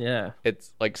 Yeah.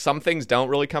 It's like some things don't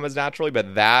really come as naturally,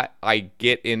 but that I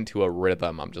get into a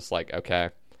rhythm. I'm just like, okay,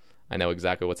 I know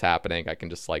exactly what's happening. I can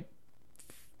just like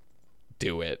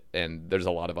do it. And there's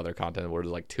a lot of other content where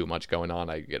there's like too much going on.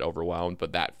 I get overwhelmed,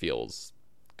 but that feels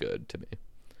good to me.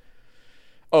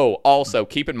 Oh, also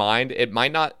keep in mind, it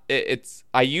might not.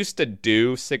 I used to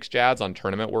do 6 Jads on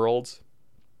Tournament Worlds,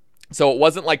 so it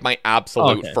wasn't like my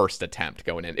absolute first attempt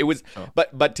going in. It was,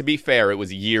 but to be fair, it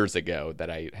was years ago that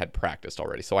I had practiced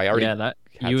already. So I already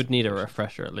you would need a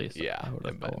refresher at least. Yeah,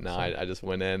 I just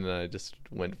went in and I just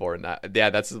went for it. And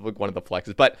that's one of the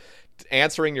flexes. But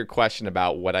answering your question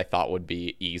about what I thought would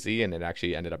be easy and it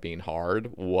actually ended up being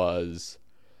hard was,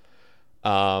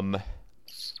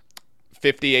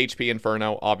 50 HP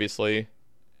Inferno, obviously.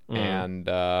 And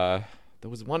there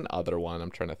was one other one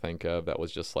I'm trying to think of that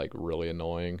was just like really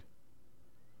annoying.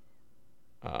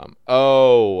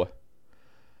 The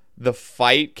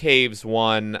Fight Caves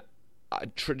one,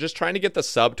 just trying to get the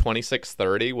sub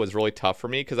 2630 was really tough for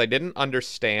me because I didn't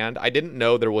understand. I didn't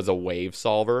know there was a wave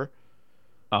solver.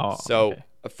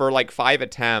 For like 5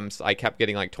 attempts, I kept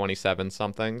getting like 27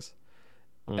 somethings.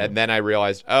 And then I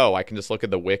realized, I can just look at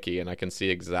the wiki and I can see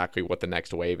exactly what the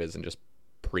next wave is and just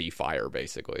pre-fire,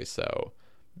 basically. So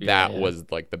that was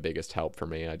like the biggest help for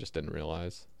me. I just didn't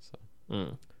realize. So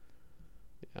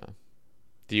yeah.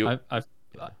 Do you? I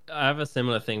have a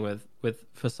similar thing with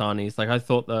Fasanis. Like I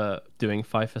thought doing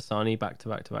 5 Fasani back to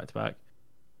back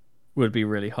would be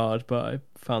really hard, but I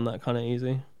found that kind of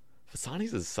easy.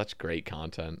 Fasanis is such great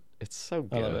content. It's so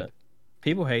good. I love it.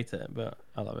 People hate it, but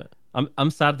I love it.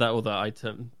 I'm sad that all the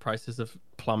item prices have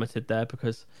plummeted there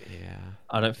because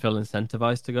I don't feel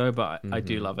incentivized to go, but I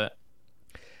do love it.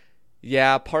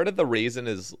 Yeah, part of the reason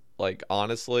is like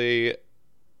honestly,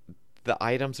 the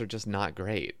items are just not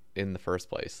great in the first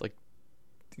place. Like,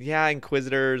 yeah,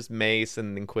 Inquisitors, Mace,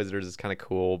 and Inquisitors is kind of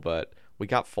cool, but we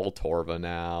got full Torva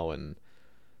now, and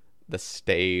the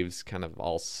staves kind of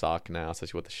all suck now,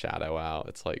 especially with the Shadow out.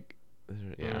 It's like,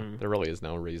 there really is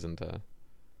no reason to.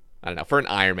 I don't know. For an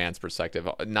Iron Man's perspective,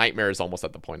 Nightmare is almost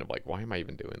at the point of like, why am I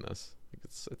even doing this? Like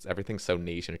it's everything's so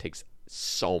niche and it takes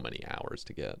so many hours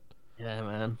to get. Yeah,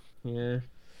 man. Yeah.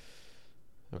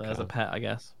 Okay. As a pet, I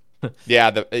guess.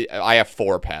 Yeah, I have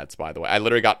 4 pets, by the way. I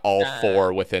literally got all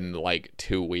 4 within like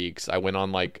 2 weeks. I went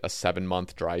on like a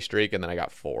 7-month dry streak, and then I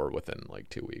got 4 within like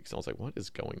 2 weeks. And I was like, what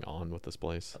is going on with this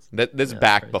place? This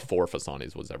back crazy. Before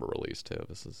Fasanis was ever released, too.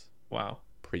 This is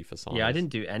pre-Fasanis. Yeah, I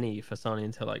didn't do any Fasani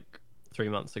until like 3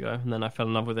 months ago, and then I fell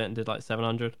in love with it and did like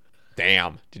 700.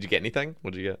 Damn. Did you get anything?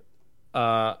 What did you get?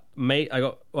 I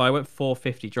went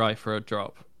 450 dry for a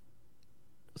drop.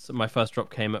 So my first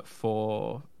drop came at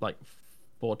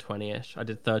 420-ish. I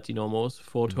did 30 normals,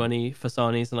 420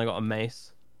 Fasanis, and I got a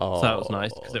mace. So that was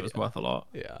nice because it was worth a lot.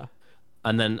 Yeah.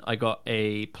 And then I got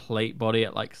a plate body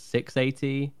at like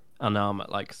 680, and now I'm at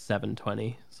like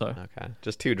 720. So okay,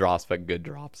 just 2 drops, but good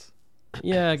drops.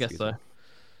 Yeah, I guess so.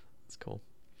 That's cool.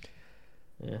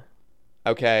 Yeah.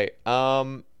 Okay.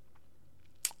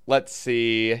 Let's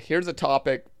see. Here's a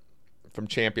topic from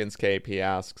Champions Cape. He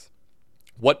asks,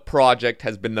 what project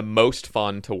has been the most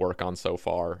fun to work on so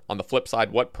far? On the flip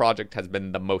side, what project has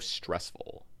been the most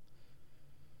stressful?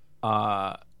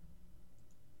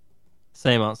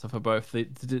 Same answer for both.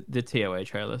 The TOA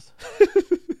trailers.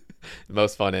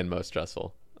 Most fun and most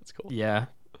stressful. That's cool. Yeah.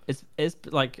 It's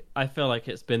like I feel like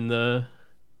it's been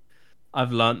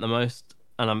I've learned the most,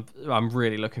 and I'm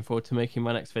really looking forward to making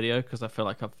my next video because I feel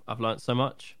like I've learned so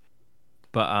much.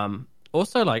 But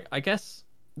also like I guess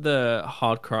the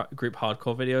group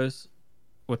hardcore videos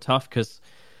were tough because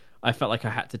I felt like I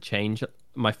had to change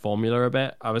my formula a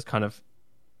bit. I was kind of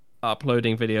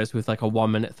uploading videos with like a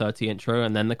 1-minute 30 intro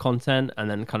and then the content and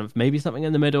then kind of maybe something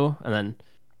in the middle and then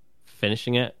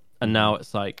finishing it. And now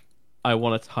it's like I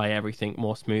want to tie everything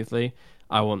more smoothly.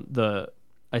 I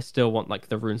still want like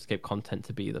the RuneScape content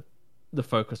to be the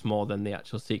focus more than the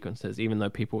actual sequences, even though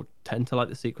people tend to like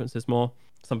the sequences more.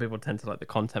 Some people tend to like the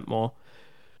content more.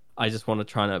 I just want to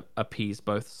try and appease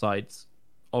both sides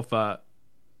of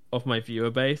my viewer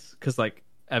base, because like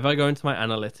if I go into my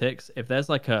analytics, if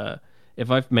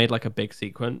I've made like a big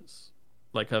sequence,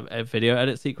 like a video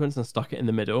edit sequence and stuck it in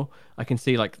the middle, I can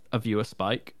see like a viewer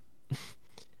spike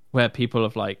where people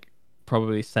have like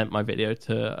probably sent my video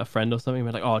to a friend or something.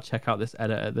 They're like, oh, check out this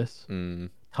edit at this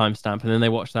timestamp, and then they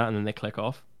watch that and then they click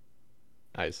off.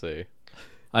 I see.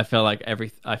 I feel like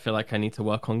I need to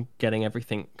work on getting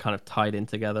everything kind of tied in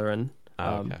together, and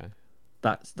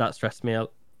that stressed me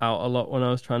out a lot when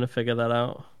I was trying to figure that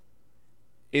out.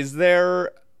 Is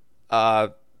there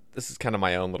this is kind of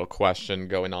my own little question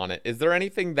going on it. Is there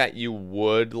anything that you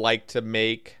would like to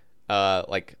make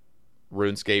like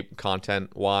RuneScape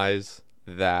content wise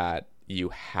that you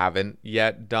haven't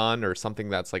yet done, or something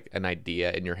that's like an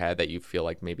idea in your head that you feel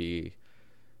like maybe,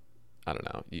 I don't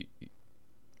know,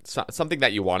 something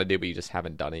that you want to do but you just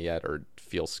haven't done it yet, or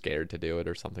feel scared to do it,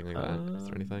 or something like that? Is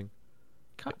there anything?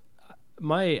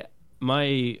 My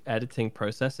editing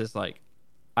process is like,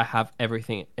 I have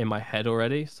everything in my head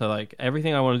already. So like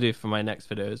everything I want to do for my next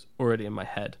video is already in my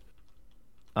head.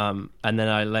 And then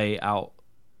I lay out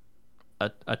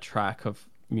a track of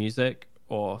music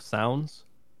or sounds,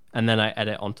 and then I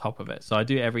edit on top of it. So I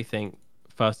do everything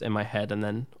first in my head and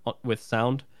then with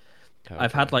sound. Okay.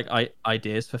 I've had like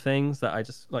ideas for things that I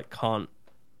just like can't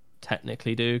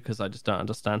technically do because I just don't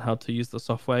understand how to use the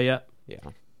software yet. Yeah.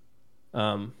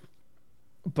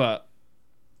 But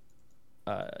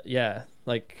yeah,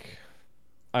 like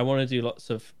I want to do lots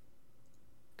of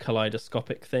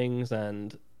kaleidoscopic things,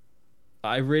 and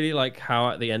I really like how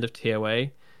at the end of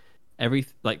TOA,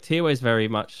 TOA is very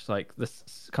much like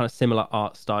this kind of similar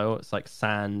art style. It's like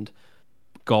sand,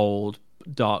 gold,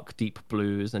 dark, deep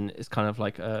blues, and it's kind of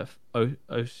like a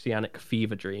oceanic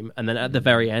fever dream. And then at the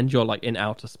very end, you're like in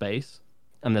outer space,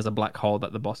 and there's a black hole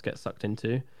that the boss gets sucked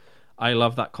into. I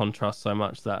love that contrast so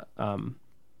much that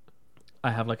I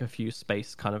have like a few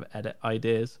space kind of edit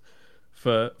ideas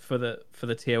for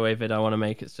the TOA vid I want to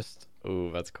make. It's just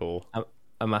that's cool.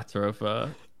 A matter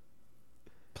of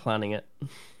planning it.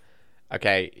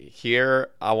 Okay, here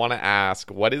I want to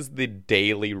ask, what is the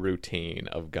daily routine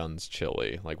of Guns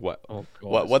Chili? Like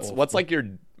what's like your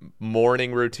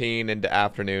morning routine into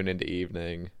afternoon into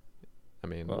evening? I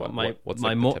mean, what's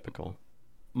like the typical?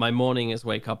 My morning is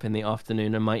wake up in the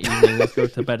afternoon, and my evening is go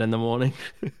to bed in the morning.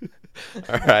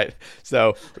 All right.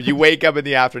 So you wake up in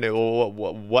the afternoon.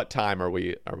 What time are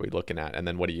we looking at? And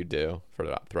then what do you do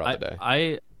throughout the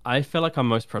day? I feel like I'm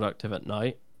most productive at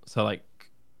night. So like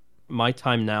my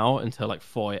time now until like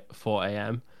 4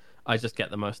 a.m. I just get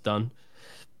the most done.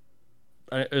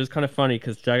 It was kind of funny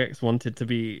because Jagex wanted to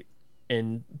be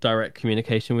in direct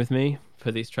communication with me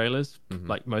for these trailers,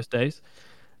 like most days.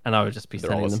 And I would just be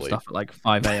sending them stuff at like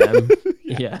 5 a.m.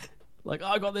 yeah. Like,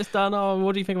 I got this done. Oh,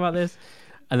 what do you think about this?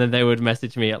 And then they would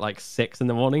message me at like 6 in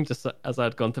the morning just as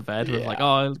I'd gone to bed. With like,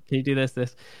 oh, can you do this?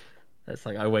 It's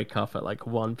like I wake up at like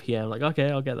 1 p.m. Like, okay,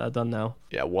 I'll get that done now.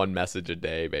 Yeah, one message a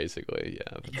day, basically.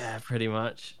 Yeah, pretty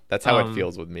much. That's how it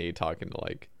feels with me talking to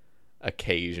like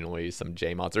occasionally some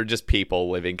JMods or just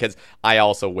people living. Because I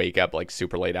also wake up like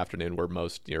super late afternoon where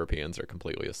most Europeans are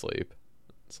completely asleep.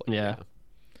 It's like,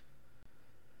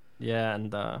 yeah,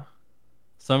 and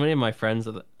so many of my friends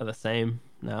are the same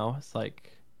now. It's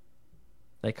like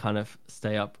they kind of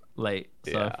stay up late.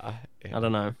 So I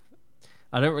don't know.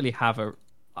 I don't really have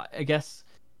I guess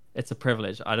it's a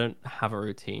privilege. I don't have a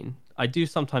routine. I do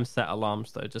sometimes set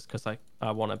alarms though, just because I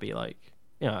want to be like,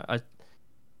 I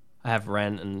have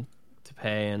rent and to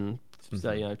pay and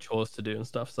chores to do and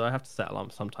stuff. So I have to set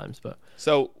alarms sometimes. But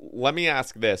so let me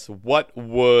ask this: what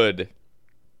would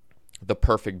the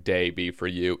perfect day be for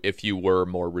you if you were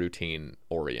more routine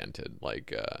oriented?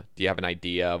 Like, do you have an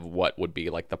idea of what would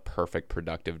be like the perfect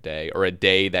productive day, or a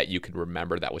day that you could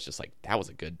remember that was just like, that was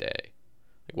a good day?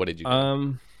 Like, what did you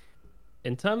do?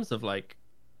 In terms of like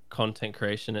content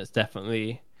creation, it's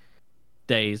definitely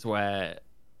days where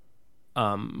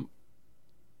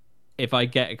if I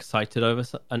get excited over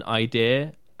an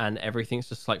idea and everything's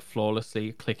just like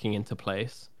flawlessly clicking into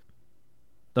place,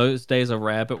 those days are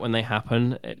rare, but when they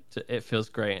happen, it feels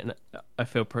great and I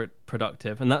feel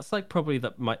productive. And that's like probably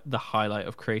the highlight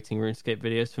of creating RuneScape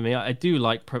videos for me. I do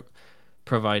like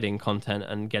providing content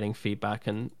and getting feedback,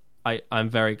 and I'm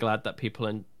very glad that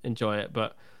people enjoy it.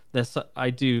 But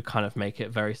I do kind of make it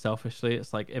very selfishly.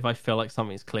 It's like if I feel like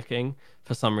something's clicking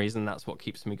for some reason, that's what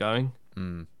keeps me going.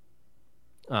 And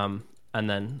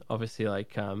then obviously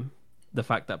like the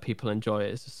fact that people enjoy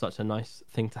it is just such a nice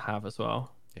thing to have as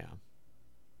well. Yeah.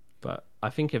 But I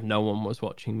think if no one was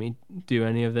watching me do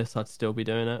any of this, I'd still be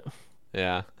doing it.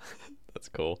 Yeah, that's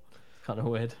cool. Kind of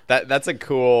weird. That's a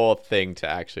cool thing to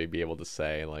actually be able to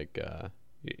say. Like,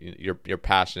 you're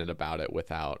passionate about it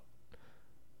without,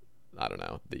 I don't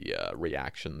know, the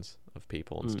reactions of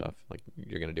people and stuff. Like,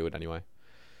 you're gonna do it anyway.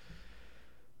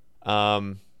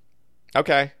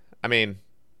 Okay. I mean,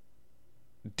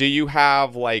 do you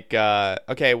have like?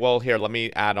 Okay, well, here, let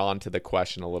me add on to the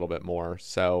question a little bit more.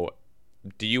 So,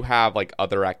 do you have like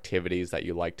other activities that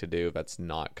you like to do that's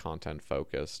not content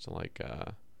focused, like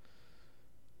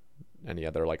any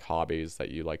other like hobbies that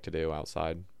you like to do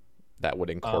outside that would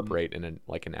incorporate in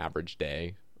like an average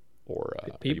day, or are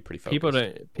you pretty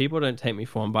focused? People don't take me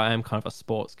for one, but I am kind of a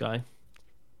sports guy.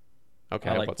 Okay,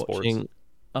 I like what watching. sports?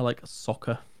 I like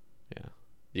soccer. Yeah,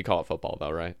 you call it football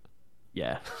though, right?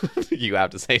 Yeah. You have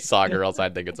to say soccer, else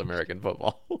I'd think it's American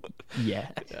football. Yeah.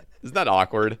 Isn't that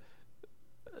awkward?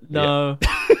 No.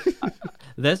 Yeah.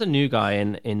 There's a new guy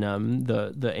in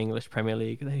the English Premier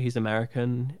League. He's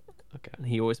American. Okay. And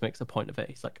he always makes a point of it.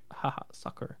 He's like, haha,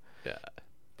 soccer. Yeah.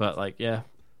 But like, yeah.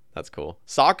 That's cool.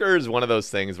 Soccer is one of those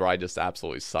things where I just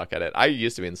absolutely suck at it. I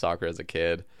used to be in soccer as a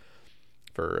kid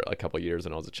for a couple of years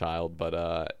when I was a child,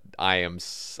 but I'm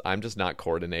just not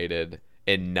coordinated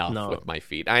enough with my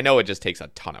feet. I know it just takes a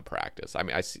ton of practice. I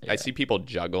mean, I see people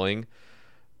juggling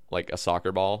like a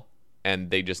soccer ball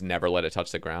and they just never let it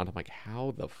touch the ground. I'm like,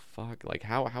 how the fuck? Like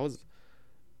how is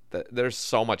that? There's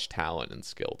so much talent and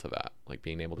skill to that, like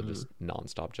being able to just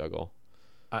nonstop juggle.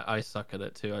 I suck at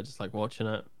it too. I just like watching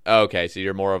it. Okay, so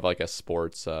you're more of like a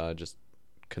sports just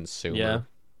consumer. Yeah.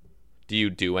 Do you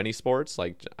do any sports?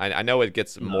 Like I know it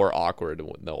gets more awkward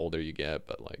the older you get,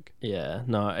 but like... Yeah,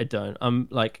 no, I don't.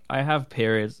 I have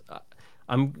periods.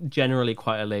 I'm generally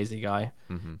quite a lazy guy,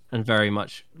 and very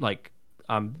much like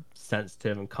I'm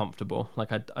sensitive and comfortable.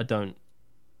 Like I don't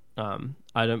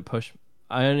push.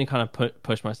 I only kind of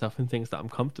push myself in things that I'm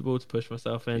comfortable to push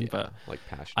myself in. But like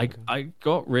passion. I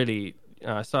got really.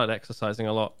 I started exercising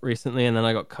a lot recently, and then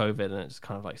I got COVID, and it just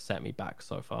kind of like set me back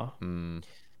so far.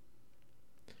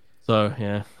 So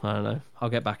yeah, I don't know. I'll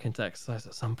get back into exercise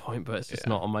at some point, but it's just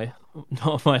not on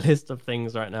my list of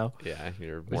things right now. Yeah,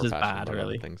 you're which more is passionate bad, about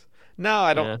really. other things. No,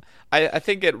 I don't. Yeah. I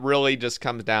think it really just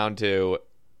comes down to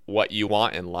what you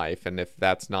want in life, and if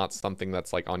that's not something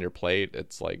that's like on your plate,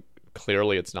 it's like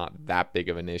clearly it's not that big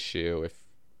of an issue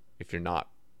if you're not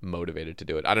motivated to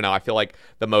do it. I don't know. I feel like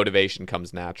the motivation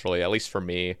comes naturally. At least for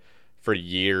me, for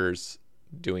years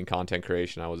doing content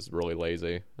creation, I was really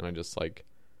lazy, and I just like.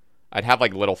 I'd have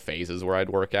like little phases where I'd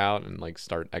work out and like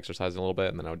start exercising a little bit,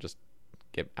 and then I would just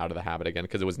get out of the habit again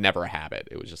because it was never a habit.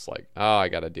 It was just like, oh, I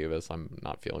got to do this. I'm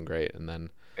not feeling great. And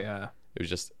then it was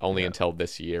just only until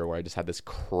this year where I just had this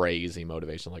crazy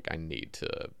motivation. Like I need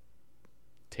to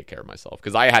take care of myself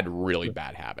because I had really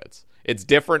bad habits. It's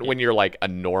different when you're like a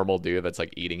normal dude that's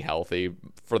like eating healthy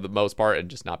for the most part and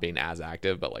just not being as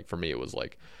active. But like for me, it was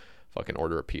like fucking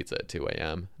order a pizza at 2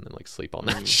 a.m. and then like sleep on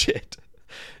that shit.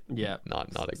 Yeah, not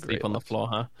a sleep great on the floor,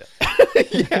 huh?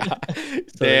 Yeah,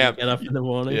 so damn. Get up in the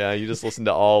morning. Yeah, you just listen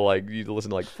to like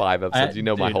 5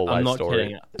 episodes. My whole life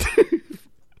story. Kidding.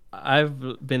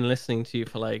 I've been listening to you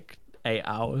for like 8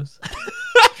 hours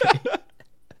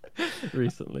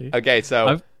recently. Okay,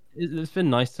 so it's been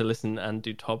nice to listen and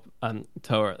do Top and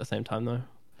Toa at the same time, though.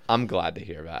 I'm glad to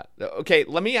hear that. Okay,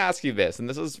 let me ask you this, and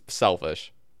this is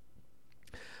selfish.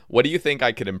 What do you think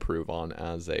I could improve on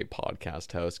as a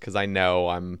podcast host? Because I know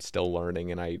I'm still learning,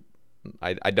 and I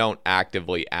don't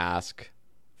actively ask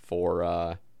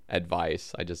for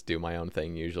advice. I just do my own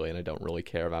thing usually, and I don't really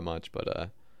care that much.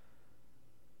 But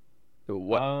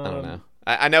what I don't know.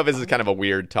 I know this is kind of a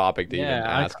weird topic to even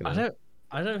ask.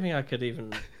 I don't think I could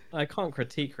even. I can't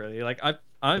critique really. Like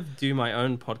I do my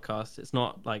own podcast. It's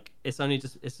not like it's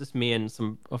just me and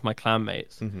some of my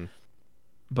clanmates.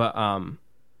 But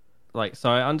like,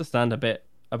 so I understand a bit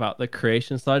about the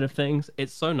creation side of things.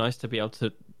 It's so nice to be able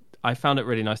to. I found it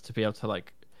really nice to be able to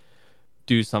like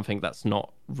do something that's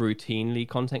not routinely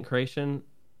content creation.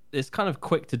 It's kind of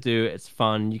quick to do. It's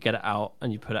fun. You get it out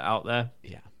and you put it out there.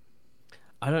 Yeah.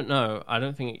 I don't know. I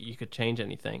don't think you could change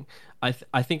anything. I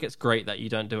think it's great that you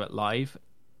don't do it live.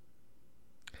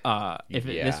 If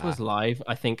this was live,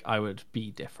 I think I would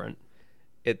be different.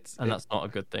 That's not a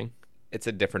good thing. It's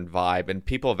a different vibe, and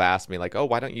people have asked me like, oh,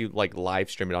 why don't you like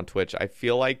live stream it on Twitch? I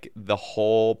feel like the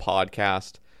whole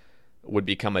podcast would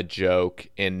become a joke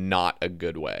in not a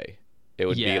good way. It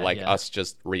would be like us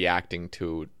just reacting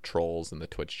to trolls in the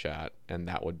Twitch chat, and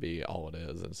that would be all it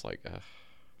is. It's like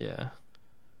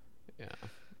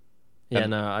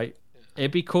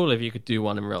it'd be cool if you could do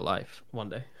one in real life one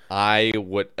day. I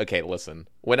would. Okay, listen,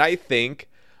 when I think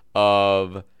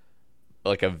of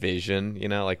like a vision,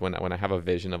 like when I have a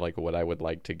vision of like what I would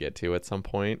like to get to at some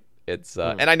point, it's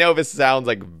and I know this sounds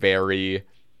like very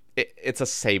it's a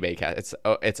Sebe cat, it's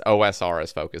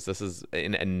OSRS focus. This is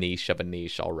in a niche of a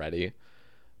niche already,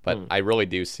 But I really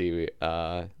do see, in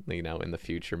the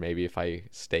future, maybe if I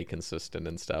stay consistent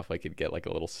and stuff, I could get like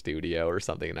a little studio or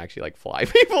something and actually like fly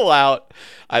people out.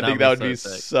 I think that would be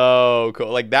so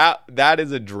cool. Like that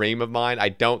is a dream of mine. I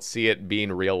don't see it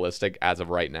being realistic as of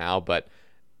right now, but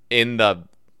in the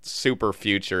super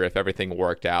future, if everything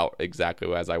worked out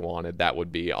exactly as I wanted, that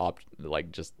would be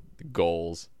like just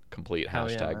goals, complete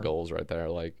hashtag goals right there.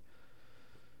 Like,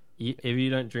 if you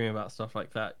don't dream about stuff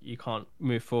like that, you can't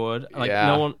move forward. Like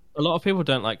a lot of people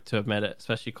don't like to admit it,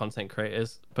 especially content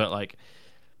creators. But like,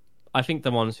 I think the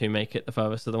ones who make it the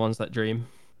furthest are the ones that dream.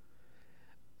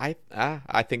 I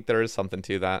think there is something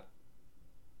to that.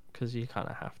 Because you kind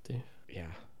of have to. Yeah.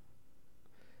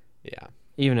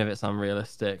 Even if it's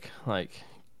unrealistic, like,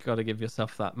 got to give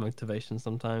yourself that motivation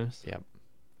sometimes. Yeah.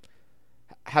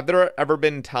 Have there ever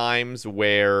been times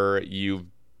where you've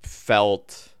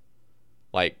felt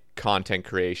like content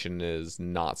creation is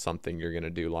not something you're going to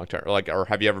do long term? Or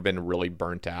have you ever been really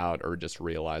burnt out or just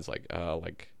realized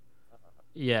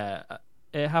Yeah,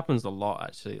 it happens a lot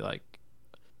actually. Like,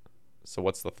 so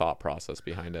what's the thought process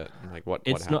behind it? Like what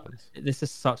happens? This is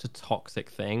such a toxic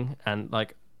thing, and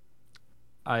like,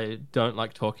 I don't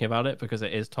like talking about it because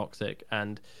it is toxic.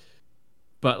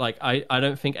 But like, I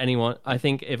don't think I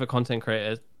think if a content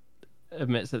creator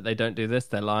admits that they don't do this,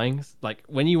 they're lying. Like,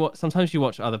 when sometimes you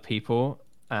watch other people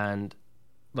and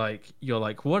like, you're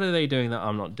like, what are they doing that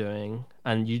I'm not doing?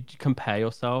 And you compare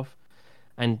yourself.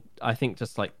 And I think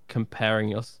just like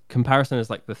comparison is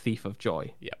like the thief of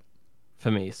joy. Yeah.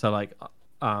 For me. So like,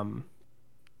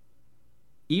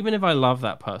 even if I love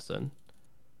that person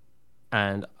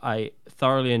and I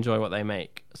thoroughly enjoy what they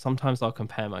make, sometimes I'll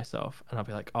compare myself and I'll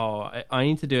be like, oh, I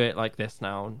need to do it like this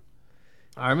now.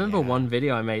 I remember one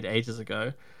video I made ages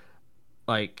ago.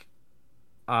 Like,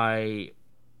 I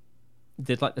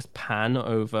did like this pan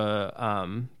over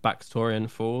Backstory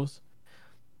and Falls,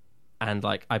 and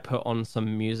like I put on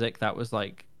some music that was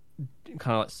like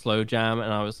kind of like slow jam,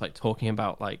 and I was like talking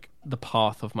about like the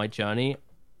path of my journey,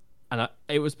 and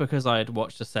it was because I had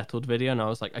watched a Settled video, and I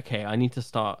was like, okay, I need to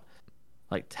start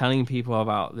like telling people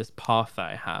about this path that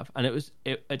I have, and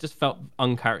it just felt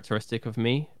uncharacteristic of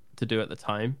me to do at the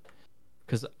time,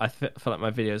 because I feel like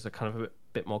my videos are kind of a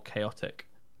bit more chaotic.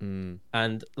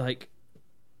 And like,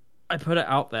 I put it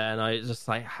out there and I just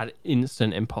like had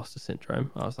instant imposter syndrome.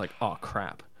 I was like, oh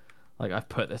crap, like I've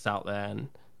put this out there, and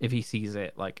if he sees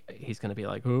it, like he's gonna be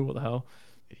like, oh, what the hell?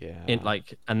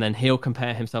 And then he'll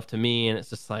compare himself to me, and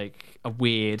it's just like a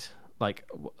weird like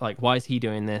why is he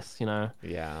doing this,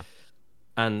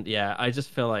 And I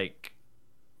just feel like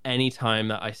anytime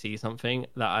that I see something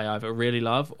that I either really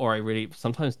love or I really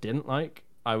sometimes didn't like,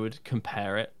 I would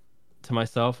compare it to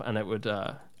myself, and it would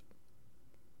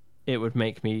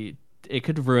make me, it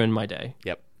could ruin my day.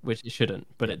 Yep. Which it shouldn't,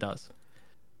 but it does.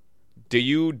 Do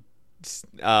you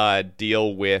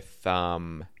deal with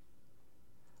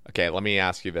okay, let me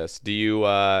ask you this. Do you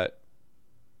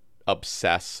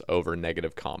obsess over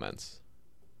negative comments?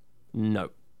 No.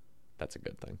 That's a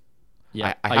good thing.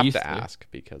 Yeah, I have to ask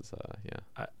because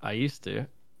I used to,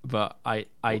 but I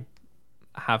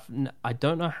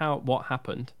don't know what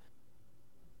happened.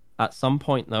 At some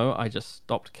point though, I just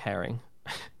stopped caring.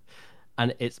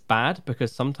 And it's bad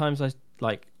because sometimes I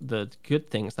like the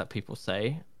good things that people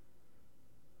say,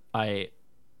 I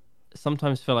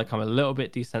sometimes feel like I'm a little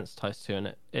bit desensitized to,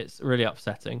 and it's really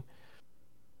upsetting.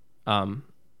 But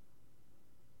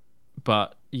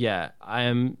yeah, I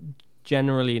am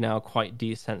generally now quite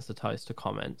desensitized to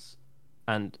comments,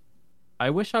 and I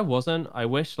wish I wasn't. I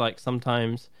wish like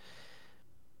sometimes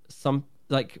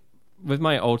like with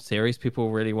my old series,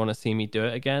 people really want to see me do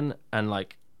it again, and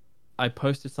like I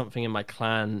posted something in my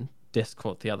clan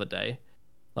Discord the other day,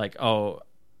 like, oh,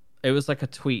 it was like a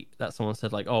tweet that someone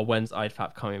said like, oh, when's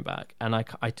IDFAP coming back? And I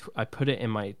put it in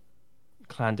my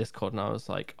clan Discord, and I was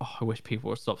like, oh, I wish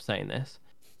people would stop saying this.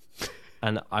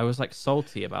 And I was like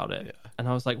salty about it. Yeah. And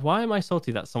I was like, why am I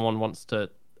salty that someone wants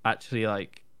to actually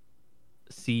like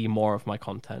see more of my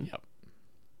content? Yep.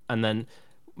 And then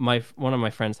one of my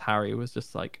friends, Harry, was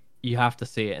just like, you have to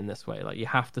see it in this way. Like, you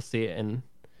have to see it in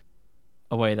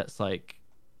a way that's like,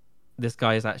 this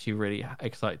guy is actually really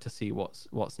excited to see what's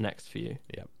next for you.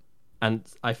 Yep. And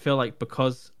I feel like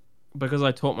because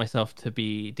I taught myself to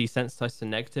be desensitized to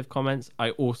negative comments, I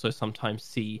also sometimes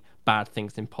see bad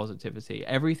things in positivity.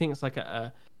 Everything's like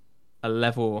a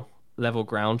level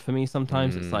ground for me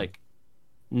sometimes. It's like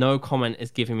no comment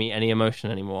is giving me any emotion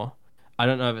anymore. I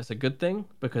don't know if it's a good thing,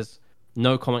 because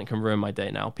no comment can ruin my day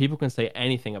now. People can say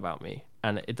anything about me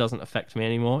and it doesn't affect me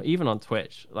anymore. Even on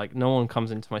Twitch, like no one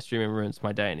comes into my stream and ruins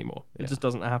my day anymore. It just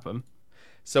doesn't happen.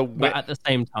 So but at the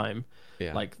same time,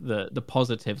 yeah, like the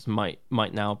positives might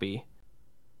now be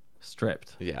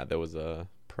stripped. Yeah, there was a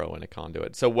pro and a con to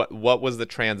it. So what was the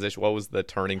transition? What was the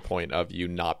turning point of you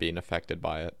not being affected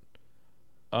by it?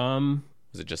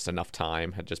 Was it just enough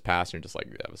time had just passed, and you're just like,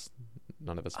 that was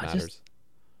none of this matters?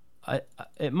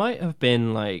 It might have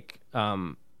been like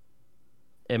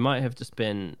it might have just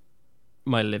been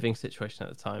my living situation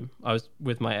at the time. I was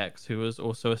with my ex, who was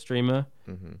also a streamer,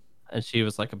 and she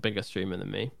was like a bigger streamer than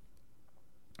me.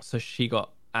 So she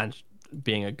got, and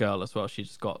being a girl as well, she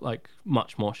just got like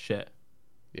much more shit.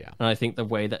 Yeah. And I think the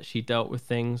way that she dealt with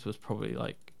things was probably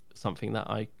like something that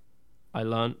I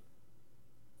learned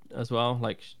as well.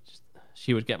 Like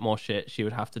she would get more shit, she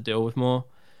would have to deal with more.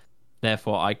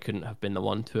 Therefore, I couldn't have been the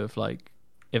one to have like,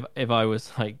 if I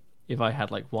was like, if I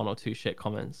had like one or two shit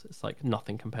comments, it's like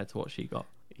nothing compared to what she got.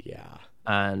 Yeah.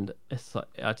 And it's like,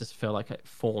 I just feel like it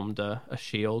formed a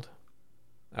shield.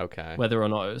 Okay. Whether or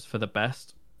not it was for the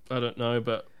best, I don't know,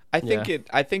 but I think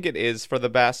it is for the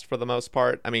best for the most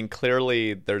part. I mean,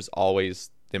 clearly there's always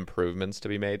improvements to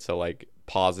be made, so like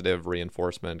positive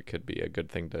reinforcement could be a good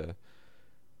thing to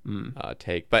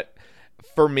take. But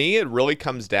for me, it really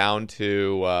comes down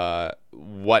to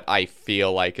what I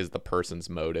feel like is the person's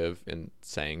motive in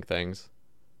saying things.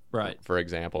 Right. For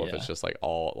example, if it's just like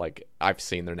all like I've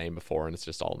seen their name before and it's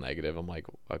just all negative, I'm like,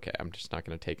 okay, I'm just not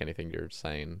going to take anything you're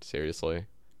saying seriously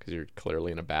because you're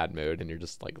clearly in a bad mood and you're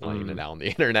just like laying it out on the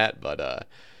internet. But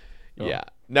yeah,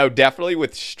 no, definitely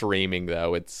with streaming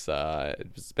though, it's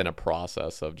been a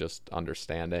process of just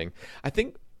understanding. I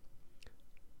think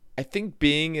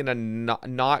being in a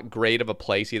not great of a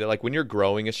place either, like when you're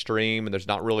growing a stream and there's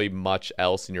not really much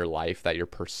else in your life that you're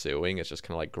pursuing, it's just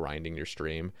kind of like grinding your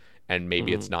stream, and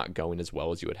maybe it's not going as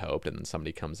well as you had hoped, and then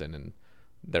somebody comes in and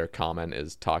their comment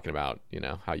is talking about, you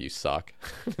know, how you suck.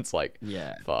 It's like,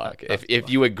 yeah, fuck. If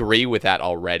you agree with that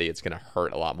already, it's going to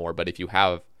hurt a lot more. But if you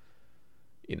have,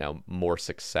 you know, more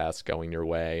success going your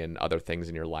way and other things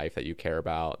in your life that you care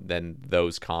about, then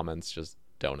those comments just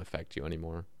don't affect you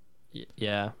anymore.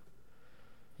 Yeah.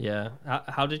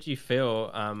 How did you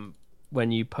feel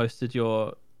when you posted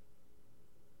your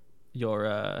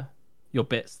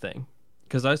bits thing?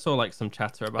 Because I saw like some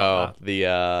chatter about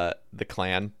that. The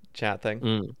clan chat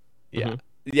thing.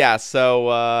 Yeah.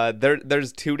 So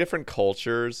there's two different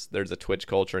cultures. There's a Twitch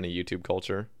culture and a YouTube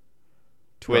culture.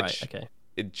 Twitch,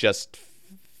 it just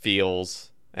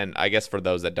feels, and I guess for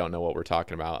those that don't know what we're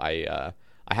talking about, I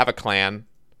have a clan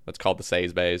that's called the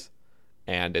Says Bays,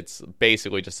 and it's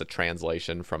basically just a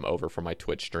translation from my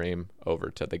Twitch stream over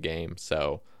to the game.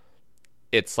 So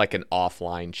it's like an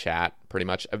offline chat pretty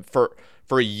much.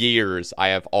 For years, I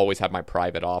have always had my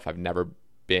private off. I've never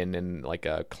been in like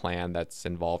a clan that's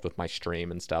involved with my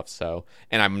stream and stuff. So,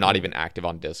 and I'm not even active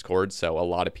on Discord. So a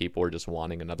lot of people are just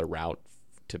wanting another route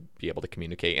to be able to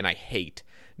communicate. And I hate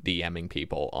DMing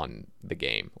people on the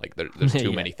game. Like there's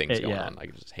too many things going on. I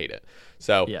just hate it.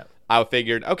 So I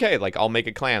figured, okay, like I'll make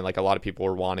a clan. Like a lot of people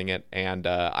were wanting it. And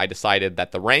I decided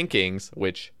that the rankings,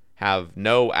 which have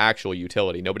no actual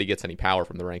utility, nobody gets any power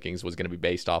from the rankings, was going to be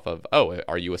based off of, oh,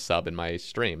 are you a sub in my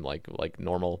stream, like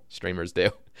normal streamers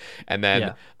do. And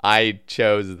then I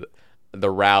chose the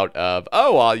route of,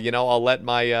 I'll let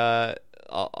my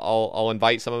I'll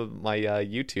invite some of my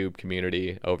YouTube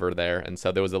community over there. And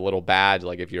so there was a little badge,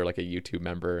 like if you're like a YouTube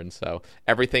member, and so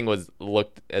everything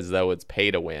looked as though it's pay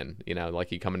to win, you know,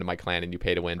 like you come into my clan and you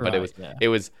pay to win. But it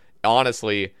was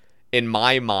honestly, in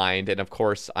my mind, and of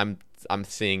course I'm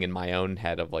seeing in my own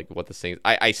head of like what the thing is.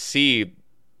 I see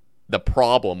the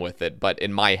problem with it, but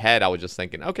in my head I was just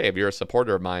thinking, okay, if you're a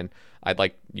supporter of mine, I'd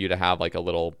like you to have like a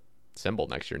little symbol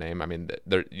next to your name. I mean,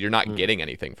 you're not getting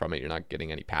anything from it. You're not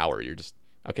getting any power. You're just,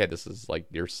 okay, this is like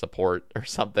your support or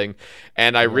something.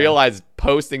 And I realized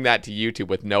posting that to YouTube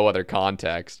with no other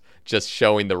context, just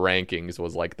showing the rankings,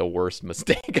 was like the worst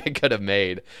mistake I could have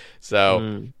made.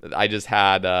 So I just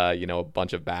had a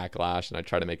bunch of backlash, and I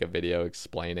tried to make a video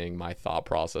explaining my thought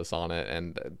process on it.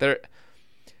 And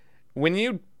when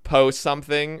you post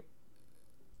something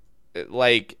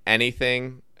like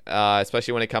anything,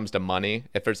 especially when it comes to money,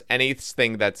 if there's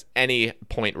anything that's any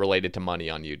point related to money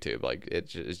on YouTube, like it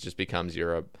just becomes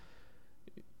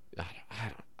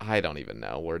I don't even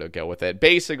know where to go with it.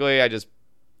 Basically, I just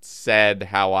said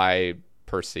how I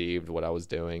perceived what I was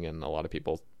doing, and a lot of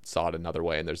people saw it another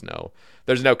way, and there's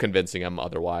no convincing them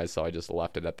otherwise. So I just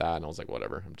left it at that, and I was like,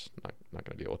 whatever, I'm just not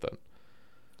going to deal with it.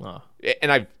 Oh.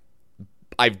 And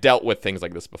I've dealt with things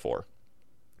like this before.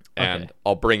 And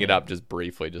I'll bring it up just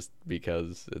briefly, just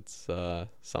because it's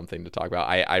something to talk about.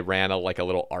 I ran a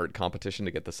little art competition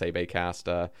to get the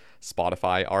SeiBeiCast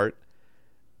Spotify art,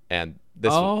 and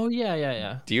this. Oh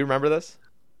yeah. Do you remember this?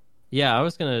 Yeah, I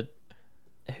was gonna.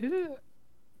 Who?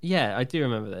 Yeah, I do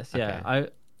remember this. Yeah,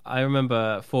 I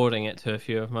remember forwarding it to a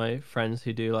few of my friends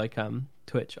who do like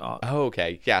Twitch art. Oh,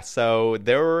 okay. Yeah. So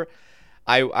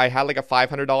I had like a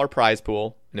 $500 prize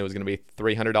pool, and it was going to be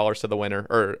 $300 to the winner,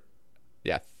 or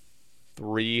yeah,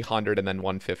 300 and then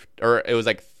 150, or it was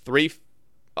like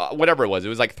whatever it was. It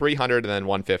was like 300 and then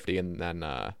 150 and then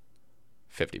 $50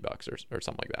 or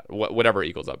something like that. Whatever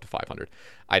equals up to 500.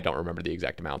 I don't remember the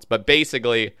exact amounts, but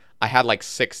basically I had like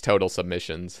 6 total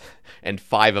submissions, and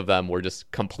 5 of them were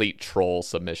just complete troll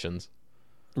submissions.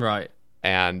 Right.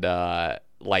 And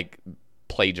like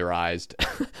plagiarized.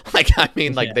 Like, I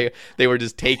mean, like they were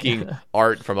just taking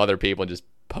art from other people and just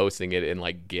posting it in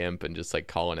like GIMP and just like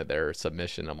calling it their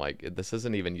submission. I'm like, this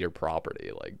isn't even your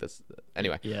property. Like this.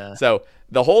 Anyway. Yeah. So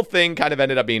the whole thing kind of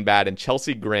ended up being bad, and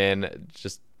Chelsea Grin,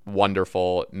 just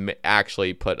wonderful,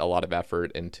 actually put a lot of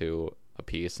effort into a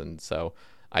piece, and so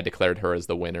I declared her as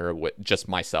the winner with just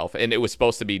myself. And it was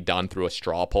supposed to be done through a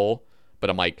straw poll, but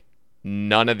I'm like,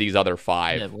 none of these other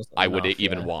 5 I would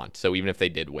even want. So even if they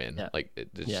did win, like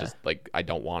it's just like, I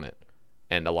don't want it.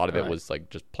 And a lot of it was like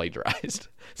just plagiarized.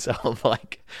 So I'm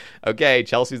like, okay,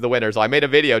 Chelsea's the winner. So I made a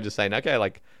video just saying, okay,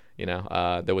 like, you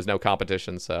know, there was no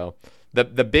competition. So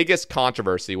the biggest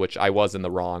controversy, which I was in the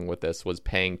wrong with this, was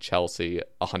paying Chelsea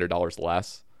 $100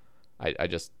 less. I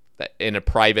just, in a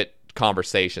private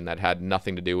conversation that had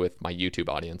nothing to do with my YouTube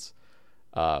audience,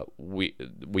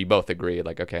 we both agreed,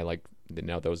 like, okay, like, you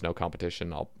know, there was no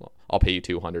competition. I'll pay you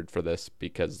 $200 for this,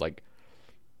 because like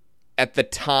at the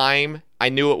time I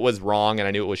knew it was wrong and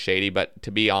I knew it was shady, but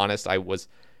to be honest, I was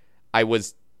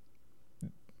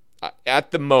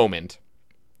at the moment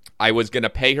I was going to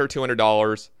pay her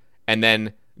 $200 and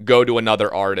then go to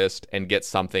another artist and get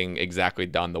something exactly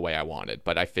done the way I wanted.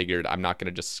 But I figured I'm not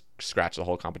going to just scratch the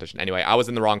whole competition. Anyway, I was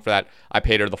in the wrong for that. I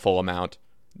paid her the full amount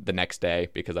the next day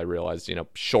because I realized, you know,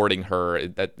 shorting her,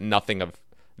 that nothing of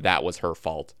that was her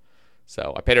fault.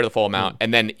 So I paid her the full amount.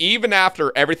 And then even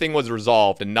after everything was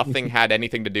resolved and nothing had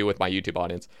anything to do with my YouTube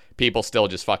audience, people still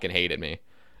just fucking hated me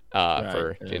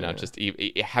for, you know, just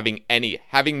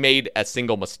having made a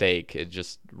single mistake. It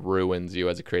just ruins you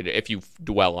as a creator if you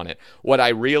dwell on it. What I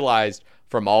realized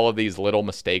from all of these little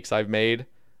mistakes I've made,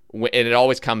 and it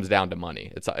always comes down to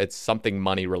money. It's something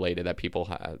money related that people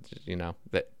have, you know,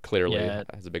 that clearly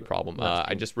has a big problem.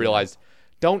 I just realized,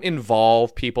 don't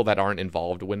involve people that aren't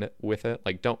involved with it.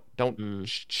 Like, don't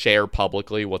share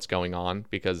publicly what's going on,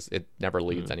 because it never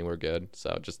leads anywhere good.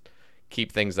 So just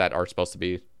keep things that are supposed to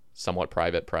be somewhat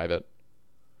private.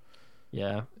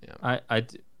 Yeah.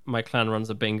 My clan runs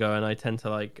a bingo, and I tend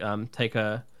to like take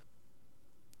a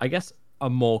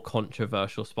more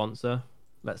controversial sponsor,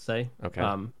 let's say.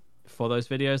 Okay. For those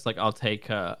videos, like I'll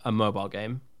take a mobile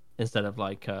game instead of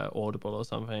like Audible or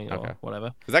something or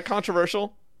whatever. Is that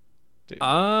controversial?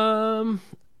 Or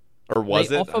was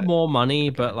they it? offer more money,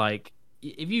 but like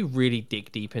if you really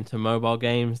dig deep into mobile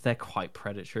games, they're quite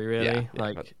predatory, really. Yeah,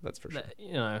 like that's for sure.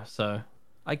 You know, so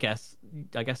I guess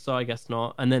so, I guess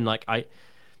not. And then like I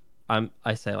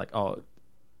say like, oh,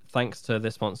 thanks to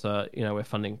this sponsor, you know, we're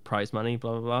funding prize money,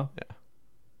 blah blah blah. Yeah.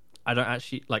 I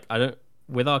don't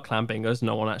with our clan bingos,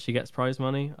 no one actually gets prize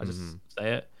money. I just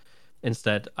say it.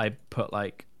 Instead, I put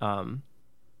like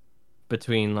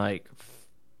between like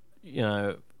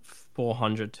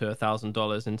 $400 to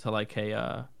 $1,000 into like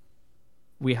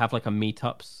we have like a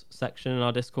meetups section in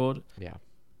our Discord. Yeah.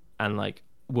 And like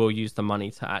we'll use the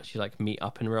money to actually like meet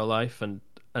up in real life and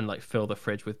like fill the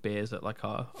fridge with beers at like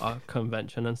our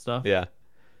convention and stuff. Yeah.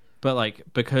 But like,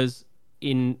 because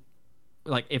in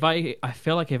like, if I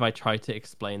feel like if I try to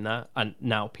explain that, and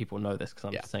now people know this because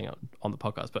I'm saying it on the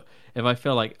podcast, but if I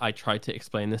feel like I try to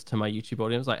explain this to my YouTube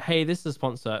audience, like, hey, this is a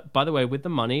sponsor, by the way, with the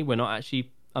money, I'm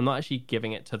not actually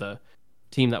giving it to the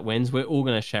team that wins. We're all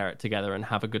going to share it together and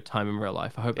have a good time in real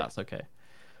life. I hope that's okay.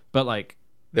 But like,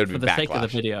 for the sake of the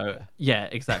video, yeah,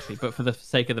 exactly. But for the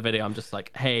sake of the video, I'm just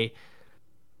like, hey,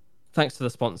 thanks to the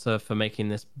sponsor for making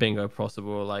this bingo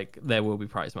possible. Like, there will be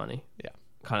prize money. Yeah.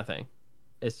 Kind of thing.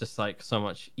 It's just like so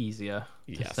much easier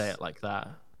to say it like that.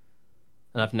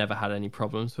 And I've never had any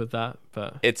problems with that,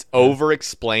 but it's over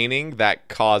explaining that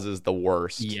causes the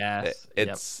worst. Yes.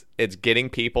 It's getting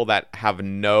people that have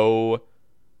no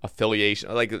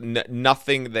affiliation, like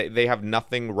nothing, they have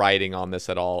nothing writing on this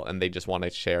at all, and they just want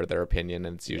to share their opinion,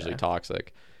 and it's usually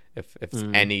toxic if it's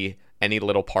any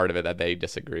little part of it that they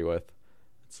disagree with.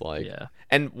 It's like,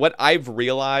 and what I've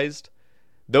realized,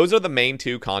 those are the main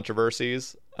two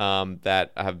controversies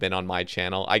that have been on my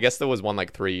channel. I guess there was one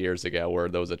like 3 years ago where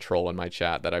there was a troll in my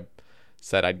chat that I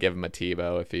said I'd give him a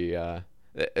TiVo if he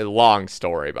a long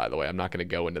story, by the way. I'm not going to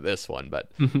go into this one,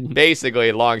 but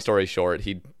basically, long story short,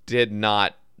 he did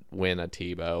not win a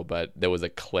Tebow, but there was a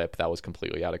clip that was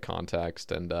completely out of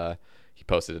context, and he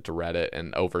posted it to Reddit,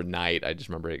 and overnight, I just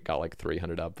remember it got like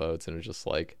 300 upvotes, and it was just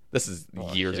like, this is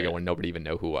years ago when nobody even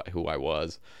knew who I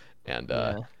was, and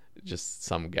just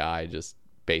some guy just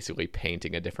basically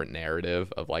painting a different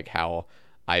narrative of like how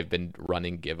I've been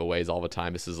running giveaways all the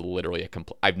time. This is literally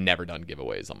I've never done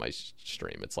giveaways on my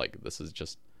stream. It's like, this is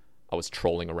just, I was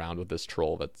trolling around with this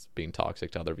troll that's being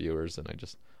toxic to other viewers, and I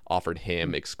just offered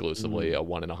him exclusively a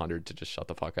 1 in 100 to just shut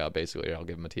the fuck up, basically. I'll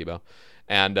give him a Tebow.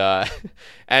 And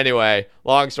anyway,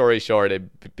 long story short,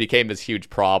 it became this huge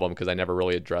problem because I never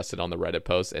really addressed it on the Reddit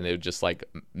post, and it just like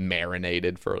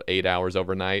marinated for 8 hours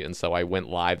overnight. And so I went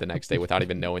live the next day without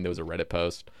even knowing there was a Reddit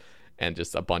post, and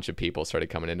just a bunch of people started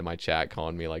coming into my chat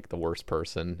calling me like the worst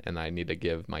person, and I need to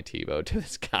give my Tebow to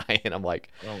this guy. And I'm like,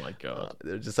 oh my God.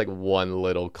 There's just like one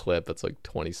little clip that's like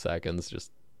 20 seconds,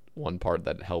 just one part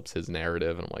that helps his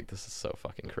narrative, and I'm like, this is so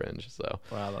fucking cringe. So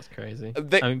wow, that's crazy.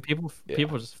 I mean, people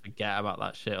just forget about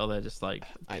that shit, or they're just like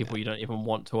people you don't even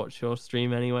want to watch your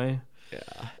stream anyway.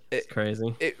 Yeah, it's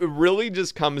crazy. It really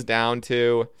just comes down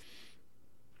to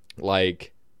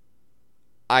like,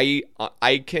 I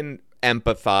can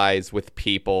empathize with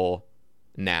people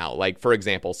now. Like, for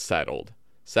example, Settled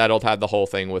had the whole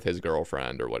thing with his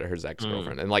girlfriend or whatever, his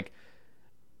ex-girlfriend, and like,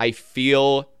 I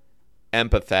feel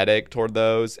empathetic toward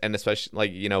those, and especially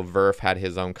like, you know, Verf had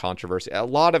his own controversy. A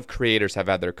lot of creators have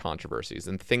had their controversies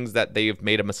and things that they've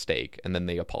made a mistake and then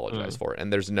they apologize for it,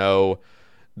 and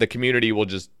the community will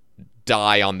just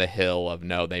die on the hill of,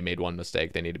 no, they made one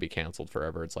mistake, they need to be canceled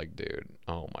forever. It's like, dude,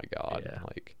 oh my God.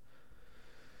 Like,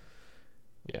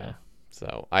 yeah.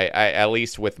 So I at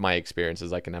least with my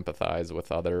experiences, I can empathize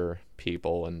with other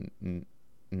people and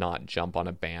not jump on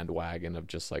a bandwagon of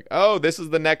just like, oh, this is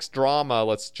the next drama,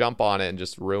 let's jump on it and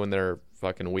just ruin their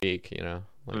fucking week, you know?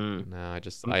 Like, no,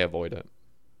 I avoid it.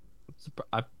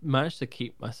 I've managed to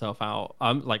keep myself out.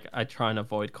 I try and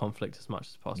avoid conflict as much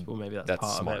as possible. Maybe that's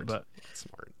part smart. of it, but that's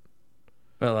smart.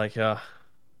 But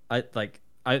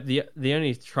the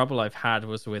only trouble I've had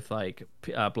was with like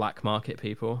black market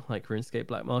people, like RuneScape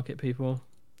black market people.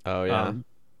 Oh yeah.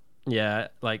 Yeah,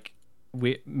 like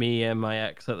me and my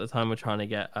ex at the time were trying to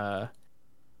get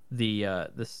the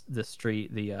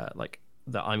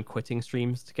I'm quitting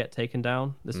streams to get taken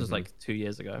down. This was like 2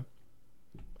 years ago,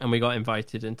 and we got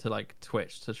invited into like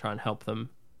Twitch to try and help them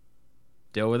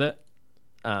deal with it.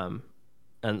 And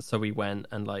so we went,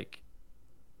 and like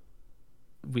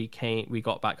we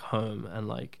got back home, and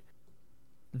like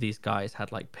these guys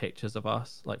had like pictures of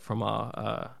us like from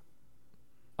our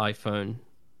iPhone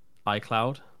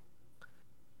iCloud.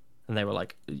 And they were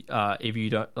like, if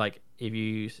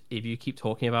you keep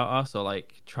talking about us or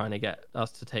like trying to get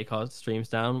us to take our streams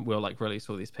down, we'll like release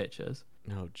all these pictures.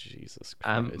 Oh, Jesus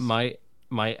Christ. My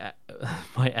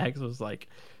ex was like,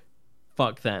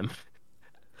 fuck them.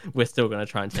 We're still gonna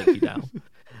try and take you down.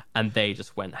 And they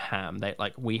just went ham.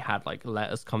 We had like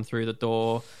letters come through the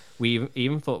door. We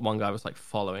even thought one guy was like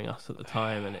following us at the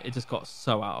time, and it just got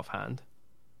so out of hand.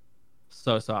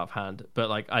 So out of hand. But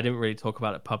like, I didn't really talk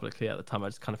about it publicly at the time. I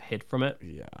just kind of hid from it.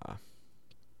 Yeah.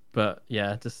 But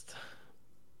yeah, just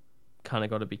kind of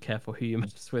got to be careful who you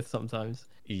mess with sometimes.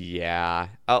 Yeah,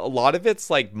 a lot of it's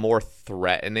like more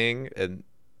threatening, and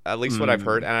at least what I've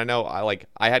heard. And I know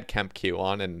I had Kemp Q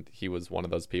on, and he was one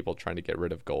of those people trying to get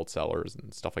rid of gold sellers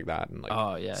and stuff like that, and like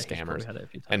scammers.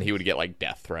 And he would get like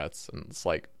death threats, and it's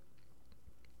like,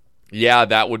 yeah,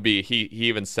 that would be. He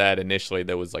even said initially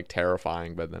that was like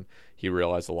terrifying, but then he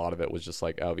realized a lot of it was just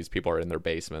like, oh, these people are in their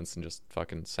basements and just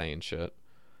fucking saying shit.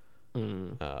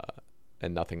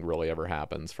 And nothing really ever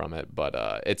happens from it,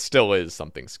 but it still is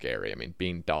something scary. I mean,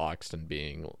 being doxxed and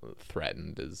being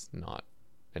threatened is not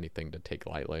anything to take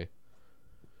lightly.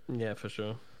 Yeah, for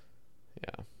sure.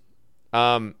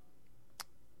 Yeah.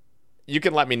 You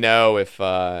can let me know if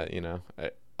you know.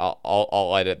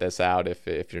 I'll edit this out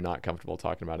if you're not comfortable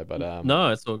talking about it. But no,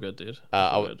 it's all good, dude.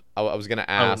 I was gonna ask.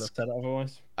 I wouldn't have said it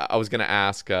otherwise. I was gonna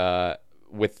ask when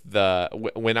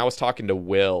I was talking to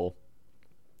Will,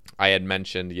 I had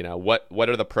mentioned, you know, what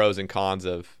are the pros and cons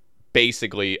of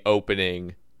basically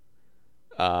opening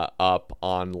up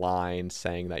online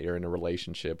saying that you're in a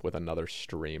relationship with another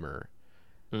streamer.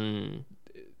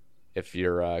 If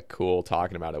you're cool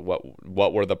talking about it,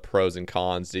 what were the pros and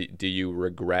cons? Do you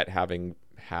regret having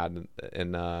had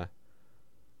in like,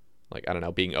 I don't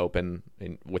know, being open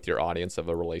with your audience of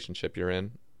a relationship you're in?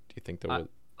 Do you think there was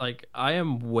I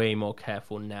am way more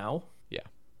careful now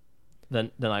than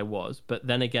I was, but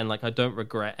then again, like, I don't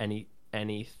regret any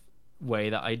way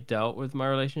that I dealt with my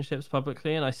relationships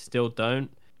publicly, and I still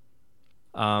don't.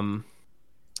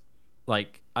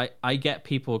 Like I get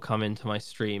people come into my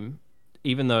stream,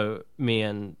 even though me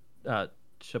and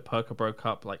Shapurka broke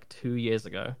up like 2 years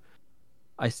ago.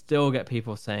 I still get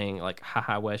people saying like,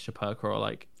 haha, where's Shapurka? Or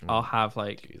like, I'll have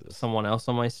like someone else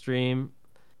on my stream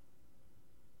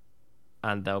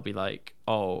and they'll be like,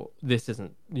 oh, this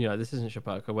isn't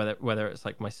Shapurka, whether it's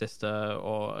like my sister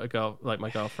or a girl, like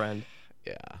my girlfriend.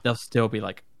 Yeah. They'll still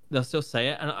say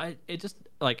it. And it just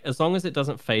like, as long as it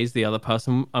doesn't phase the other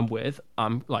person I'm with,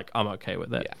 I'm okay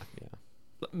with it. Yeah.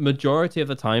 Majority of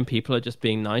the time, people are just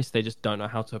being nice. They just don't know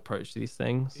how to approach these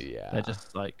things. Yeah. They're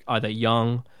just like either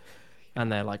young and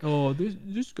they're like, oh,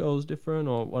 this girl's different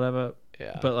or whatever.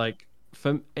 Yeah. But like,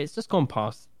 it's just gone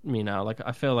past me now. Like,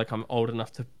 I feel like I'm old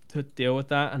enough to deal with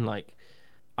that, and like,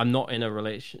 I'm not in a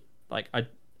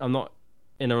I'm not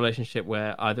in a relationship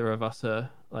where either of us are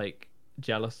like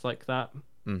jealous like that.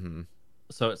 Mm-hmm.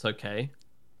 So it's okay.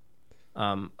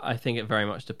 I think it very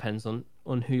much depends on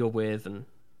who you're with and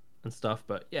stuff.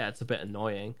 But yeah, it's a bit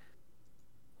annoying.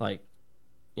 Like,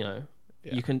 you know.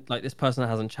 Yeah. You can like, this person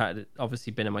hasn't chatted,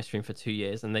 obviously been in my stream for 2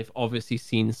 years, and they've obviously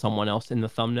seen someone else in the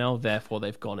thumbnail, therefore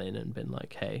they've gone in and been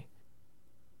like, hey,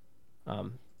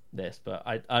 this. But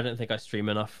I don't think I stream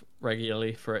enough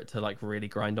regularly for it to like really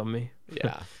grind on me.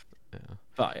 Yeah.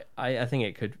 But I think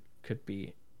it could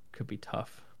be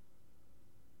tough.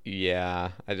 Yeah,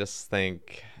 I just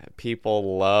think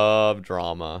people love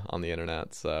drama on the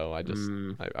internet, so I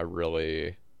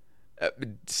really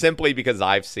simply because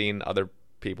I've seen other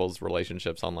people's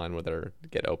relationships online with her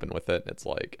get open with it. It's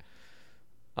like,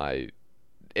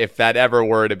 if that ever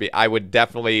were to be, I would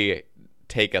definitely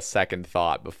take a second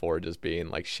thought before just being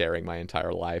like sharing my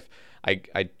entire life.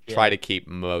 I try to keep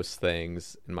most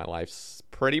things in my life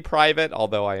pretty private,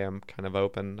 although I am kind of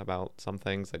open about some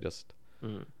things. I just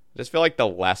feel like the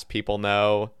less people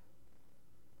know,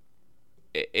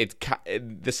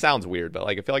 this sounds weird, but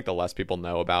like, I feel like the less people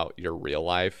know about your real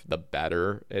life, the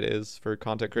better it is for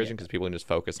content creation, because people can just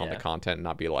focus on the content and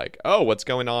not be like, oh, what's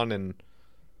going on, and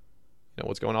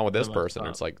what's going on with this person.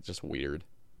 It's like just weird.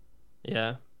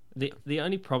 Yeah. The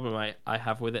only problem I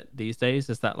have with it these days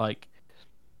is that like,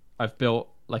 I've built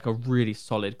like a really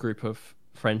solid group of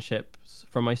friendships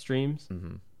from my streams,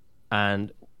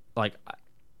 and like,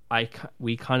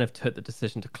 we kind of took the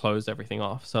decision to close everything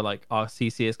off. So like, our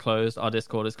CC is closed, our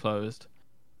Discord is closed,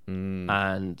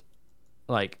 and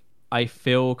like, I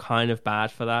feel kind of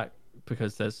bad for that,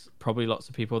 because there's probably lots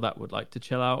of people that would like to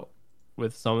chill out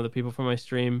with some of the people from my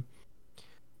stream,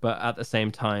 but at the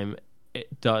same time,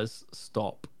 it does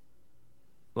stop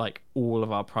like all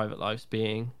of our private lives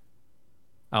being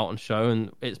out on show,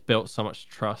 and it's built so much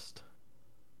trust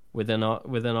within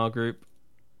our group.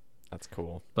 That's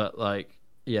cool. But like,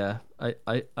 yeah,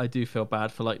 I do feel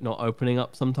bad for like not opening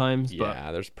up sometimes.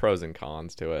 Yeah, there's pros and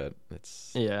cons to it.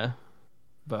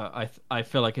 But I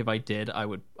feel like if I did, I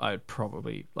would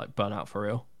probably like burn out for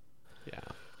real. Yeah.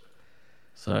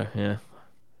 So yeah.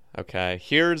 Okay,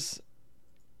 here's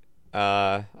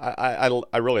I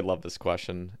really love this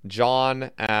question.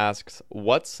 John asks,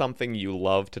 what's something you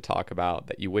love to talk about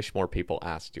that you wish more people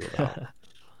asked you about?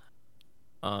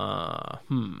 I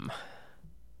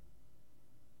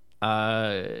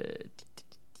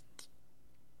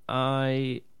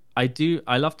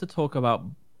love to talk about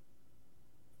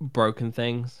broken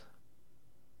things.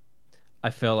 I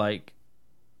feel like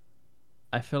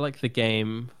the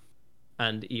game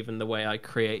and even the way I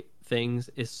create things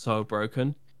is so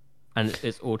broken, and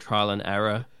it's all trial and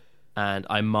error, and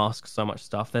I mask so much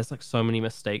stuff. There's like so many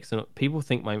mistakes, and people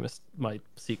think my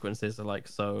sequences are like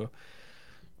so,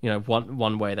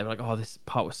 one way they're like, oh, this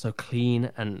part was so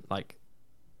clean, and like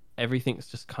everything's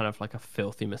just kind of like a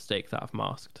filthy mistake that I've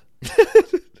masked.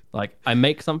 Like, I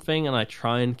make something and I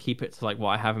try and keep it to like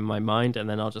what I have in my mind, and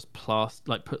then I'll just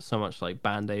put so much like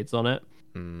band-aids on it.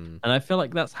 And I feel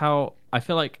like that's how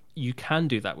you can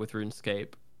do that with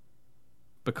RuneScape,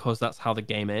 because that's how the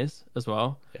game is as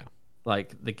well. Yeah.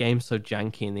 Like, the game's so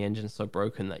janky and the engine's so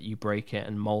broken that you break it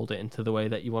and mold it into the way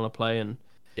that you want to play. And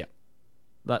yeah,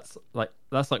 that's like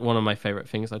one of my favorite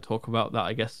things I talk about that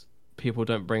I guess people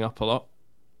don't bring up a lot.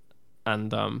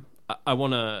 And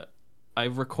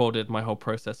I've recorded my whole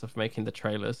process of making the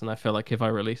trailers, and I feel like if I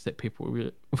release it,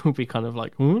 people will be kind of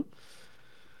like, huh?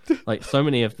 Like, so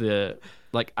many of the,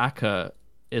 like, Akka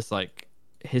is like,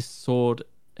 his sword,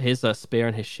 his spear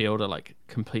and his shield are like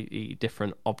completely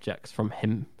different objects from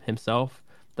himself,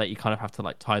 that you kind of have to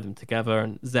like tie them together.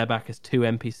 And Zebak is 2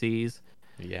 NPCs.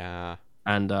 Yeah.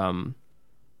 And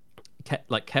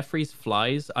like Kefri's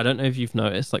flies, I don't know if you've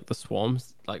noticed, like the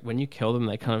swarms, like when you kill them,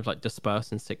 they kind of like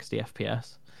disperse in 60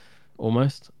 FPS.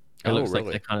 almost. It looks like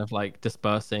really? they're kind of like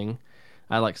dispersing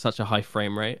at like such a high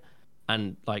frame rate,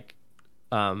 and like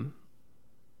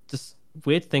just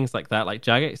weird things like that. Like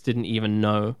Jagex didn't even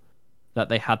know that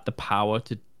they had the power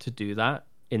to do that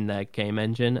in their game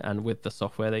engine and with the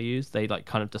software they use. They like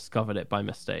kind of discovered it by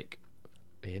mistake.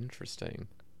 Interesting.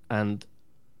 And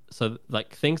so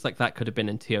like things like that could have been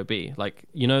in TOB. Like,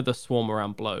 you know, the swarm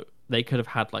around Bloat, they could have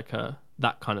had like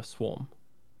that kind of swarm.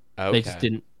 Okay. They just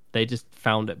didn't. They just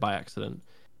found it by accident.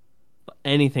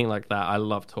 Anything like that, I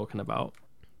love talking about.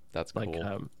 That's Like,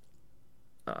 cool.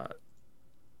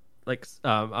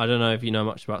 I don't know if you know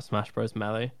much about Smash Bros.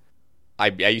 Melee. I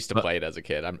used to play it as a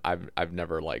kid. I've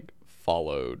never like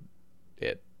followed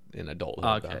it in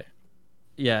adulthood. Okay.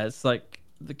 Yeah, it's like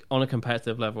on a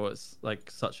competitive level, it's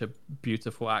like such a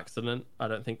beautiful accident. I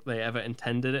don't think they ever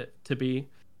intended it to be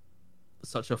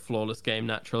such a flawless game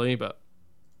naturally, but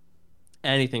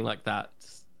anything like that,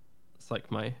 it's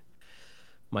like my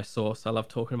source. I love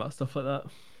talking about stuff like that.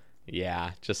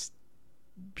 Yeah, just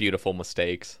beautiful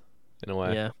mistakes in a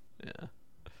way. Yeah.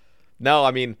 No,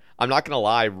 I mean, I'm not gonna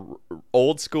lie.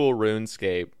 Old school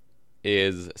RuneScape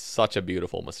is such a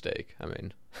beautiful mistake.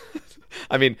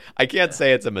 I mean, I can't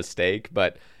say it's a mistake,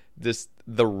 but just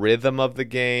the rhythm of the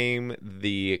game,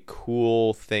 the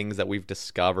cool things that we've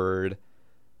discovered.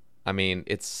 I mean,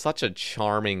 it's such a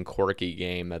charming, quirky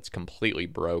game that's completely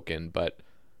broken, but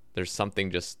there's something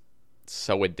just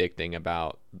so addicting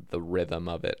about the rhythm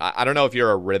of it. I don't know if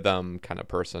you're a rhythm kind of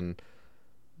person,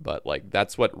 but like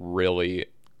that's what really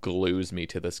glues me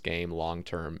to this game long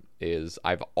term. Is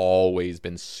I've always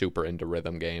been super into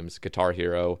rhythm games. Guitar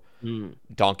Hero,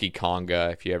 Donkey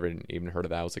Konga, if you ever even heard of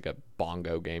that, it was like a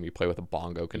bongo game. You play with a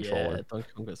bongo controller. Yeah, Donkey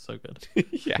Kong is so good.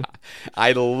 Yeah,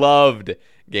 I loved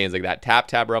games like that. Tap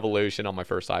Tap Revolution on my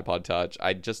first iPod Touch.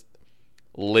 I just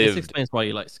lived. This explains why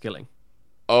you like skilling.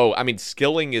 Oh, I mean,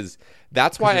 skilling is.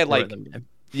 That's why I like. Rhythm game.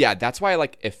 Yeah, that's why I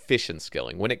like efficient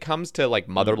skilling. When it comes to like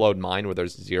Motherload Mine, where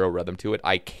there's zero rhythm to it,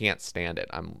 I can't stand it.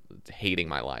 I'm hating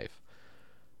my life.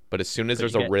 But as soon as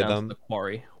there's a rhythm, the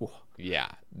quarry. yeah,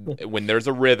 when there's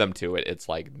a rhythm to it, it's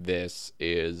like, this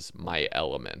is my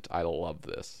element. I love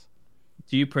this.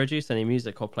 Do you produce any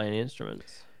music or play any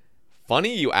instruments?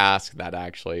 Funny you ask that,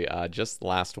 actually. Just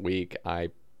last week, I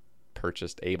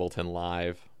purchased Ableton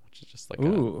Live, which is just like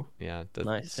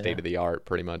the state-of-the-art,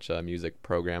 pretty much, music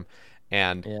program.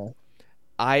 And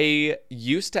I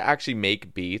used to actually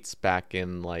make beats back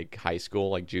in like high school,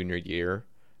 like junior year.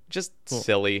 Just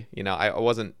silly, you know. I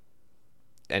wasn't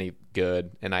any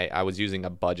good, and I was using a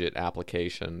budget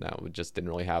application that just didn't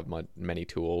really have many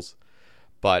tools.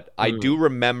 But I do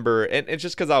remember, and it's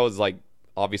just because I was like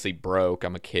obviously broke.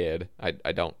 I'm a kid. I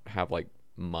don't have like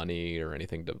money or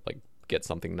anything to like get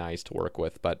something nice to work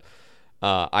with. But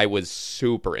I was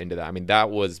super into that. I mean, that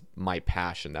was my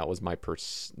passion. That was my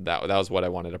that was what I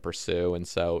wanted to pursue. And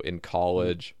so in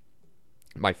college,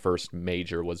 my first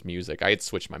major was music. I had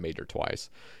switched my major twice.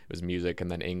 It was music,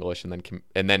 and then English, and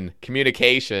then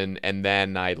communication, and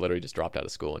then I literally just dropped out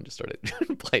of school and just started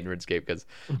playing RuneScape because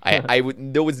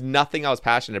there was nothing I was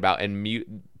passionate about,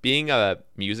 and being a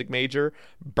music major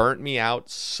burnt me out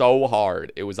so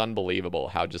hard. It was unbelievable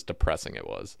how just depressing it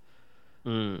was.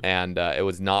 And it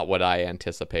was not what I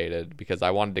anticipated, because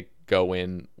I wanted to go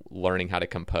in learning how to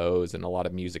compose and a lot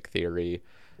of music theory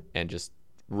and just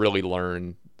really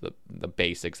learn the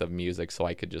basics of music so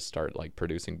I could just start like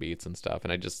producing beats and stuff.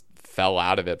 And I just fell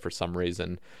out of it for some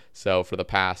reason. So for the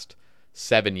past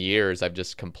 7 years, I've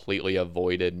just completely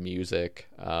avoided music.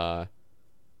 I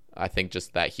think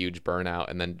just that huge burnout.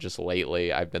 And then just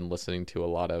lately, I've been listening to a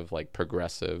lot of like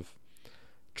progressive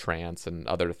trance and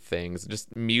other things,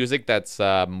 just music that's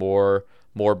more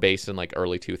based in like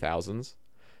early 2000s.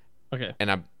 Okay.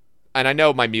 And I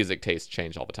know my music tastes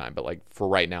change all the time, but like for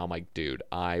right now, I'm like, dude,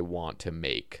 I want to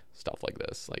make stuff like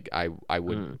this. Like I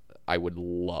would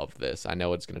love this. I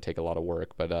know it's going to take a lot of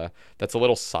work, but that's a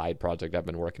little side project I've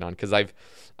been working on, because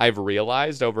I've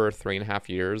realized over 3.5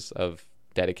 years of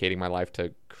dedicating my life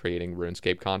to creating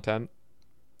RuneScape content,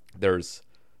 there's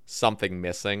something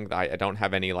missing. I don't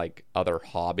have any like other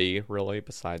hobby really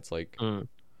besides like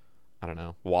I don't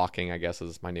know, walking, I guess,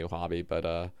 is my new hobby,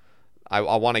 but I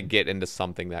want to get into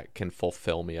something that can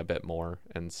fulfill me a bit more,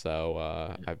 and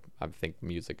so I think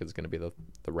music is going to be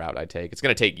the route I take. It's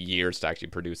going to take years to actually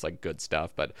produce like good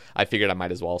stuff, but I figured I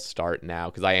might as well start now,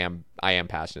 because I am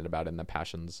passionate about it, and the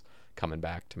passion's coming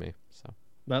back to me. So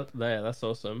that's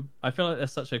awesome. I feel like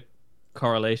there's such a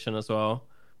correlation as well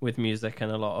with music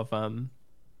and a lot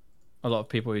of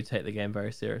people who take the game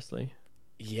very seriously.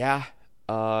 Yeah.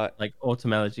 Like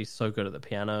Automelogy's so good at the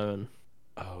piano, and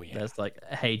oh yeah, there's like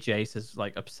Hey Jace is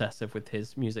like obsessive with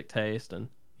his music taste, and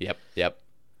yep. Yep.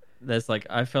 There's like,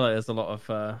 I feel like there's a lot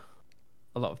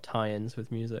of tie-ins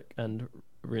with music and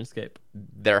RuneScape.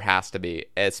 There has to be,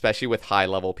 especially with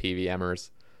high-level PVMers.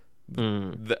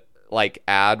 Like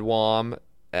Adwam,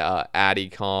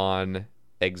 Adicon,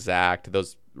 Exact,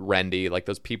 those Rendy, like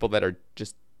those people that are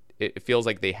just, it feels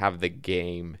like they have the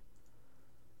game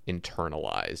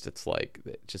internalized. It's like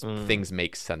just things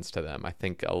make sense to them. I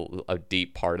think a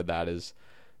deep part of that is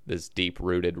this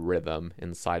deep-rooted rhythm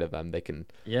inside of them. They can...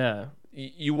 Yeah.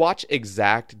 You watch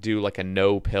Exact do like a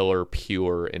no-pillar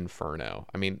pure Inferno.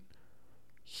 I mean,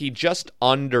 he just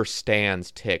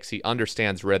understands ticks. He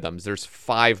understands rhythms. There's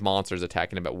 5 monsters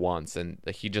attacking him at once, and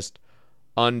he just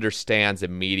understands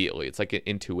immediately. It's like an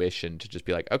intuition to just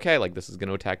be like, okay, like this is going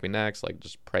to attack me next. Like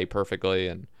just pray perfectly,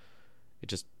 and it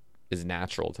just is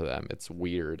natural to them. It's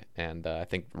weird, and I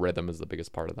think rhythm is the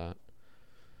biggest part of that.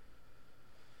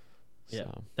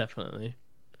 Yeah, definitely.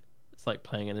 It's like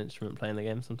playing an instrument, playing the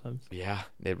game sometimes. Yeah,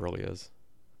 it really is.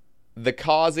 The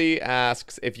Kazi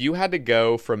asks, if you had to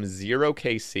go from 0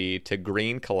 KC to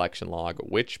green collection log,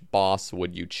 which boss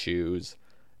would you choose?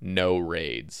 No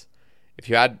raids. If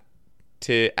you had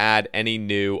to add any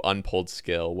new unpulled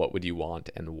skill, what would you want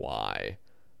and why?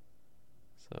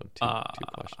 So two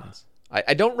questions.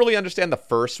 I don't really understand the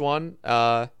first one.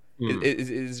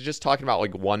 Is just talking about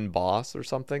like one boss or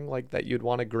something like that you'd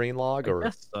want a green log? Or? I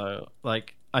guess so.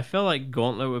 Like, I feel like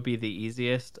Gauntlet would be the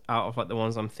easiest out of like the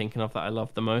ones I'm thinking of that I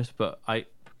love the most, but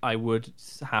I would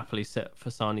happily sit for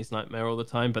Sani's Nightmare all the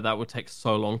time, but that would take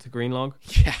so long to green log.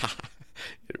 Yeah.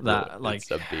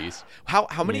 It's a beast.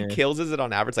 How many kills is it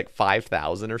on average? Like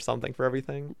 5,000 or something for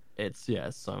everything? It's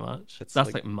so much. It's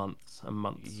That's like months and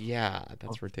months. Yeah,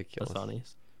 that's ridiculous. For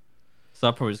Sani's. So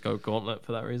I'd probably just go Gauntlet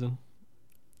for that reason.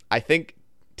 I think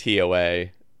TOA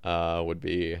would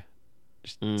be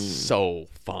so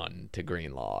fun to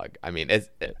green log. I mean,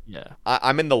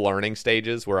 I'm in the learning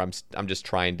stages where I'm just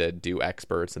trying to do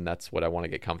experts, and that's what I want to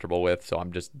get comfortable with. So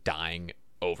I'm just dying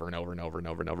over and over and over and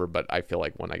over and over. But I feel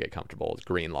like when I get comfortable,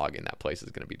 green logging that place is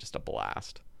going to be just a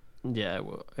blast. Yeah,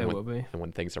 it will be. And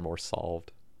when things are more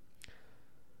solved.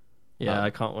 Yeah, I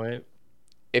can't wait.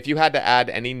 If you had to add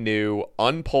any new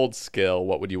unpulled skill,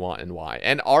 what would you want and why?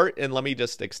 And let me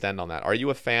just extend on that. Are you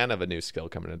a fan of a new skill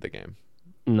coming into the game?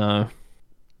 No.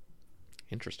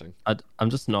 Interesting. I'm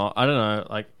just not. I don't know.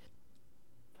 Like,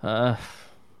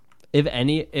 if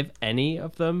any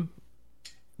of them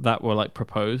that were like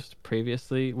proposed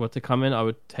previously were to come in, I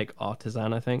would take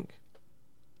Artisan, I think.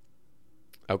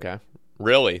 Okay.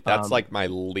 Really? That's like my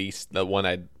the one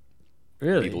I'd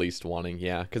really be least wanting.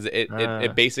 Yeah, because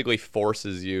it basically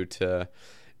forces you to.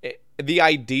 The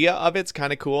idea of it's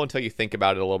kind of cool until you think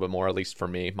about it a little bit more. At least for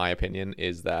me, my opinion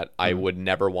is that I would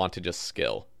never want to just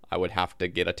skill. I would have to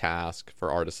get a task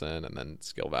for Artisan and then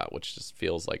skill that, which just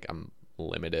feels like I'm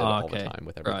limited all the time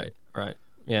with everything. Right.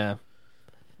 Yeah.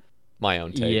 My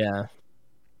own take. Yeah.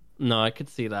 No, I could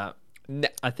see that.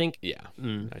 I think. Yeah.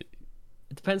 It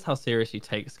depends how serious you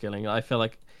take skilling. I feel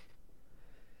like.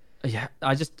 Yeah,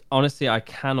 I just honestly I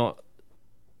cannot.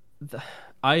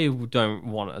 I don't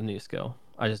want a new skill.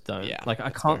 I just don't. Yeah, like I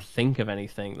can't think of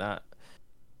anything that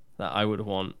I would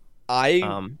want.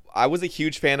 I was a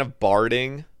huge fan of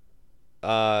barding.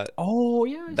 Oh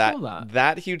yeah, I saw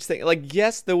that huge thing. Like,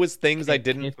 yes, there was things I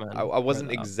didn't. I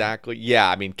wasn't exactly. Yeah,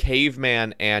 I mean,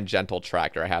 Caveman and Gentle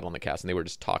Tractor I had on the cast, and they were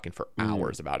just talking for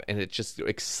hours about it, and it just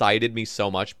excited me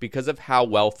so much because of how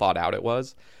well thought out it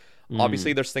was.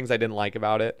 Obviously, there's things I didn't like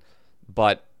about it,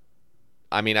 but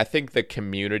I mean, I think the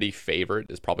community favorite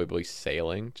is probably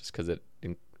Sailing, just because it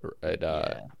kind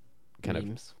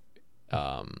Memes.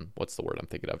 of what's the word I'm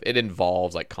thinking of? It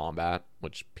involves like combat,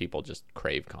 which people just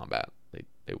crave combat.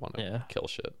 They want to kill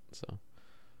shit.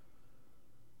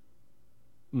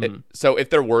 So if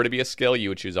there were to be a skill, you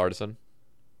would choose Artisan.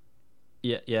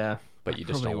 Yeah. But you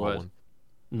just don't want one.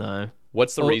 No.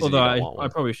 What's the reason you don't want one? I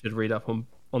probably should read up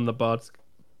on the bard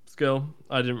skill.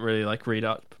 I didn't really read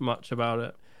up much about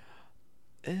it.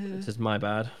 It's just my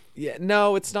bad. Yeah,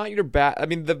 no, it's not your bad. I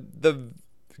mean, the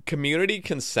community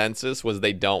consensus was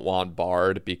they don't want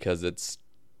bard because it's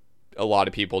a lot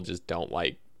of people just don't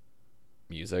like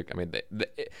music. I mean,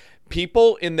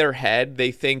 people in their head,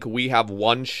 they think we have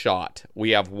one shot.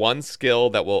 We have one skill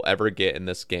that we'll ever get in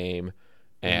this game,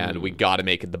 and we got to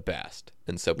make it the best.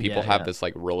 And so people have this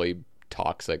really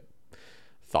toxic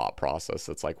thought process.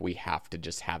 It's like we have to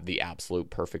just have the absolute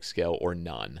perfect skill or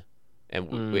none.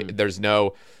 And there's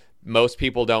no... Most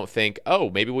people don't think, oh,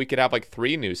 maybe we could have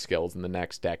 3 new skills in the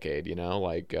next decade,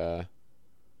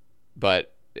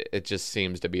 but it just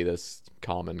seems to be this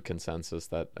common consensus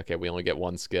that, okay, we only get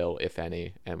one skill, if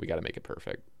any, and we got to make it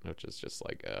perfect, which is just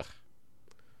ugh.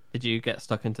 Did you get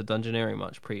stuck into dungeoneering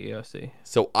much pre-EOC?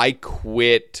 So I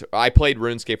quit. I played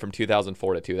RuneScape from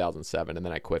 2004 to 2007, and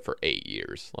then I quit for 8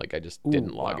 years. Like I just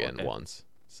didn't log in once.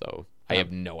 So I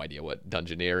have no idea what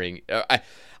dungeoneering.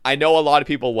 I know a lot of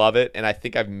people love it, and I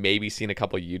think I've maybe seen a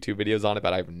couple YouTube videos on it,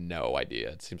 but I have no idea.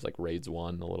 It seems like Raids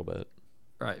 1 a little bit.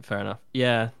 Right, fair enough.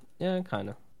 Yeah, kind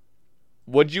of.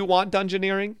 Would you want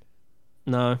dungeoneering?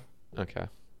 No. Okay.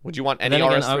 Would you want any then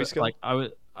again, RS3 skill?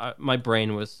 My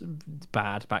brain was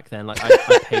bad back then. Like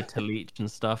I paid to leech and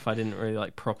stuff. I didn't really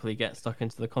like properly get stuck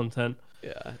into the content.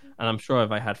 Yeah. And I'm sure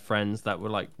if I had friends that were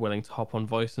like willing to hop on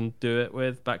voice and do it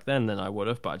with back then I would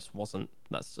have. But I just wasn't.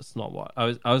 That's just not what I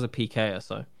was. I was a PKer,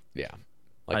 so yeah,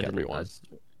 like everyone. I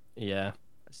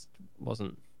just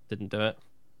wasn't. Didn't do it.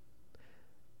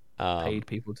 Paid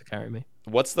people to carry me.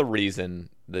 What's the reason?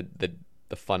 The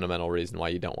fundamental reason why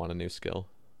you don't want a new skill?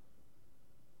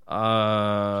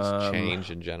 Just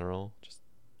change in general. Just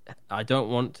I don't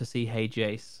want to see Hey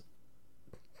Jace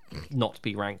not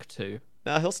be rank 2.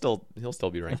 No, he'll still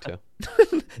be rank 2.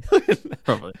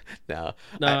 Probably. No.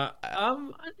 I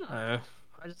don't know.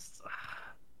 I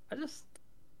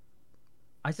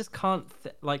just can't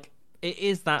like it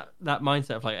is that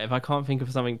mindset of like if I can't think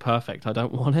of something perfect, I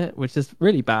don't want it, which is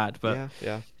really bad. But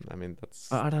yeah. I mean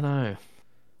that's. I don't know.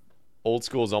 Old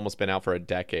School's almost been out for a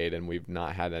decade, and we've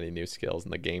not had any new skills,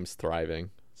 and the game's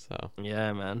thriving. So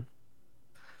yeah, man.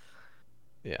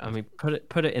 Yeah, I mean, put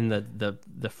it in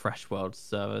the Fresh World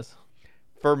servers.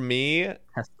 For me,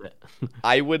 test it.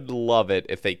 I would love it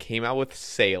if they came out with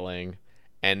sailing,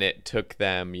 and it took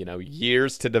them,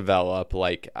 years to develop.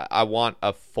 Like I want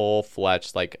a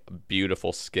full-fledged, like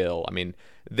beautiful skill. I mean,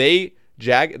 the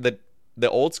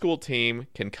Old School team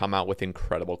can come out with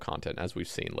incredible content as we've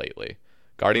seen lately.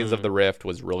 Guardians of the Rift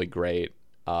was really great.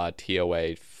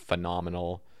 TOA,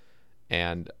 phenomenal.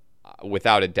 And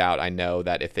without a doubt, I know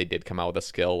that if they did come out with a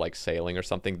skill like sailing or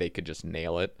something, they could just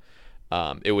nail it.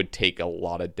 It would take a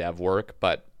lot of dev work,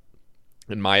 but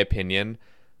in my opinion,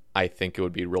 I think it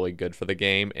would be really good for the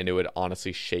game, and it would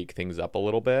honestly shake things up a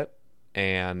little bit.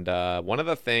 And one of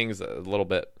the things, a little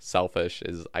bit selfish,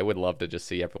 is I would love to just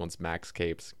see everyone's max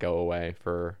capes go away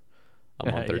for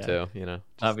a month or two.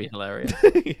 That'd be hilarious.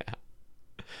 Yeah.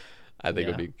 I think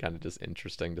it would be kind of just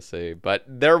interesting to see. But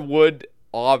there would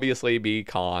obviously be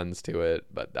cons to it,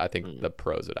 but I think the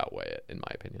pros would outweigh it, in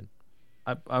my opinion.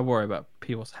 I worry about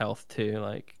people's health too.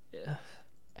 Like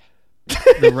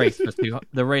the race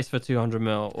for 200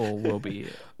 mil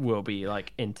will be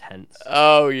like intense.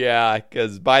 Oh yeah,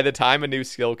 because by the time a new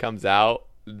skill comes out,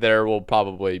 there will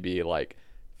probably be like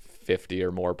 50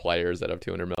 or more players that have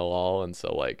 200 mil all, and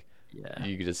so like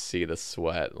you can just see the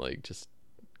sweat like just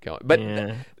going. But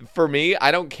for me,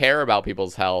 I don't care about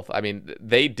people's health. I mean,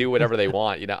 they do whatever they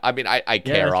want. I mean, I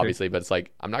care obviously, but it's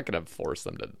like I'm not gonna force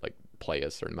them to like play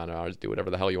a certain amount of hours, do whatever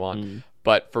the hell you want.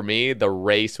 But for me, the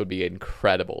race would be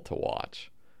incredible to watch.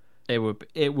 It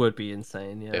would be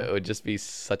insane. Yeah, it would just be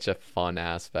such a fun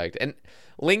aspect. And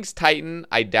Link's Titan,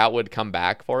 I doubt would come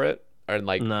back for it, and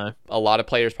like a lot of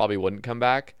players probably wouldn't come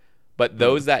back. But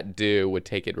those that do would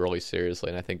take it really seriously,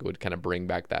 and I think it would kind of bring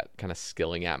back that kind of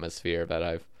skilling atmosphere that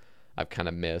I've kind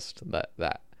of missed.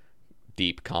 That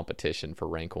deep competition for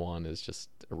rank 1 is just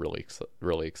really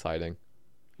exciting.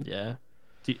 Yeah.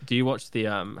 Do you watch the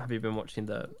have you been watching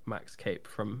the Max Cape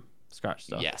from scratch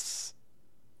stuff? Yes.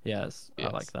 Yes. I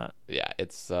like that. Yeah,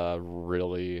 it's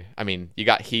really, I mean, you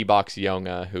got Hebox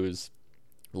Yonga, who's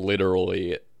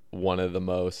literally one of the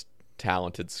most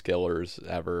talented skillers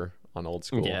ever on Old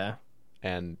School. Yeah.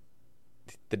 And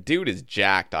the dude is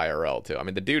jacked IRL too. I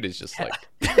mean, the dude is just like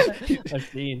I've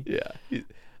seen. Yeah.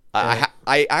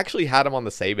 I actually had him on the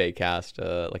Sebe cast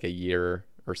like a year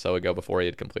or so ago before he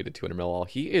had completed 200 mil all.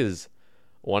 He is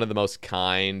one of the most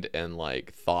kind and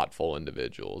like thoughtful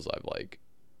individuals I've like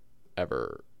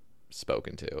ever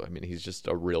spoken to. I mean, he's just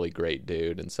a really great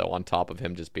dude, and so on top of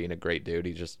him just being a great dude,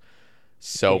 he's just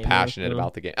so passionate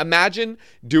about the game. Imagine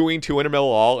doing 200 mil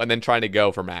all and then trying to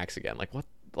go for max again. Like what?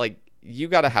 Like you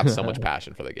got to have so much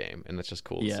passion for the game, and it's just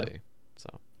cool to see.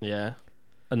 So yeah,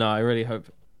 no, I really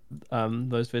hope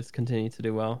those vids continue to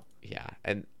do well. Yeah,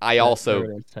 and I'm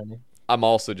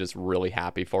also just really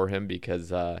happy for him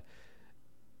because I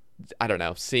don't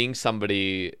know, seeing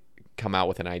somebody come out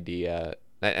with an idea,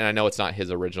 and I know it's not his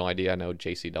original idea. I know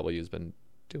JCW has been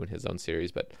doing his own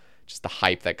series, but just the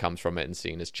hype that comes from it and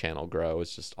seeing his channel grow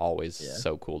is just always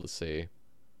so cool to see.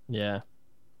 Yeah.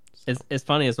 So. It's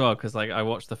funny as well because like I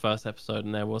watched the first episode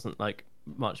and there wasn't like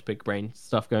much big brain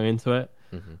stuff going into it.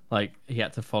 Mm-hmm. Like he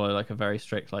had to follow like a very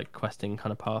strict like questing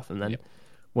kind of path, and then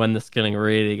when the skilling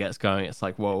really gets going, it's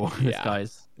like whoa,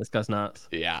 this guy's nuts.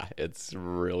 Yeah, it's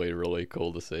really really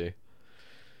cool to see.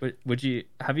 Would you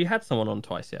have you had someone on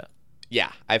twice yet?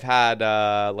 Yeah, I've had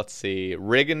let's see,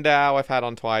 Rigondow I've had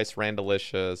on twice,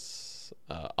 Randalicious,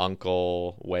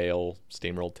 Uncle, Whale,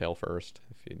 Steamrolled Tail First,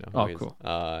 if you know who he is. Cool.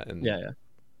 And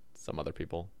some other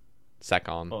people.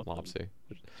 Secon, Lopsy.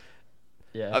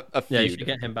 Yeah. A few. Yeah, you should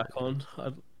get him back on.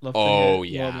 I'd love to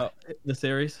hear more about the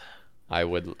series. I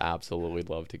would absolutely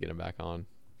love to get him back on.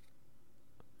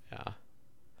 Yeah.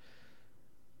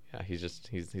 Yeah, he's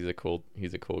a cool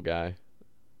guy.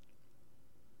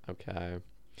 Okay.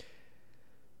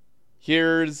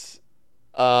 Here's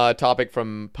a topic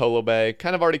from Polo Bay.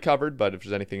 Kind of already covered, but if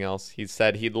there's anything else. He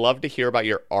said he'd love to hear about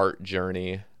your art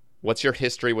journey. What's your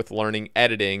history with learning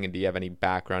editing, and do you have any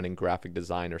background in graphic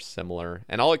design or similar?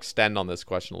 And I'll extend on this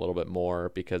question a little bit more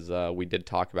because we did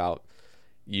talk about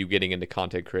you getting into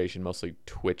content creation, mostly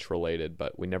Twitch related,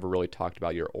 but we never really talked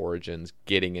about your origins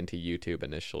getting into YouTube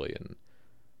initially and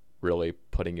really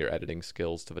putting your editing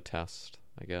skills to the test,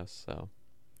 I guess. So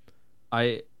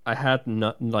I had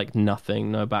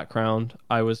nothing, no background.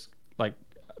 I was like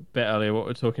a bit earlier what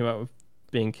we're talking about with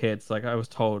being kids. Like I was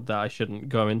told that I shouldn't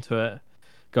go into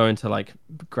like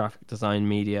graphic design,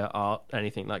 media, art,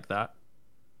 anything like that.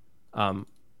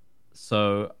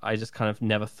 So I just kind of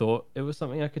never thought it was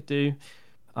something I could do.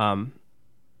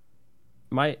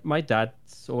 My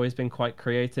dad's always been quite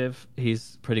creative.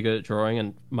 He's pretty good at drawing,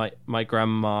 and my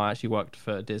grandma actually worked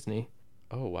for Disney.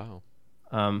 Oh wow.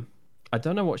 I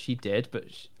don't know what she did, but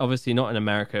obviously not in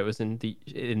America. It was in the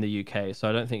UK, so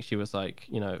I don't think she was like,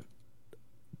 you know,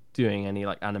 doing any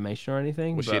like animation or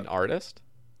anything. Was she an artist?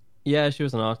 Yeah, she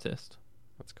was an artist.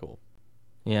 That's cool.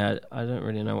 Yeah, I don't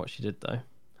really know what she did though.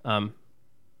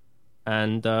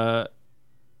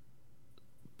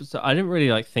 So I didn't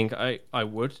really like think I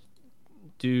would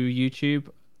do YouTube.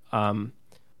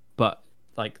 But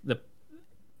like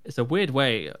it's a weird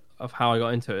way of how I got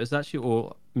into it. It's actually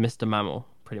all Mr. Mammal,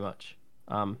 pretty much.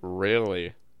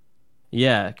 Really?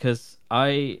 Yeah, because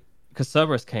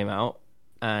Cerberus came out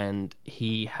and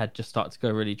he had just started to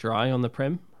go really dry on the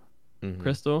Prim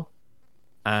crystal,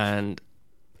 and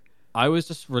I was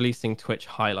just releasing Twitch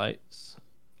highlights.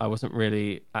 I wasn't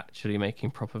really actually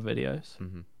making proper videos.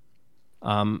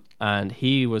 And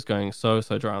he was going so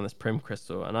dry on this Prim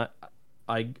crystal, and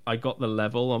I got the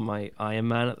level on my Iron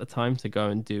Man at the time to go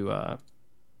and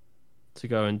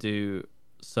do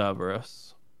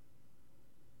Cerberus.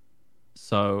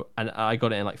 So, and I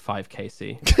got it in like 5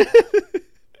 KC.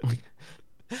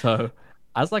 So,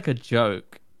 as like a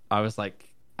joke, I was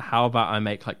like, how about I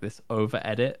make like this over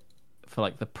edit for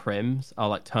like the Prims? I'll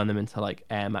like turn them into like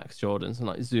Air Max Jordans and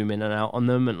like zoom in and out on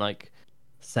them and like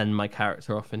send my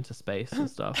character off into space and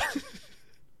stuff.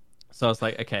 So I was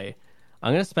like, okay,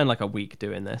 I'm gonna spend like a week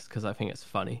doing this because I think it's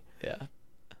funny. Yeah.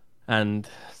 And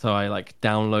so I like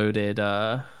downloaded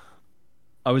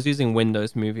I was using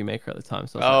Windows Movie Maker at the time,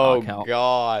 so I was like,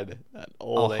 god, that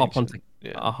old I'll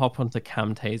hop onto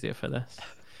Camtasia for this.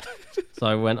 So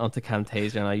I went onto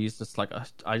Camtasia and I used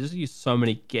I just used so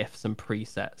many GIFs and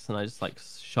presets, and I just like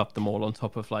shoved them all on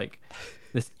top of like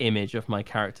this image of my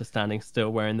character standing still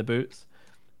wearing the boots.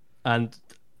 And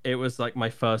it was like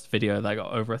my first video that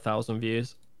got over 1,000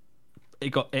 views.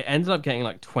 It ended up getting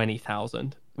like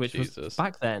 20,000, which was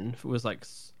back then was like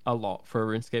a lot for a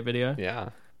RuneScape video. Yeah.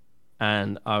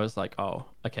 And I was like, oh,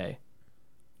 okay,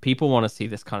 people want to see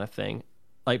this kind of thing.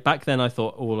 Like back then I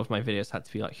thought all of my videos had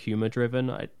to be like humor driven.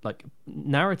 I like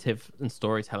narrative and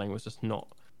storytelling was just not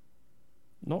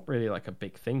really like a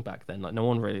big thing back then. Like no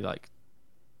one really like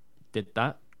did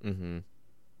that.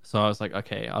 So I was like,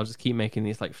 okay, I'll just keep making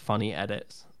these like funny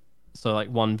edits. So like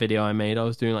one video I made, I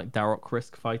was doing like Darok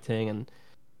risk fighting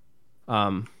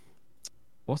and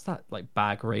what's that like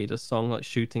Bag Raiders song, like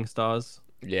Shooting Stars?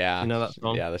 Yeah. You know that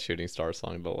song? Yeah, the Shooting Star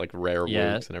song, but like rare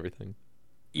wooks and everything.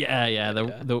 Yeah.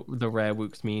 The rare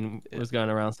wooks meme was going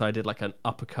around, so I did like an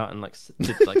uppercut and like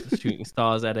did like the Shooting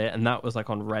Stars edit, and that was like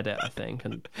on Reddit, I think.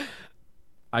 And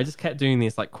I just kept doing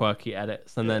these like quirky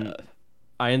edits, and then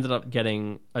I ended up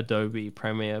getting Adobe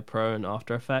Premiere Pro and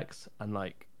After Effects, and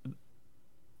like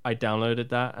I downloaded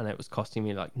that, and it was costing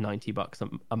me like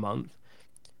 $90 a month.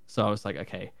 So I was like,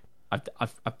 okay,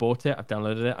 I've bought it, I've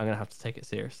downloaded it, I'm gonna have to take it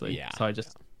seriously. Yeah. So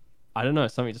I don't know,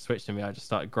 something just switched to me. I just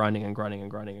started grinding.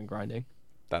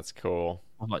 That's cool.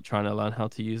 I'm like trying to learn how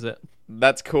to use it.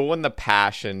 That's cool when the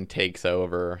passion takes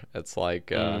over. It's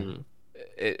like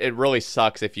it really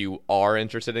sucks if you are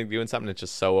interested in doing something. It's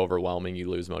just so overwhelming, you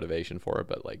lose motivation for it.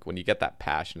 But like when you get that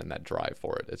passion and that drive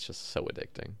for it, it's just so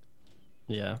addicting.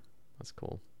 Yeah, that's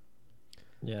cool.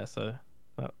 Yeah, so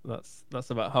that's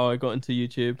about how I got into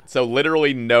YouTube. So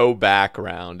literally no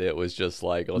background. It was just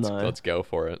like let's go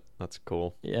for it. That's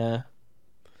cool. Yeah.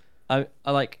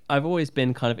 I've always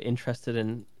been kind of interested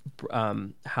in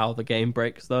how the game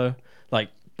breaks though. Like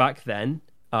back then,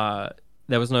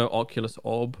 there was no Oculus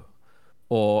Orb,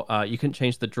 or you couldn't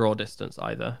change the draw distance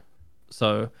either.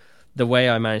 So the way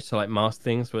I managed to like mask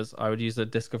things was I would use a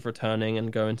Disc of Returning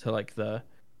and go into like the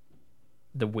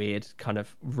weird kind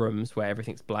of rooms where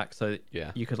everything's black, so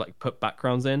you could like put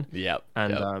backgrounds in.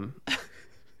 And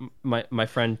my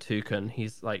friend Toucan,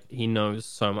 he's like, he knows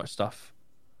so much stuff.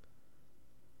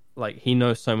 Like he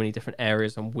knows so many different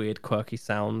areas and weird quirky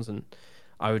sounds, and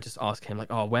I would just ask him like,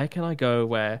 oh, where can I go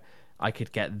where I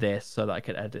could get this so that I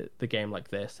could edit the game like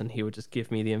this, and he would just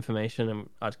give me the information and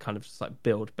I'd kind of just like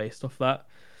build based off that.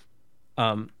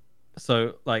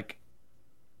 So like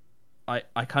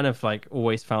I kind of like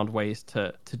always found ways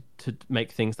to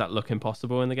make things that look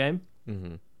impossible in the game.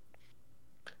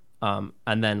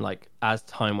 And then like as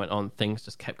time went on, things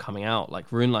just kept coming out. Like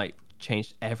RuneLite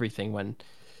changed everything when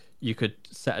you could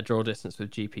set a draw distance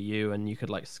with GPU and you could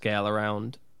like scale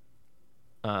around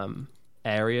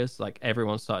areas. Like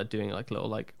everyone started doing like little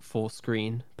like full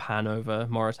screen pan over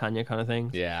Mauritania kind of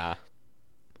things. Yeah.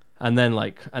 And then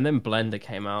Blender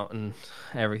came out and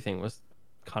everything was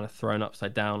kind of thrown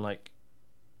upside down. Like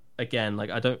again, like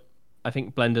I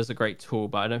think Blender's a great tool,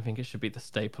 but I don't think it should be the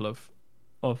staple of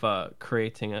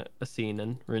creating a scene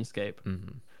in RuneScape,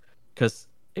 because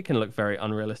it can look very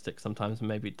unrealistic sometimes, and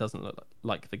maybe it doesn't look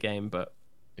like the game. But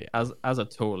as a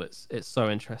tool, it's so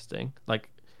interesting.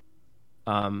 Like,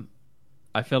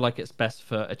 I feel like it's best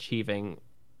for achieving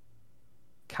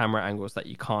camera angles that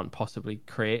you can't possibly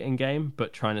create in game,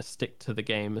 but trying to stick to the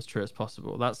game as true as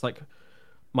possible. That's like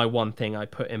my one thing I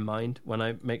put in mind when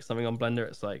I make something on Blender.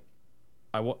 It's like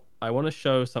I want to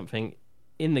show something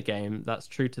in the game that's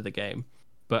true to the game,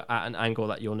 but at an angle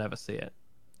that you'll never see it.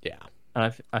 Yeah.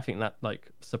 And I think that like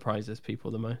surprises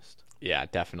people the most. Yeah,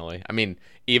 definitely. I mean,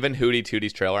 even Hootie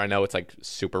Tootie's trailer, I know it's like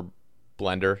super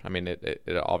Blender. I mean, it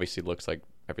obviously looks like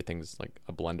everything's like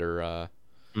a Blender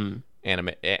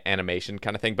animation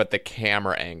kind of thing, but the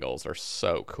camera angles are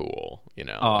so cool, you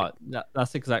know.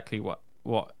 That's exactly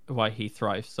why he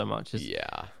thrives so much. Is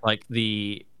yeah, like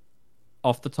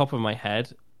off the top of my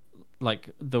head, like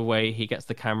the way he gets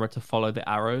the camera to follow the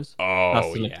arrows.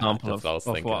 That's an example of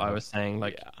what I was saying.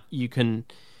 Like you can,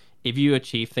 if you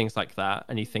achieve things like that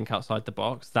and you think outside the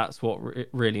box, that's what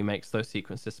really makes those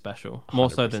sequences special. More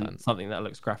 100%. So than something that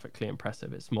looks graphically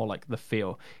impressive. It's more like the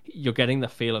feel. You're getting the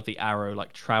feel of the arrow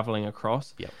like traveling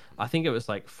across. Yep. I think it was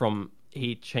like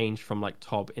he changed from like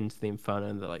Tob into the Inferno,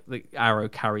 and the arrow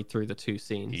carried through the two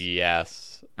scenes.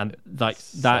 Yes. And like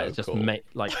so that just cool.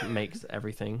 makes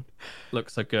everything look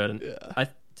so good. And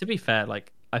to be fair,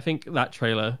 like I think that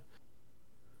trailer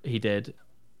he did,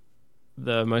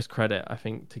 the most credit I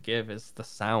think to give is the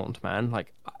sound, man.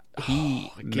 Like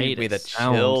he made me it the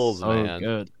sound chills, so man.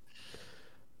 good.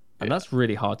 And that's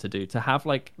really hard to do, to have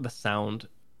like the sound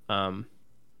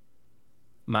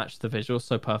match the visual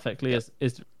so perfectly.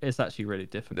 Is actually really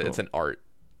difficult. It's an art,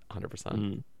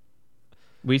 100%.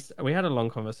 We had a long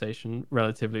conversation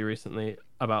relatively recently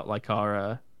about like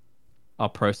our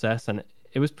process, and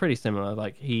it was pretty similar.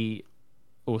 Like he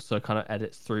also kind of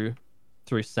edits through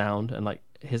sound, and like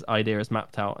his idea is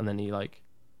mapped out, and then he like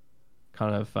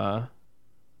kind of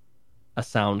a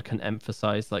sound can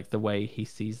emphasize like the way he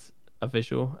sees a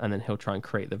visual, and then he'll try and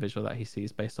create the visual that he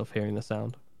sees based off hearing the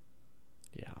sound.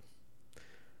 Yeah.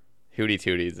 Hootie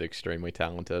Tootie is extremely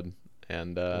talented,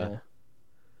 and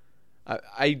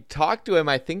I talked to him.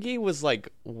 I think he was like,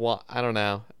 what? I don't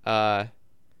know.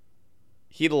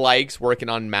 He likes working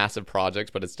on massive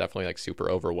projects, but it's definitely like super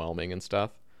overwhelming and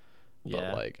stuff.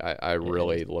 Yeah. But like, I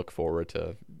really look forward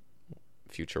to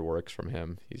future works from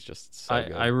him. He's just so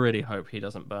good. I really hope he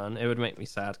doesn't burn. It would make me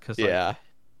sad because like,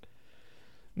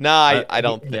 no, I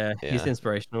don't think. Yeah, he's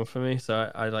inspirational for me.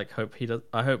 So I like hope he does.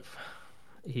 I hope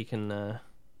he can.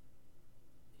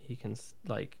 He can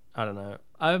like, I don't know.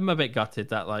 I'm a bit gutted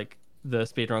that like the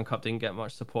Speedrun Cup didn't get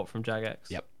much support from Jagex.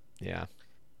 Yep. Yeah.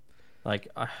 Like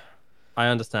I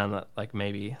understand that like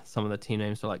maybe some of the team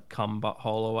names were like Cum Butthole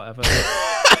or whatever.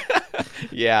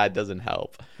 Yeah, it doesn't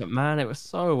help. But man, it was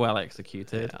so well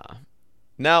executed. Yeah.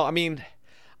 No, I mean,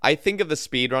 I think of the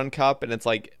Speedrun Cup and it's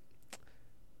like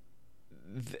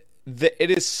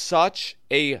it is such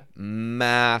a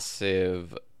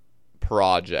massive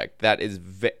project that is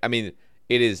I mean,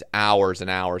 it is hours and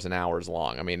hours and hours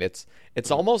long. I mean, it's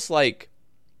almost like,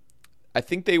 I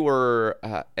think they were,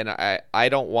 and I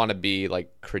don't want to be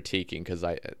like critiquing because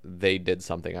they did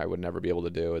something I would never be able to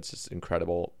do. It's just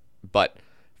incredible. But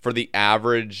for the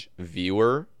average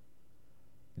viewer,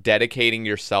 dedicating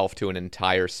yourself to an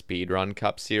entire Speedrun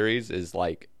Cup series is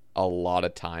like a lot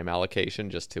of time allocation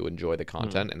just to enjoy the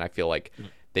content, and I feel like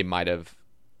they might have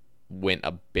went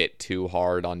a bit too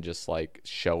hard on just like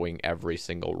showing every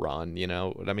single run, you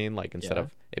know what I mean? Like instead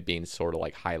of it being sort of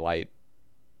like highlight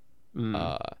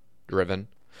driven.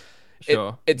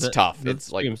 Sure. It's tough.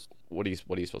 It's like what are you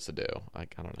supposed to do?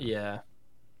 Like I don't know.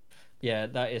 Yeah,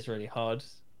 that is really hard.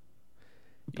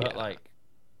 But like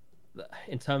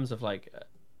in terms of like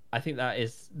I think that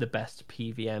is the best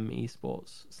PVM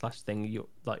esports / thing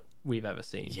we've ever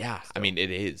seen. Yeah, still. I mean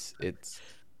it is.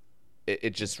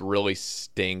 It just really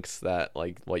stinks that,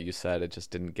 like what you said, it just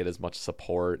didn't get as much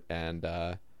support. And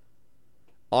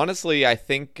honestly, I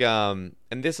think, and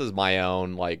this is my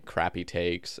own like crappy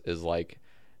takes, is like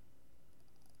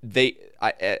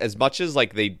as much as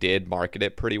like they did market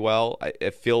it pretty well,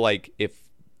 I feel like if,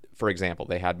 for example,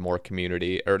 they had more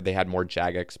community or they had more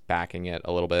Jagex backing it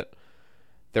a little bit,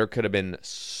 there could have been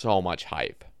so much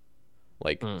hype,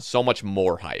 like so much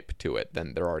more hype to it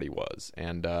than there already was.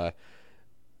 And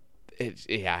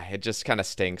it just kind of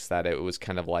stinks that it was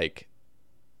kind of like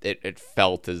it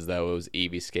felt as though it was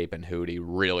Eevescape and Hootie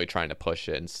really trying to push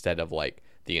it instead of like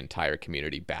the entire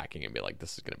community backing and be like,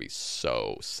 this is going to be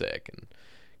so sick, and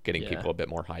getting people a bit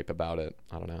more hype about it.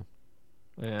 I don't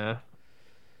know.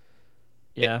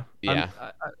 Yeah.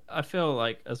 I feel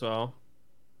like as well,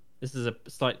 this is a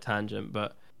slight tangent,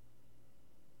 but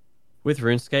with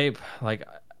RuneScape, like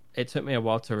it took me a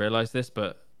while to realize this,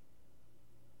 but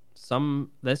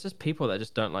there's just people that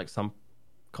just don't like some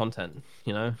content,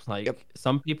 you know? Like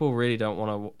some people really don't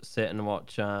want to sit and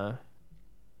watch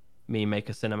me make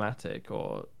a cinematic,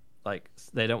 or like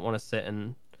they don't want to sit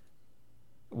and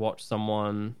watch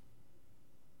someone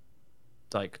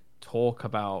like talk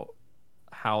about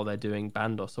how they're doing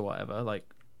Bandos or whatever.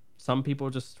 Like some people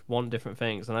just want different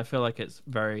things, and I feel like it's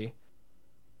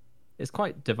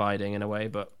quite dividing in a way.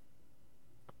 But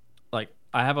like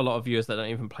I have a lot of viewers that don't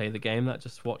even play the game, that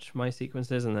just watch my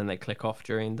sequences and then they click off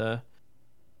during the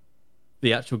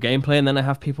actual gameplay, and then I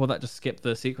have people that just skip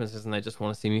the sequences and they just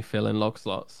want to see me fill in log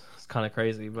slots. It's kind of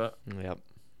crazy, but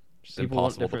it's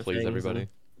impossible to please everybody.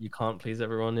 You can't please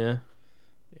everyone. Yeah.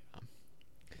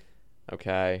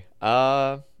 Okay.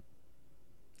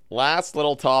 Last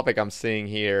little topic I'm seeing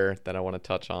here that I want to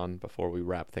touch on before we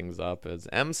wrap things up is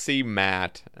MC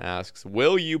Matt asks,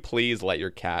 will you please let your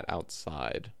cat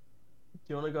outside? Do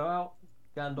you want to go out,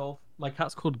 Gandalf? My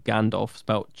cat's called Gandalf,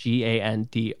 spelled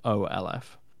Gandolf.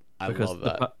 I love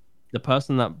that. The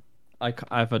person that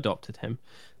I've adopted him,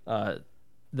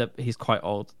 he's quite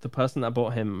old. The person that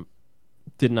bought him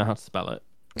didn't know how to spell it.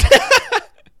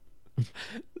 This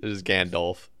is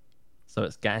Gandalf. So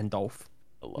it's Gandalf.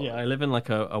 I live in like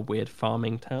a weird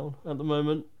farming town at the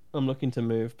moment. I'm looking to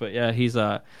move, but yeah, he's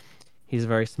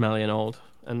very smelly and old,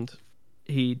 and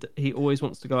he always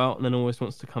wants to go out and then always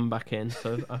wants to come back in.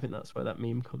 So I think that's where that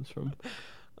meme comes from.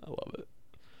 I love it.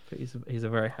 But he's a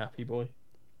very happy boy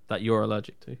that you're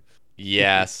allergic to.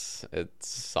 Yes, it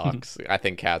sucks. I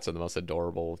think cats are the most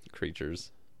adorable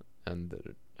creatures,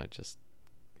 and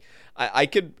I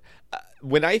could,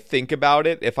 when I think about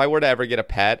it, if I were to ever get a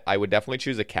pet, I would definitely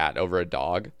choose a cat over a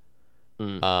dog.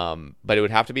 But it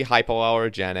would have to be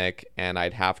hypoallergenic, and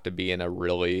I'd have to be in a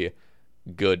really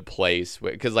good place,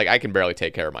 because like I can barely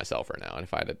take care of myself right now, and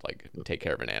if I had to like take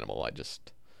care of an animal,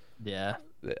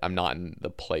 I'm not in the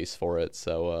place for it.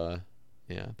 So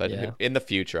in the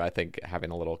future, I think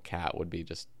having a little cat would be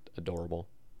just adorable.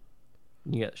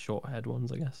 You get short haired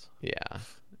ones, I guess. Yeah,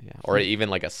 or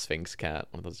even like a Sphinx cat,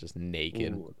 one of those just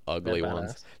naked, ugly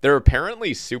ones. They're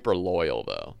apparently super loyal,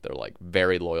 though. They're like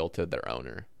very loyal to their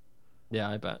owner. Yeah,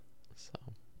 I bet.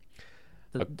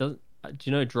 So, do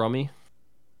you know Dromy?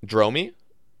 Dromy?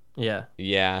 Yeah.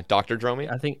 Yeah, Dr.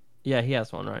 Dromy? I think, yeah, he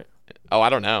has one, right? Oh, I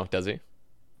don't know. Does he?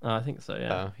 I think so,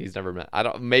 yeah. He's never met.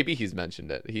 Maybe he's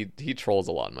mentioned it. He trolls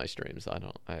a lot in my streams. So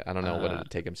I don't know whether to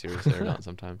take him seriously or not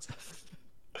sometimes.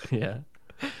 Yeah.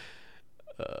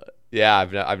 Yeah,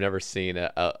 I've never seen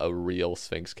a real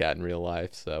Sphinx cat in real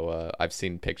life. So I've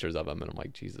seen pictures of them, and I'm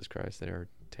like, Jesus Christ, they are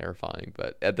terrifying.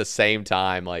 But at the same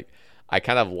time, like, I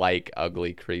kind of like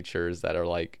ugly creatures that are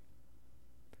like,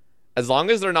 as long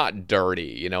as they're not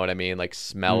dirty, you know what I mean? Like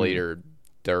smelly or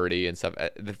dirty and stuff.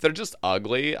 If they're just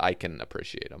ugly, I can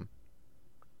appreciate them.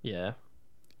 Yeah.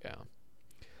 Yeah.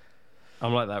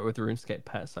 I'm like that with RuneScape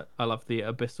pets. I love the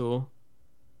Abyssal,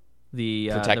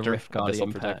 the Protector, Rift Guardian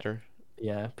Abyssal Protector. Pet.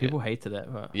 Yeah, people hated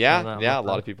it. But yeah, a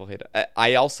lot of people hate it.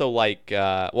 I also like,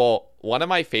 one of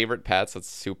my favorite pets that's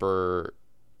super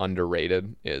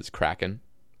underrated is Kraken.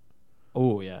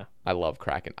 Oh, yeah. I love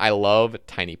Kraken. I love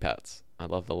tiny pets. I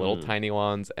love the little tiny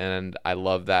ones, and I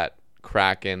love that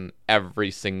Kraken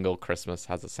every single Christmas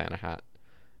has a Santa hat.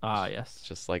 Ah, yes. It's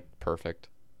just like perfect.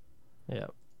 Yeah.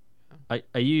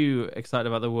 Are you excited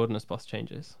about the Wilderness boss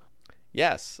changes?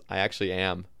 Yes, I actually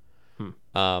am.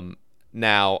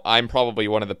 Now, I'm probably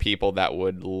one of the people that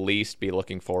would least be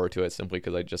looking forward to it simply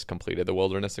because I just completed the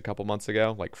Wilderness a couple months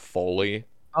ago, like fully.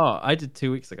 Oh, I did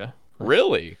 2 weeks ago.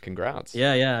 Really? Congrats.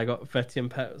 Yeah, I got Vetian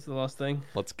Pet was the last thing.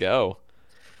 Let's go.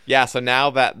 Yeah, so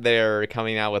now that they're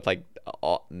coming out with like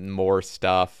more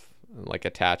stuff, like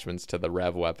attachments to the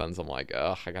rev weapons, I'm like,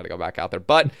 ugh, I gotta go back out there.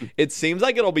 But it seems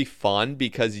like it'll be fun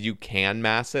because you can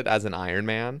mass it as an Iron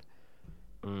Man,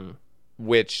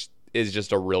 which is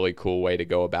just a really cool way to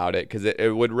go about it, because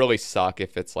it would really suck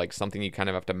if it's like something you kind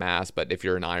of have to mass, but if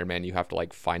you're an Iron Man, you have to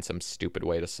like find some stupid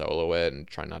way to solo it and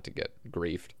try not to get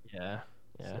griefed. Yeah.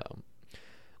 So,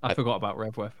 I forgot about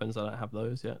rev weapons. I don't have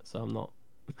those yet, so I'm not.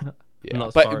 Yeah,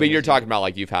 not but you're talking about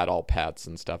like you've had all pets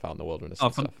and stuff out in the wilderness.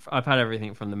 And stuff. I've had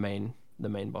everything from the main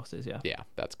bosses. Yeah. Yeah,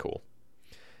 that's cool.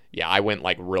 Yeah, I went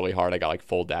like really hard. I got like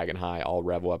full Dagon High, all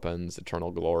rev weapons,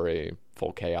 Eternal Glory,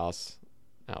 full Chaos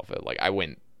outfit. Like I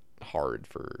went hard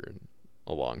for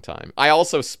a long time. I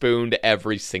also spooned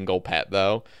every single pet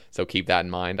though, so keep that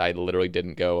in mind. I literally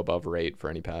didn't go above rate for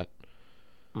any pet.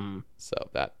 So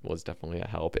that was definitely a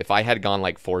help. If I had gone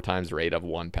like 4 times rate of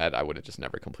one pet, I would have just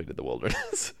never completed the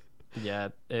wilderness. Yeah,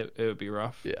 it would be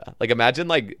rough. Yeah, like imagine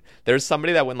like there's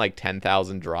somebody that went like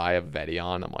 10,000 dry of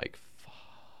Vedion. I'm like,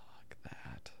 fuck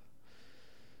that.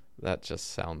 That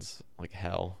just sounds like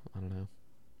hell. I don't know.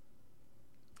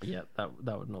 Yeah,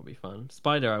 that would not be fun.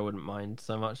 Spider, I wouldn't mind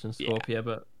so much, and Scorpia,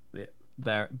 but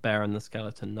bear and the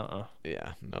skeleton, nuh-uh.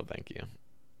 Yeah, no, thank you.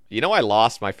 You know, I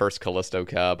lost my first Callisto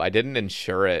Cub. I didn't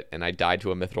insure it, and I died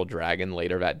to a Mithril Dragon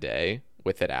later that day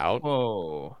with it out.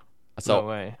 Whoa. So, no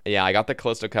way. Yeah, I got the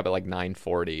Callisto Cub at like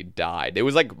 9:40, died. It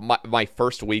was like my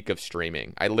first week of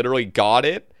streaming. I literally got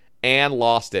it and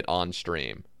lost it on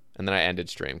stream. And then I ended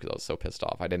stream because I was so pissed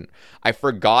off. I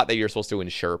forgot that you're supposed to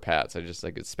insure pets. I just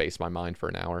like it spaced my mind for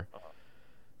an hour.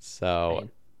 So,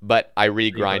 but I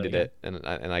regrinded it and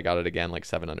I got it again like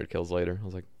 700 kills later. I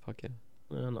was like, fuck yeah.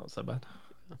 Not so bad.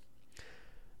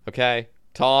 Okay,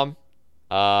 Tom,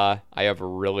 I have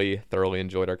really thoroughly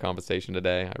enjoyed our conversation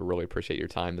today. I really appreciate your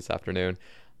time this afternoon.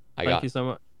 Thank you so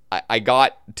much. I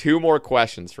got 2 more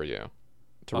questions for you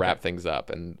to wrap things up.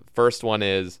 And first one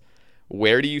is,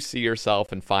 where do you see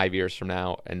yourself in 5 years from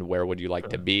now, and where would you like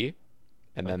to be?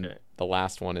 And then the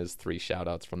last one is 3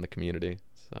 shout-outs from the community.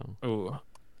 So. Ooh.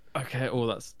 Okay. Oh,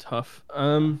 that's tough.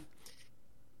 I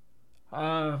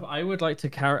would like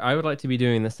to be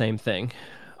doing the same thing.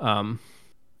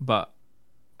 But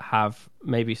have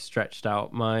maybe stretched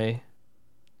out my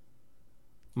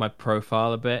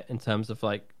profile a bit in terms of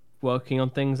like working on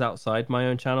things outside my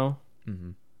own channel.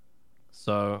 Mm-hmm.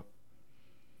 So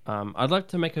I'd like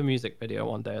to make a music video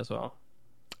one day as well.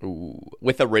 Ooh,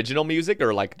 with original music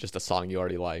or like just a song you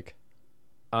already like?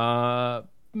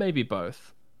 Maybe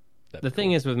both. The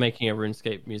thing is with making a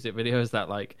RuneScape music video is that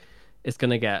like it's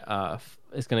gonna get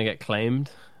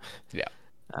claimed. Yeah.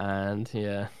 And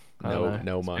yeah. No money.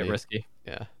 It's a bit risky.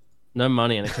 Yeah. No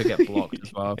money, and it could get blocked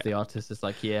as well if the artist is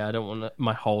like, yeah, I don't want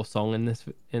my whole song on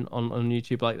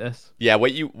YouTube like this. Yeah,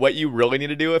 what you really need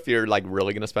to do if you're like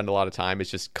really going to spend a lot of time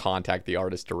is just contact the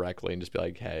artist directly and just be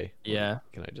like, hey, yeah,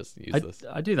 can I just use this?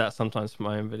 I do that sometimes for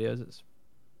my own videos.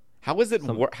 How has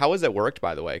it worked,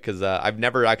 by the way? Because I've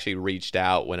never actually reached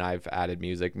out when I've added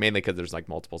music, mainly because there's like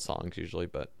multiple songs usually,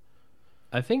 but.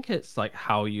 I think it's like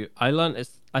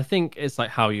I think it's like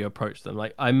how you approach them.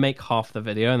 Like I make half the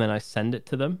video and then I send it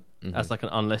to them as like an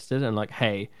unlisted and like,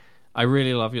 hey, I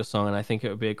really love your song and I think it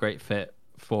would be a great fit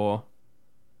for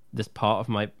this part of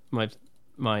my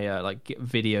like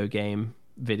video game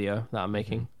video that I'm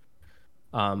making.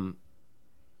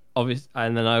 Obviously,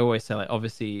 and then I always say like,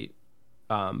 obviously,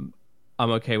 I'm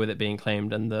okay with it being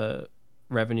claimed and the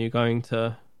revenue going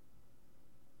to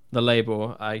the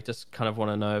label. I just kind of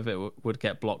want to know if it would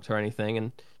get blocked or anything.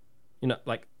 And you know,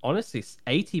 like honestly,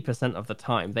 80% of the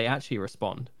time they actually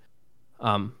respond.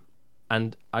 And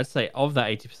I'd say of that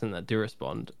 80% that do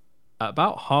respond,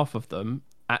 about half of them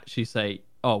actually say,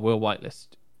 "Oh, we'll whitelist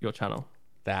your channel."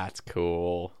 That's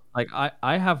cool. Like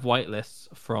I have whitelists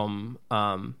from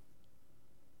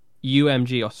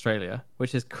UMG Australia,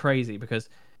 which is crazy because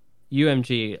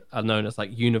UMG are known as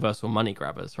like universal money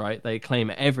grabbers, right? They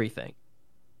claim everything.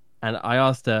 And I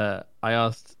asked to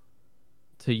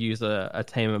use a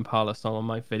Tame Impala song on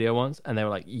my video once, and they were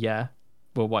like, "Yeah,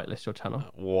 we'll whitelist your channel."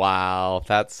 Wow,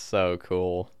 that's so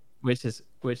cool. Which is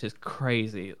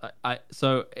crazy.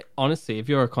 So honestly, if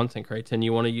you're a content creator and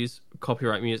you want to use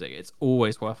copyright music, it's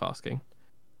always worth asking.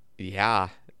 Yeah,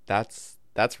 that's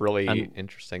really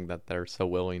interesting that they're so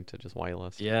willing to just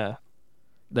whitelist. Yeah.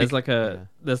 There's like a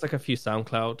few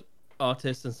SoundCloud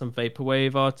artists and some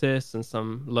vaporwave artists and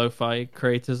some lo-fi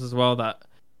creators as well that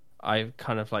I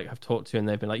kind of like have talked to, and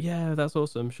they've been like, yeah, that's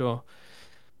awesome, sure.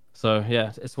 So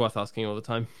yeah, it's worth asking all the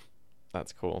time.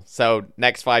 That's cool. So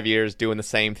next 5 years doing the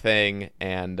same thing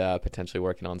and potentially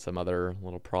working on some other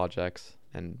little projects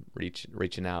and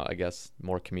reaching out, I guess,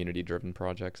 more community-driven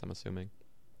projects, I'm assuming.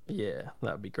 Yeah,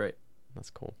 that would be great. That's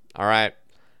cool. All right.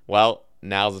 Well,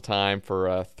 now's the time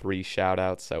for 3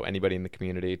 shout-outs. So anybody in the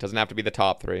community. It doesn't have to be the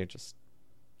top 3. Just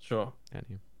sure.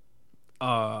 Any.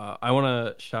 I want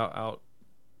to shout out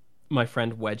my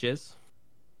friend Wedges.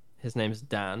 His name's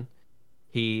Dan.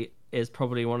 He is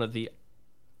probably one of the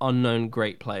unknown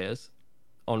great players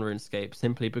on RuneScape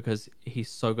simply because he's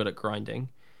so good at grinding.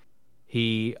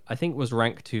 He, I think, was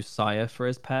ranked 2 Sire for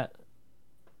his pet.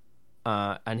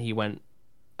 And he went,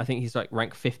 I think he's like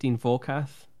rank 15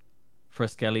 Vorkath for a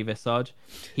Skelly Visage.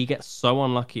 He gets so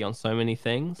unlucky on so many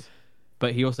things,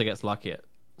 but he also gets lucky at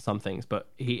some things. But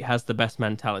he has the best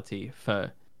mentality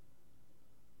for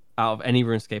out of any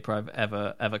RuneScaper I've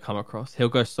ever come across. He'll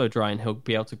go so dry and he'll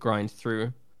be able to grind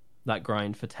through that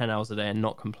grind for 10 hours a day and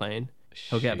not complain.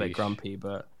 He'll get a bit grumpy,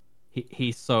 but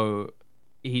he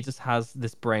just has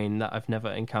this brain that I've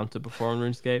never encountered before on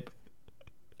RuneScape.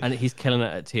 And he's killing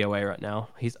it at TOA right now.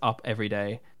 He's up every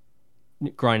day,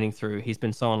 grinding through. He's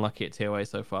been so unlucky at TOA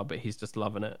so far, but he's just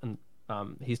loving it. And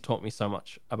he's taught me so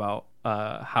much about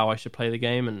how I should play the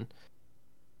game. And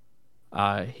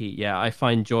I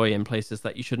find joy in places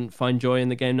that you shouldn't find joy in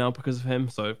the game now because of him.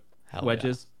 So Hell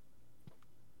Wedges.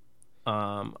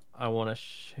 Yeah. I want to.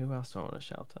 Who else do I want to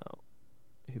shout out?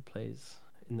 Who plays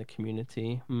in the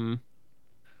community?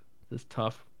 This is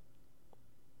tough.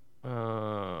 I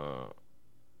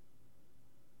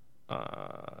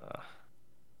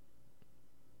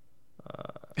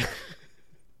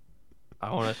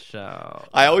want to shout.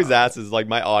 I always ask, is like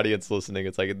my audience listening,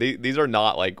 it's like these are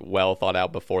not like well thought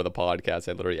out before the podcast.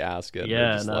 I literally ask it.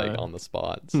 Yeah, just like on the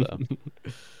spot. So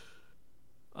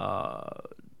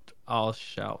I'll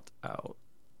shout out.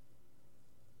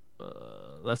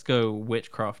 Let's go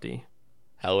Witchcrafty.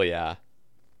 Hell yeah.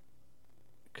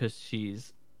 Because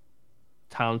she's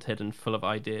talented and full of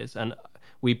ideas, and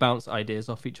we bounce ideas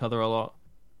off each other a lot,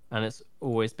 and it's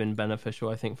always been beneficial,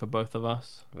 I think, for both of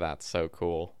us. That's so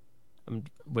cool.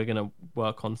 We're gonna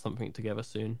work on something together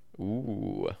soon.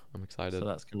 Ooh, I'm excited. So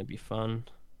that's gonna be fun.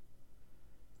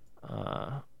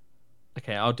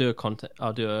 Okay, I'll do a content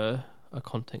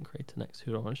creator next.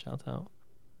 Who do I want to shout out?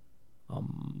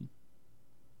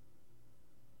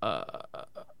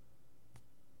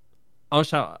 I'll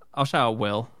shout out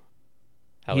Will.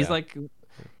 Hell he's yeah.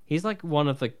 he's like one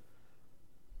of the,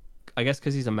 I guess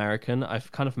because he's American,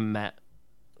 I've kind of met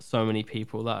so many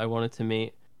people that I wanted to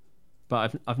meet,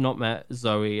 but I've not met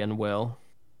Zoe and Will.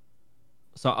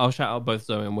 So I'll shout out both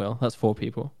Zoe and Will. That's 4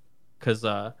 people, because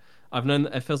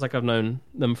it feels like I've known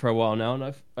them for a while now,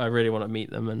 and I really want to meet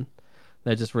them, and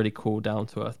they're just really cool, down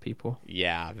to earth people.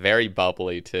 Yeah, very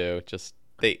bubbly too. Just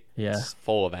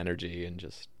full of energy and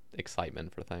just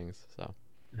excitement for things. So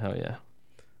hell yeah.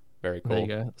 Very cool. There you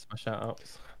go. That's my shout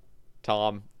outs.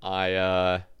 Tom,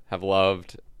 I have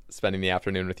loved spending the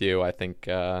afternoon with you. I think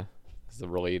this is a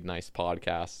really nice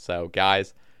podcast. So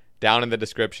guys, down in the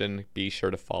description, be sure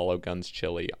to follow Guns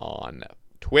Chili on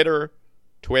Twitter,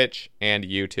 Twitch, and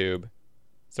YouTube.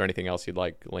 Is there anything else you'd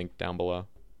like linked down below?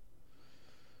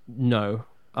 No,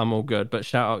 I'm all good. But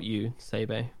shout out you,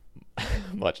 Sebe.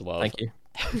 Much love. Thank you.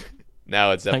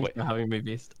 No, it's definitely. Thanks for having me,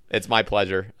 Beast. It's my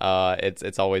pleasure.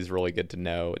 It's always really good to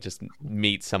know. Just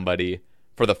meet somebody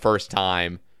for the first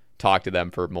time, talk to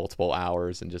them for multiple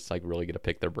hours, and just like really get to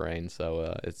pick their brain.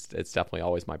 So it's definitely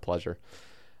always my pleasure.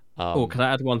 Can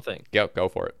I add one thing? Go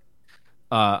for it.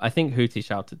 I think Hootie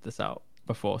shouted this out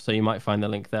before, so you might find the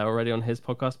link there already on his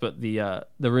podcast. But the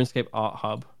RuneScape Art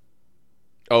Hub.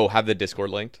 Oh, have the Discord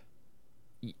linked?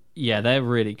 Yeah, they're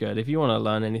really good. If you want to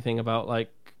learn anything about like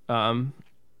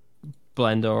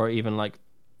Blender or even like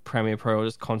Premiere Pro or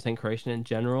just content creation in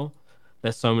general,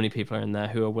 there's so many people in there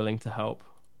who are willing to help.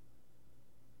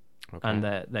 Okay. And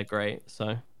they're great.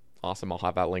 So awesome. I'll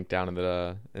have that link down in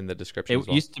the description. It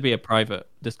used to be a private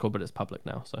Discord, but it's public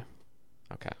now. So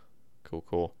okay,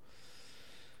 cool.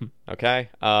 Okay.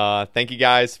 Thank you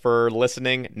guys for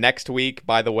listening. Next week,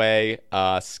 by the way,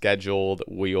 scheduled,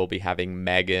 we will be having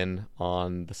Megan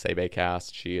on the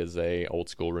SebeCast. She is a old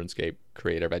school RuneScape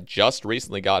creator that just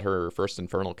recently got her first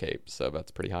Infernal Cape, so that's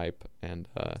pretty hype. And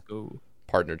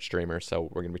partnered streamer, so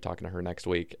we're gonna be talking to her next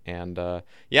week. And thank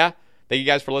you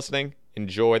guys for listening.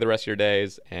 Enjoy the rest of your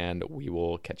days, and we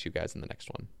will catch you guys in the next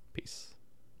one. Peace.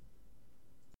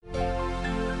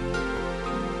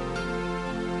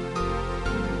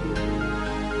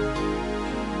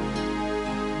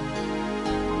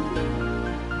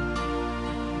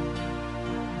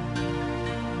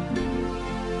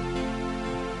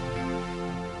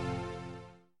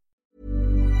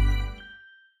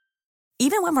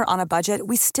 Even when we're on a budget,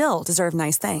 we still deserve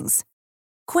nice things.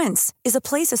 Quince is a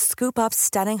place to scoop up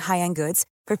stunning high-end goods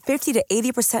for 50 to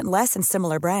 80% less than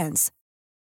similar brands.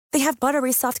 They have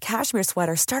buttery soft cashmere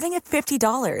sweaters starting at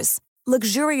 $50,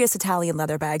 luxurious Italian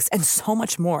leather bags, and so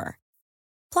much more.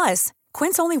 Plus,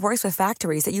 Quince only works with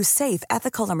factories that use safe,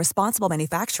 ethical, and responsible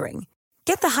manufacturing.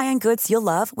 Get the high-end goods you'll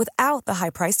love without the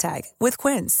high price tag with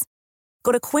Quince.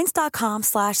 Go to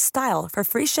quince.com/style for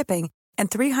free shipping and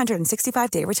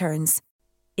 365-day returns.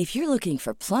 If you're looking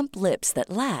for plump lips that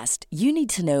last, you need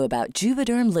to know about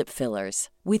Juvederm lip fillers.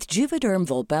 With Juvederm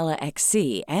Volbella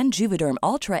XC and Juvederm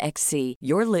Ultra XC,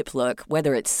 your lip look,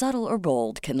 whether it's subtle or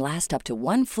bold, can last up to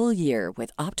 1 full year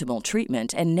with optimal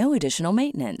treatment and no additional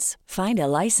maintenance. Find a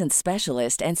licensed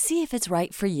specialist and see if it's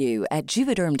right for you at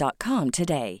Juvederm.com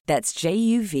today. That's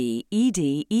JUVEDERM.com.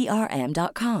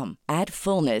 Add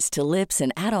fullness to lips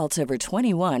in adults over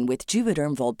 21 with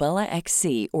Juvederm Volbella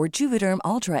XC or Juvederm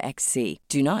Ultra XC.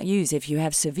 Do not use if you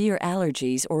have severe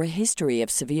allergies or a history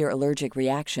of severe allergic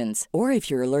reactions, or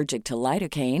if you're allergic to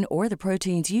lidocaine or the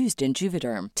proteins used in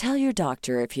Juvederm. Tell your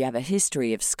doctor if you have a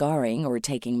history of scarring or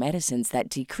taking medicines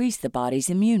that decrease the body's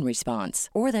immune response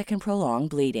or that can prolong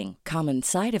bleeding. Common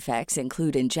side effects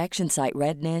include injection site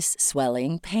redness,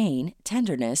 swelling, pain,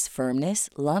 tenderness, firmness,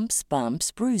 lumps, bumps,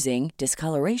 bruising,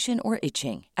 discoloration, or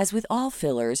itching. As with all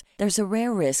fillers, there's a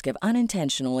rare risk of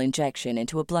unintentional injection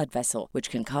into a blood vessel, which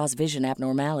can cause vision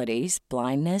abnormalities,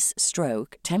 blindness,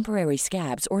 stroke, temporary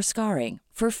scabs, or scarring.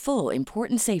 For full,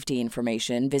 important safety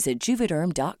information, visit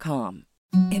Juvederm.com.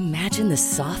 Imagine the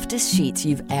softest sheets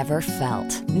you've ever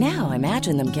felt. Now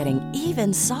imagine them getting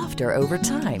even softer over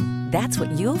time. That's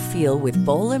what you'll feel with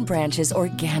Boll & Branch's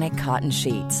organic cotton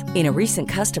sheets. In a recent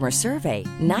customer survey,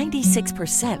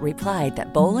 96% replied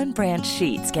that Boll & Branch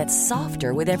sheets get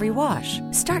softer with every wash.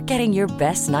 Start getting your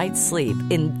best night's sleep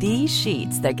in these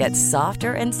sheets that get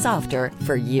softer and softer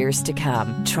for years to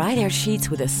come. Try their sheets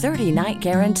with a 30-night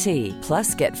guarantee.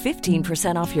 Plus, get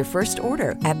 15% off your first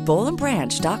order at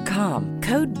bollandbranch.com.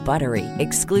 Code BUTTERY.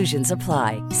 Exclusions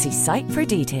apply. See site for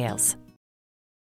details.